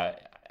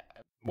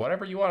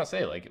 whatever you want to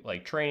say,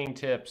 like training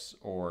tips,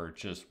 or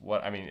just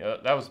what, I mean,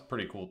 that was a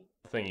pretty cool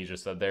thing you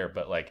just said there,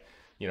 but like,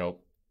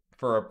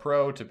 for a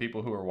pro, to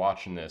people who are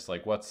watching this,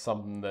 like, what's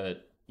something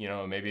that,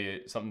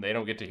 maybe something they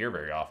don't get to hear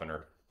very often,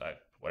 or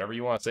whatever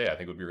you want to say, I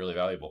think would be really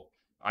valuable.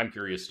 I'm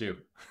curious too.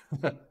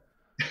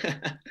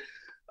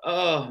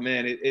 Oh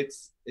man,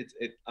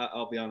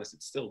 I'll be honest,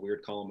 it's still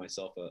weird calling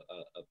myself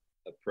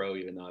a pro,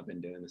 even though I've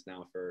been doing this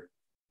now for,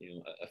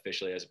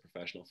 officially as a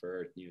professional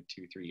for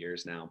 2-3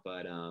 years now.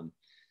 But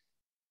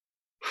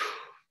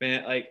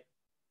man, like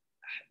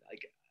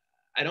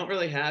I don't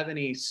really have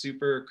any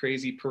super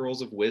crazy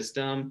pearls of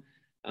wisdom.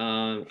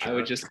 Sure. I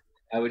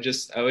would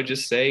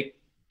just say,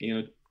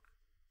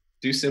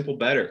 do simple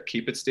better.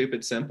 Keep it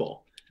stupid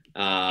simple.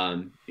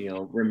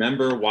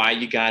 Remember why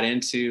you got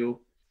into,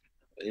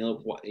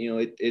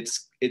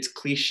 it's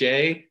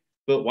cliche,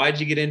 but why'd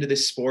you get into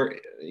this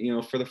sport,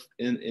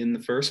 in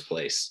the first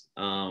place?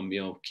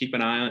 Keep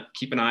an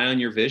eye on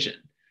your vision.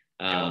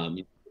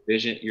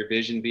 Your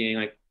vision being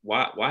like,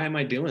 why am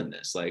I doing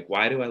this? Like,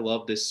 why do I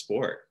love this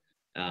sport?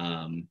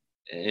 And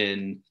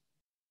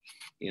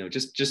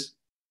just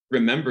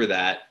remember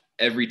that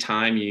every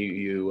time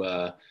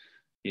you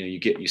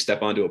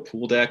step onto a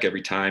pool deck,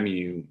 every time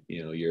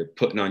you're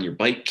putting on your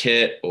bike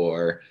kit,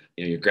 or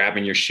you're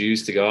grabbing your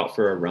shoes to go out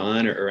for a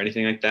run, or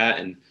anything like that.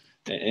 And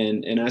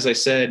as I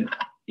said,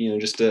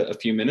 just a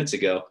few minutes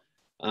ago,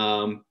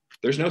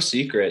 there's no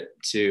secret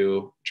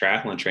to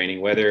triathlon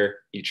training, whether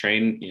you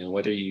train,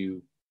 whether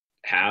you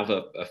have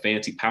a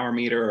fancy power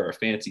meter or a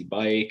fancy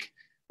bike,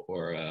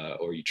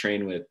 or you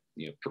train with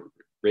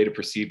rate of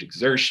perceived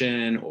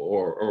exertion,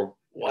 or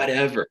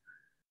whatever.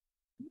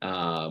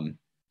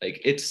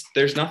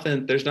 There's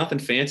nothing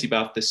fancy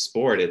about this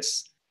sport.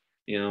 It's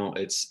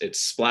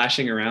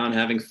splashing around,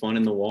 having fun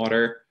in the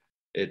water.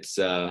 It's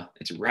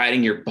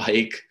riding your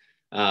bike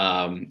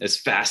as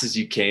fast as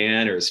you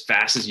can, or as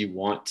fast as you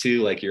want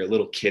to, like you're a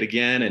little kid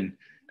again,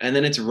 and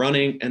then it's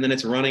running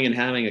and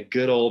having a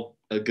good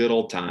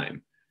old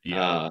time.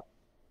 Yeah.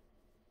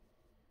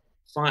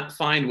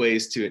 find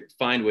ways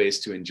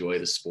to enjoy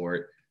the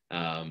sport,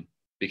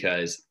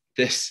 because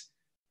this,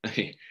 I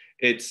mean,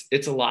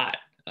 it's a lot,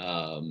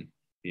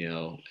 you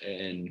know,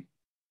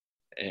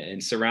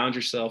 and surround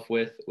yourself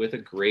with a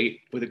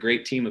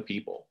great team of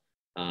people,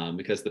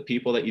 because the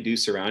people that you do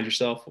surround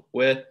yourself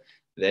with,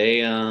 they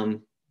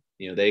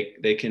you know,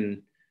 they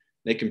can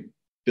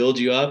build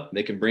you up,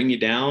 they can bring you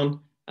down.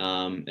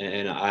 And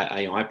you know,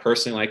 I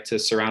personally like to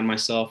surround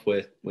myself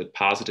with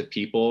positive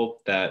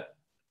people that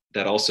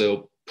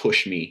also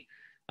push me,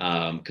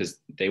 because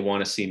they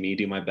want to see me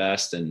do my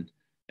best, and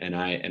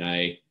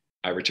I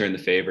return the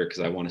favor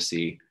because I want to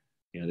see,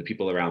 you know, the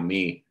people around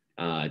me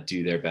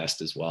do their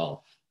best as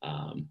well.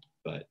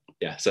 But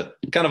yeah, so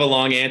kind of a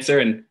long answer,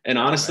 and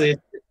honestly,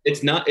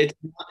 it's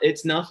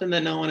nothing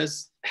that no one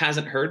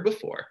hasn't heard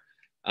before.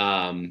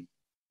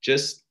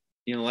 Just,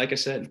 you know, like I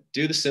said,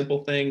 do the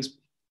simple things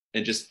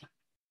and just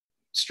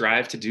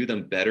strive to do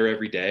them better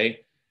every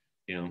day.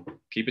 You know,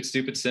 keep it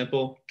stupid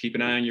simple, keep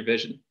an eye on your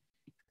vision.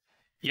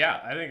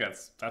 Yeah, I think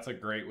that's a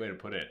great way to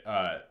put it.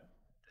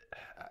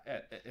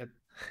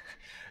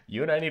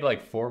 You and I need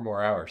like 4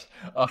 more hours.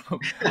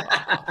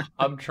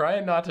 I'm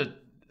trying not to.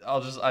 I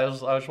just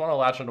want to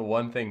latch onto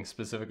one thing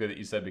specifically that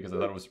you said because I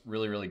thought it was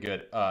really, really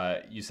good.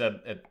 You said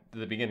at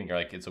the beginning, you're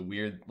like, it's a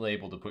weird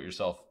label to put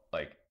yourself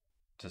like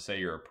to say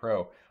you're a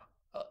pro.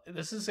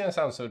 This is gonna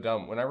sound so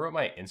dumb. When I wrote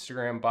my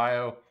Instagram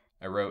bio,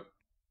 I wrote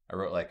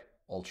like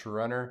ultra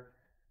runner,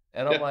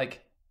 and I'm Yeah.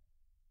 like,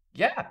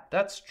 yeah,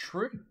 that's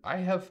true. I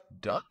have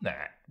done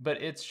that,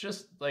 but it's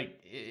just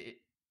like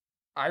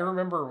I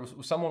remember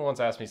someone once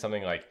asked me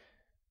something like,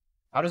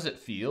 "How does it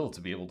feel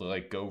to be able to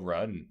like go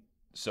run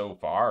so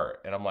far?"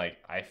 And I'm like,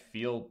 "I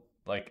feel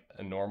like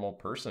a normal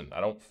person.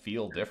 I don't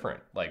feel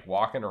different. Like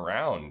walking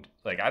around,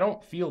 like I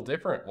don't feel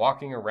different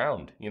walking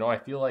around. You know, I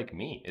feel like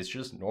me. It's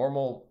just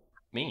normal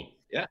me."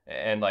 Yeah.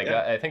 And like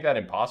Yeah. I think that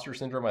imposter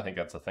syndrome, I think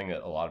that's a thing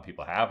that a lot of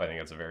people have. I think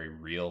that's a very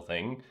real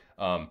thing.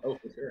 Oh,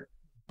 for sure.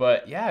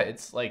 But yeah,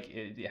 it's like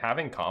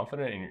having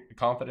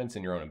confidence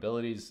in your own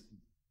abilities,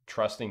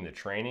 trusting the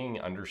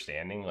training,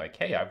 understanding like,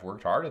 hey, I've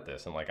worked hard at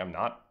this, and like I'm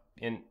not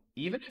in.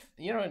 Even if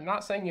you know,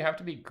 not saying you have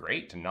to be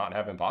great to not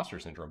have imposter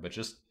syndrome, but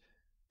just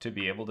to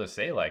be able to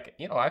say like,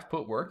 you know, I've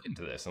put work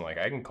into this, and like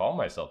I can call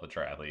myself a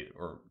triathlete,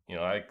 or you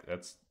know, like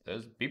that's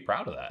be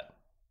proud of that.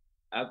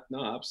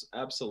 No,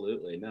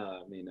 absolutely.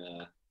 No, I mean,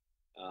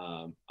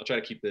 I'll try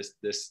to keep this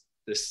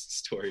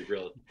story You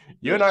real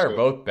and I are short.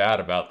 both bad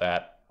about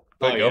that,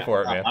 Oh but go yeah,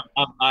 for it, man.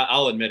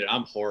 I'll admit it.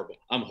 I'm horrible.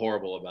 I'm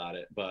horrible about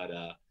it. But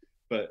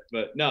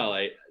no,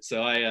 like,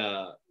 so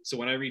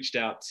when I reached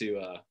out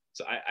to,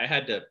 so I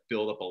had to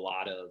build up a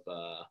lot of,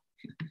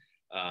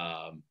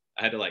 I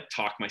had to like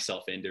talk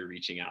myself into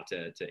reaching out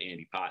to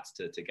Andy Potts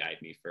to guide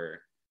me for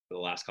the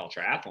last call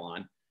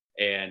triathlon.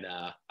 And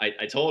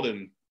I told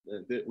him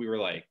that we were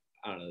like,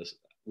 I don't know,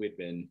 we'd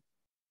been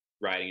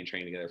riding and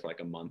training together for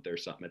like a month or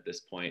something at this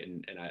point.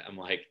 And I'm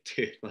like,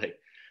 dude, like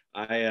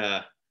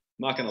I'm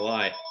not gonna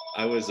lie,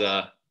 I was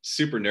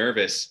super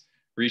nervous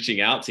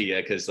reaching out to you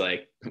because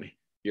like, I mean,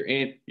 you're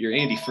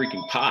Andy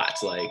freaking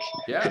Potts, like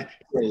Yeah.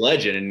 you're a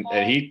legend.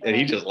 And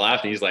he just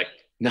laughed and he's like,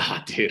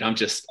 nah, dude, I'm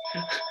just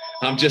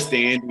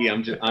Andy.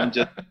 I'm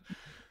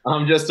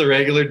just a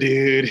regular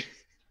dude.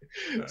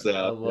 I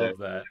So love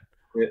that.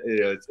 you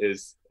know,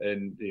 it's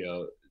and you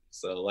know,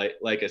 so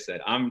like I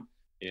said, I'm,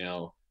 you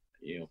know,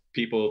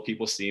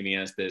 people see me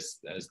as this,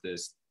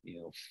 you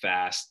know,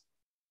 fast,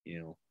 you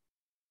know,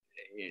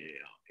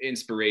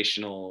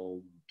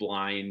 inspirational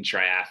blind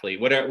triathlete,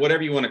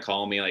 whatever you want to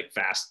call me, like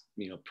fast,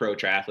 you know, pro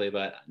triathlete.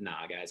 But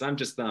nah, guys, I'm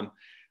just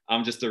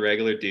a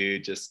regular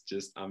dude.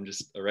 I'm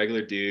just a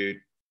regular dude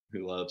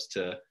who loves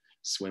to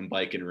swim,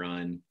 bike, and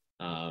run,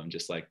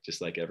 just like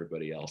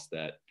everybody else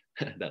that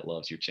that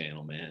loves your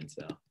channel, man.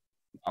 So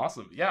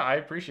Awesome. Yeah, I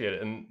appreciate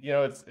it. And you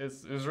know, it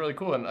was really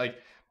cool. And like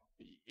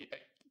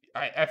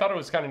I thought it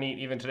was kind of neat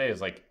even today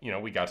is like, you know,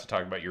 we got to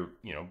talk about your,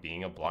 you know,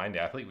 being a blind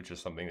athlete, which is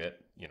something that,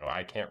 you know,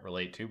 I can't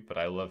relate to, but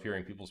I love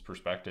hearing people's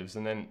perspectives.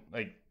 And then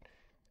like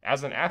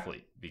as an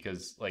athlete,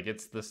 because like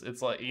it's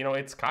like, you know,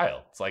 it's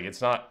Kyle. It's like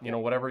it's not, you know,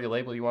 whatever you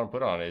label you want to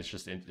put on it, it's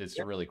just it's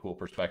a really cool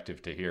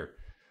perspective to hear.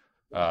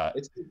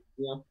 it's, you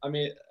know,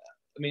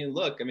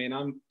 look, I mean,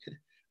 I'm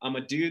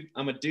a dude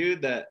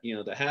that, you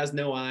know, that has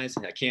no eyes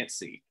and I can't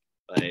see.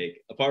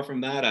 Like apart from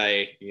that,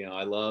 you know,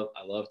 I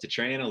love to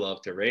train. I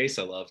love to race.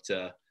 I love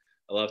to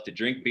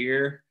drink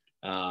beer.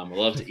 I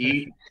love to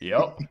eat.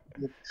 Yep.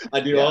 I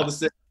do Yeah.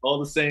 all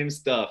the same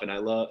stuff, and I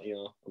love, you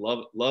know,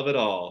 love it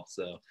all.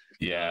 So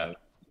Yeah.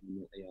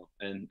 you know,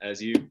 and as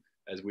we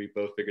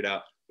both figured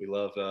out, we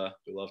love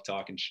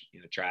talking, you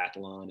know,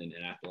 triathlon and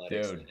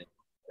athletics Dude. and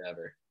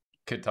whatever.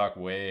 Could talk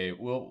way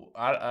well.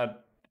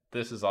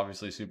 This is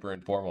obviously super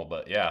informal,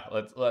 but yeah,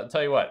 let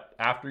tell you what.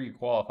 After you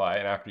qualify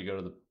and after you go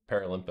to the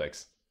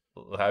Paralympics,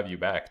 we'll have you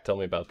back. Tell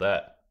me about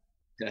that.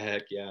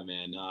 Heck yeah,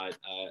 man! No,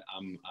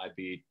 I'd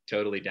be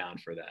totally down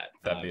for that.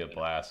 That'd be a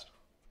blast.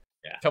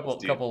 Yeah, let's Couple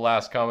do. couple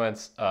last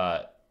comments.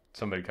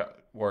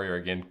 Warrior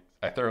again.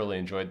 I thoroughly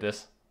enjoyed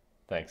this.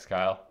 Thanks,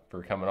 Kyle,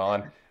 for coming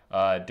on.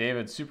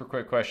 David, super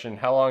quick question.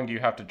 How long do you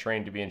have to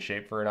train to be in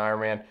shape for an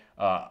Ironman?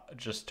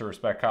 Just to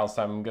respect Kyle's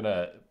time, I'm going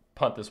to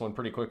punt this one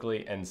pretty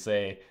quickly and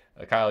say,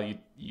 Kyle, you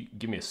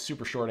give me a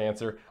super short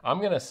answer. I'm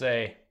going to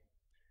say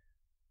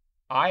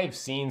I've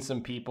seen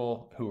some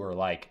people who are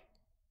like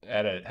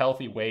at a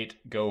healthy weight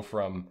go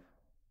from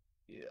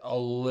a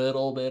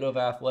little bit of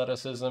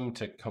athleticism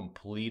to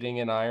completing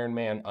an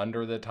Ironman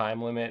under the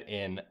time limit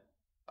in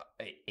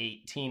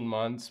 18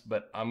 months,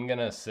 but I'm going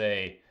to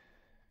say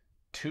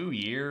 2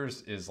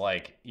 years is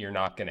like you're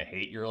not going to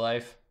hate your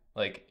life.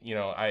 Like,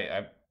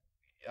 I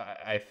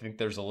think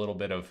there's a little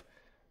bit of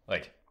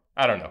like,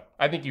 I don't know.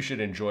 I think you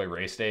should enjoy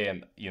race day,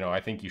 and I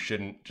think you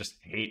shouldn't just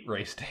hate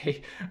race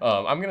day.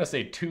 I'm gonna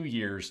say 2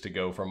 years to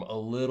go from a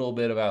little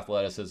bit of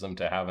athleticism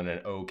to having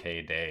an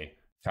okay day.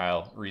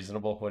 Kyle,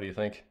 reasonable? What do you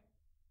think?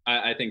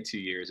 I think 2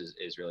 years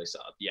is really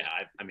solid. Yeah,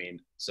 I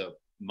mean, so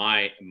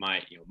my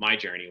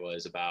journey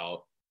was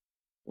about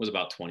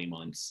 20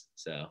 months.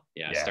 So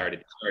yeah, I Yeah.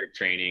 started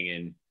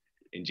training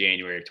in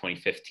January of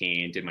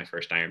 2015. Did my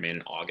first Ironman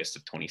in August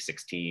of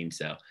 2016.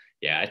 So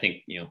yeah, I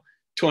think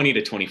 20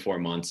 to 24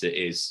 months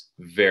is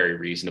very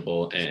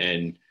reasonable,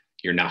 and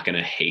you're not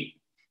gonna hate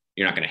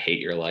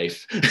your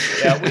life.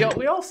 Yeah,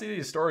 we all see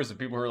these stories of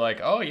people who are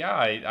like, oh yeah,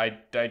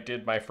 I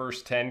did my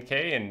first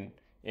 10K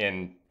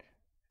in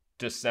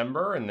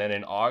December, and then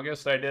in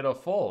August I did a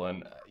full,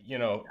 and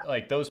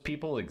like those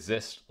people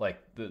exist.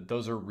 Like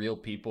those are real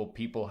people.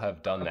 People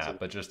have done that,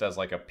 but just as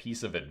like a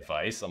piece of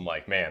advice, I'm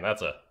like, man,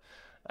 that's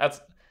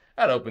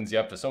that opens you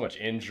up to so much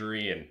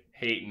injury and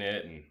hating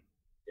it. And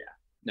Yeah,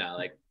 no,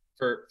 like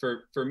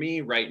for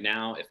me right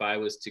now, if I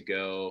was to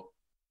go,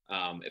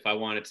 if I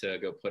wanted to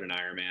go put an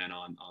Ironman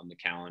on the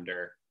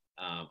calendar,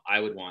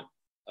 I would want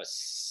a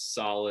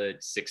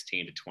solid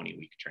 16 to 20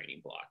 week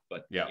training block.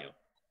 But yeah,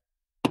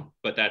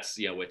 but that's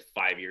with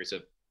 5 years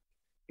of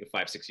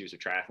 5-6 years of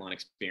triathlon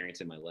experience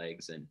in my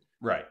legs, and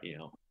right,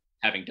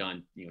 having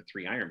done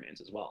 3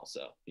 Ironmans as well.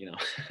 So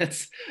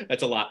that's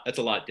a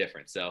lot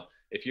different. So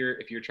if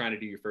you're trying to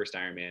do your first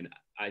Ironman,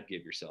 I'd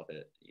give yourself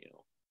a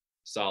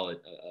solid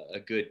a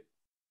good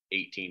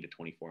 18 to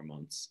 24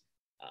 months.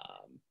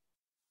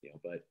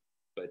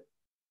 But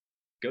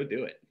go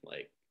do it.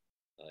 Like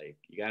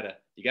you gotta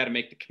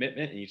make the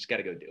commitment, and you just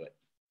gotta go do it.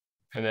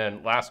 And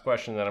then last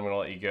question, then I'm going to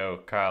let you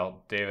go.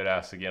 Kyle, David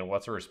asks again,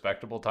 what's a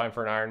respectable time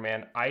for an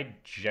Ironman? I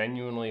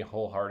genuinely,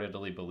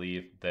 wholeheartedly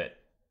believe that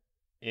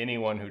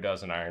anyone who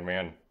does an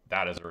Ironman,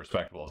 that is a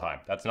respectable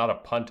time. That's not a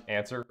punt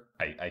answer.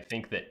 I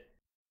think that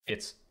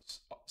it's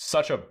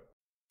such a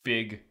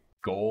big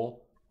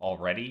goal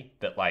already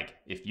that like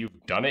if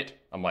you've done it,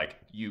 I'm like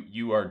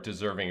you are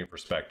deserving of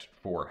respect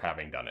for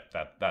having done it.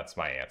 That's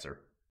my answer.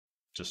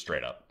 Just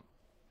straight up.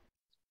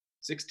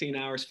 16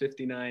 hours,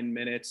 59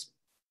 minutes,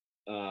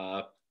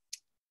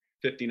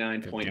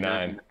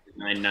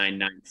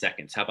 59.9999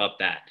 seconds. How about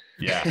that?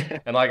 Yeah.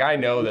 And like I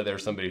know that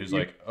there's somebody who's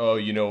like, oh,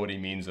 you know what he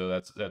means though.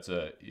 That's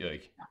a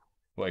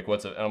like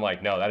what's a, and I'm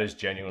like, no, that is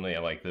genuinely,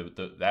 I'm like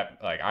that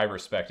like I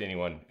respect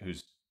anyone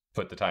who's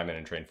put the time in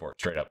and trained for it.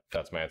 Straight up.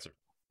 That's my answer.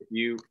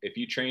 If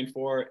you train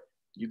for it,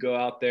 you go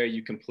out there,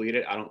 you complete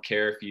it. I don't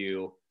care if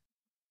you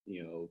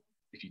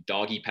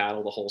doggy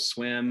paddle the whole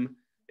swim,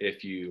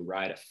 if you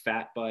ride a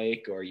fat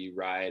bike, or you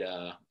ride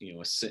a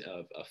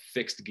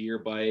fixed gear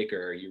bike,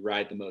 or you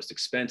ride the most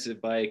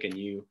expensive bike, and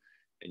you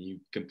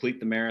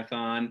complete the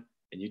marathon,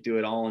 and you do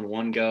it all in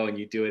one go, and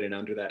you do it in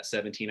under that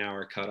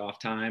 17-hour cutoff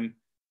time,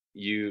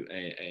 you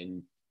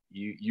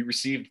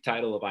receive the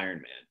title of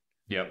Ironman.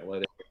 Yeah.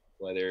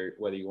 Whether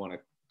you want to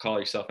call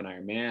yourself an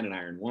Iron Man, an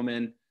Iron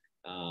Woman,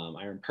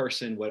 Iron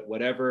Person,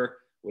 whatever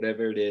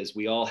it is,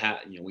 we all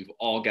have, we've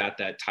all got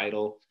that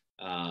title.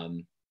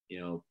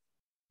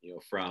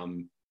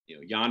 From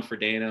Jan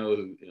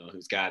Frodeno,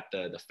 who's got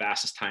the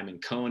fastest time in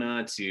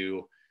Kona,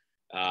 to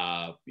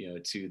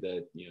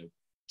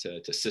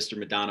to Sister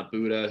Madonna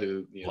Buddha,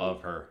 who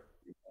love her,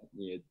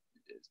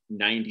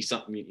 90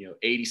 something,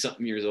 80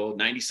 something years old,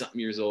 90 something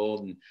years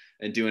old,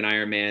 and doing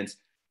Ironmans.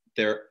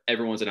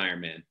 Everyone's an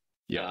Ironman.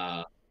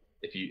 Yeah.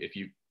 If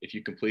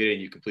you complete it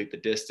and you complete the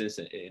distance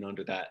in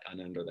under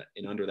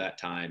that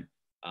time,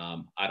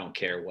 I don't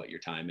care what your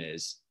time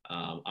is.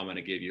 I'm going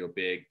to give you a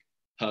big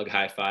hug,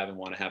 high five, and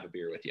want to have a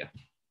beer with you.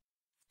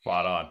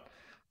 Spot on.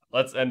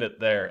 Let's end it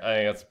there. I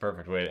think that's the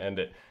perfect way to end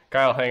it.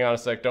 Kyle, hang on a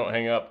sec. Don't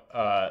hang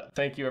up.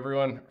 Thank you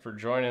everyone for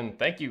joining.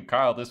 Thank you,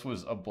 Kyle. This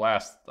was a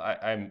blast.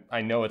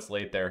 I know it's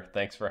late there.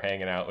 Thanks for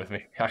hanging out with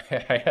me.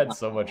 I had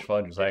so much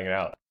fun just hanging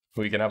out.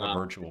 We can have a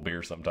virtual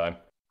beer sometime.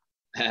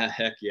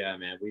 Heck yeah,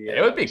 man.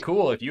 It would be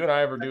cool if you and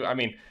I ever do. I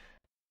mean,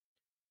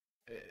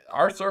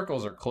 our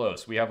circles are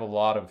close. We have a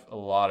lot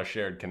of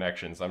shared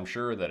connections. I'm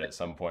sure that at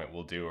some point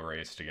we'll do a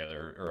race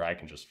together, or I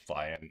can just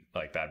fly in.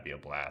 Like that'd be a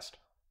blast.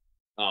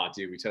 Oh,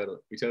 dude, we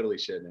totally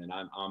should, man.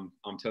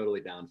 I'm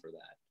totally down for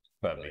that.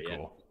 That'd be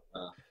cool.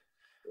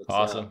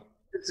 Awesome.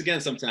 It's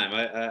again sometime.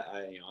 I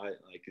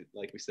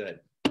like we said,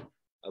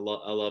 I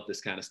love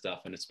this kind of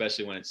stuff, and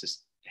especially when it's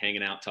just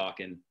hanging out,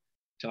 talking,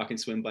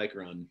 swim, bike,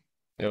 run.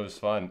 It was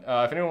fun.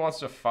 If anyone wants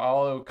to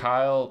follow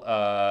Kyle,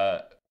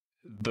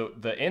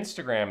 the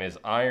Instagram is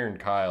Iron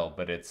Kyle,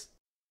 but it's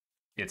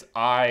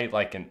I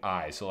like an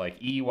I, so like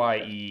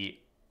EYERONKYLE.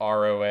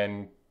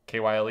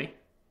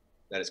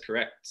 That is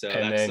correct. So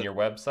And that's then your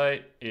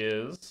website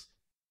is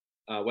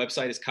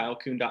website is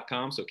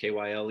kylecoon.com. So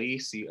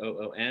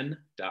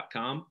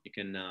KYLECOON.com. You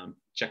can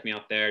check me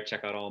out there.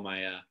 Check out all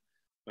my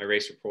my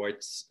race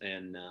reports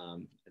and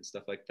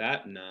stuff like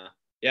that. And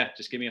yeah,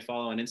 just give me a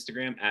follow on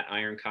Instagram at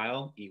Iron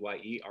Kyle,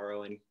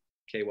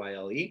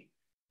 EYERONKYLE,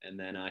 and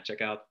then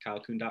check out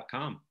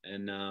kylecoon.com.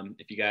 And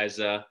if you guys,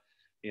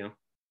 you know,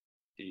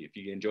 if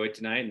you enjoyed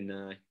tonight and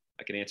I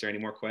can answer any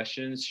more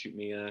questions, shoot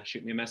me a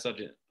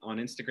message on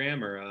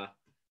Instagram or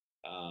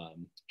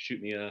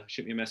shoot me a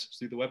message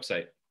through the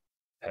website.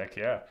 heck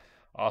yeah.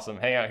 Awesome.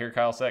 Hang out here,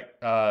 Kyle Sec.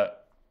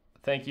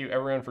 Thank you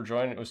everyone for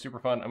joining. It was super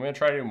fun. I'm gonna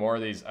try to do more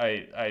of these.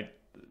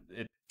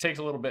 It takes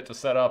a little bit to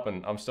set up,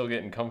 and I'm still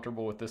getting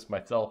comfortable with this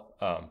myself.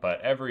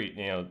 But every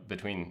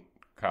between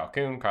Kyle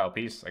Coon, Kyle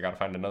Peace, I got to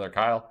find another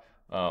Kyle.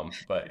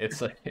 But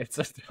it's a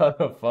ton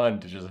of fun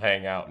to just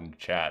hang out and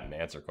chat and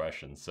answer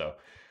questions. So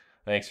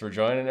thanks for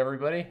joining,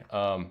 everybody.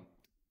 I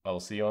will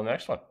see you on the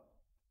next one.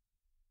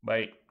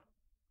 Bye.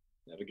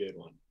 Have a good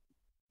one.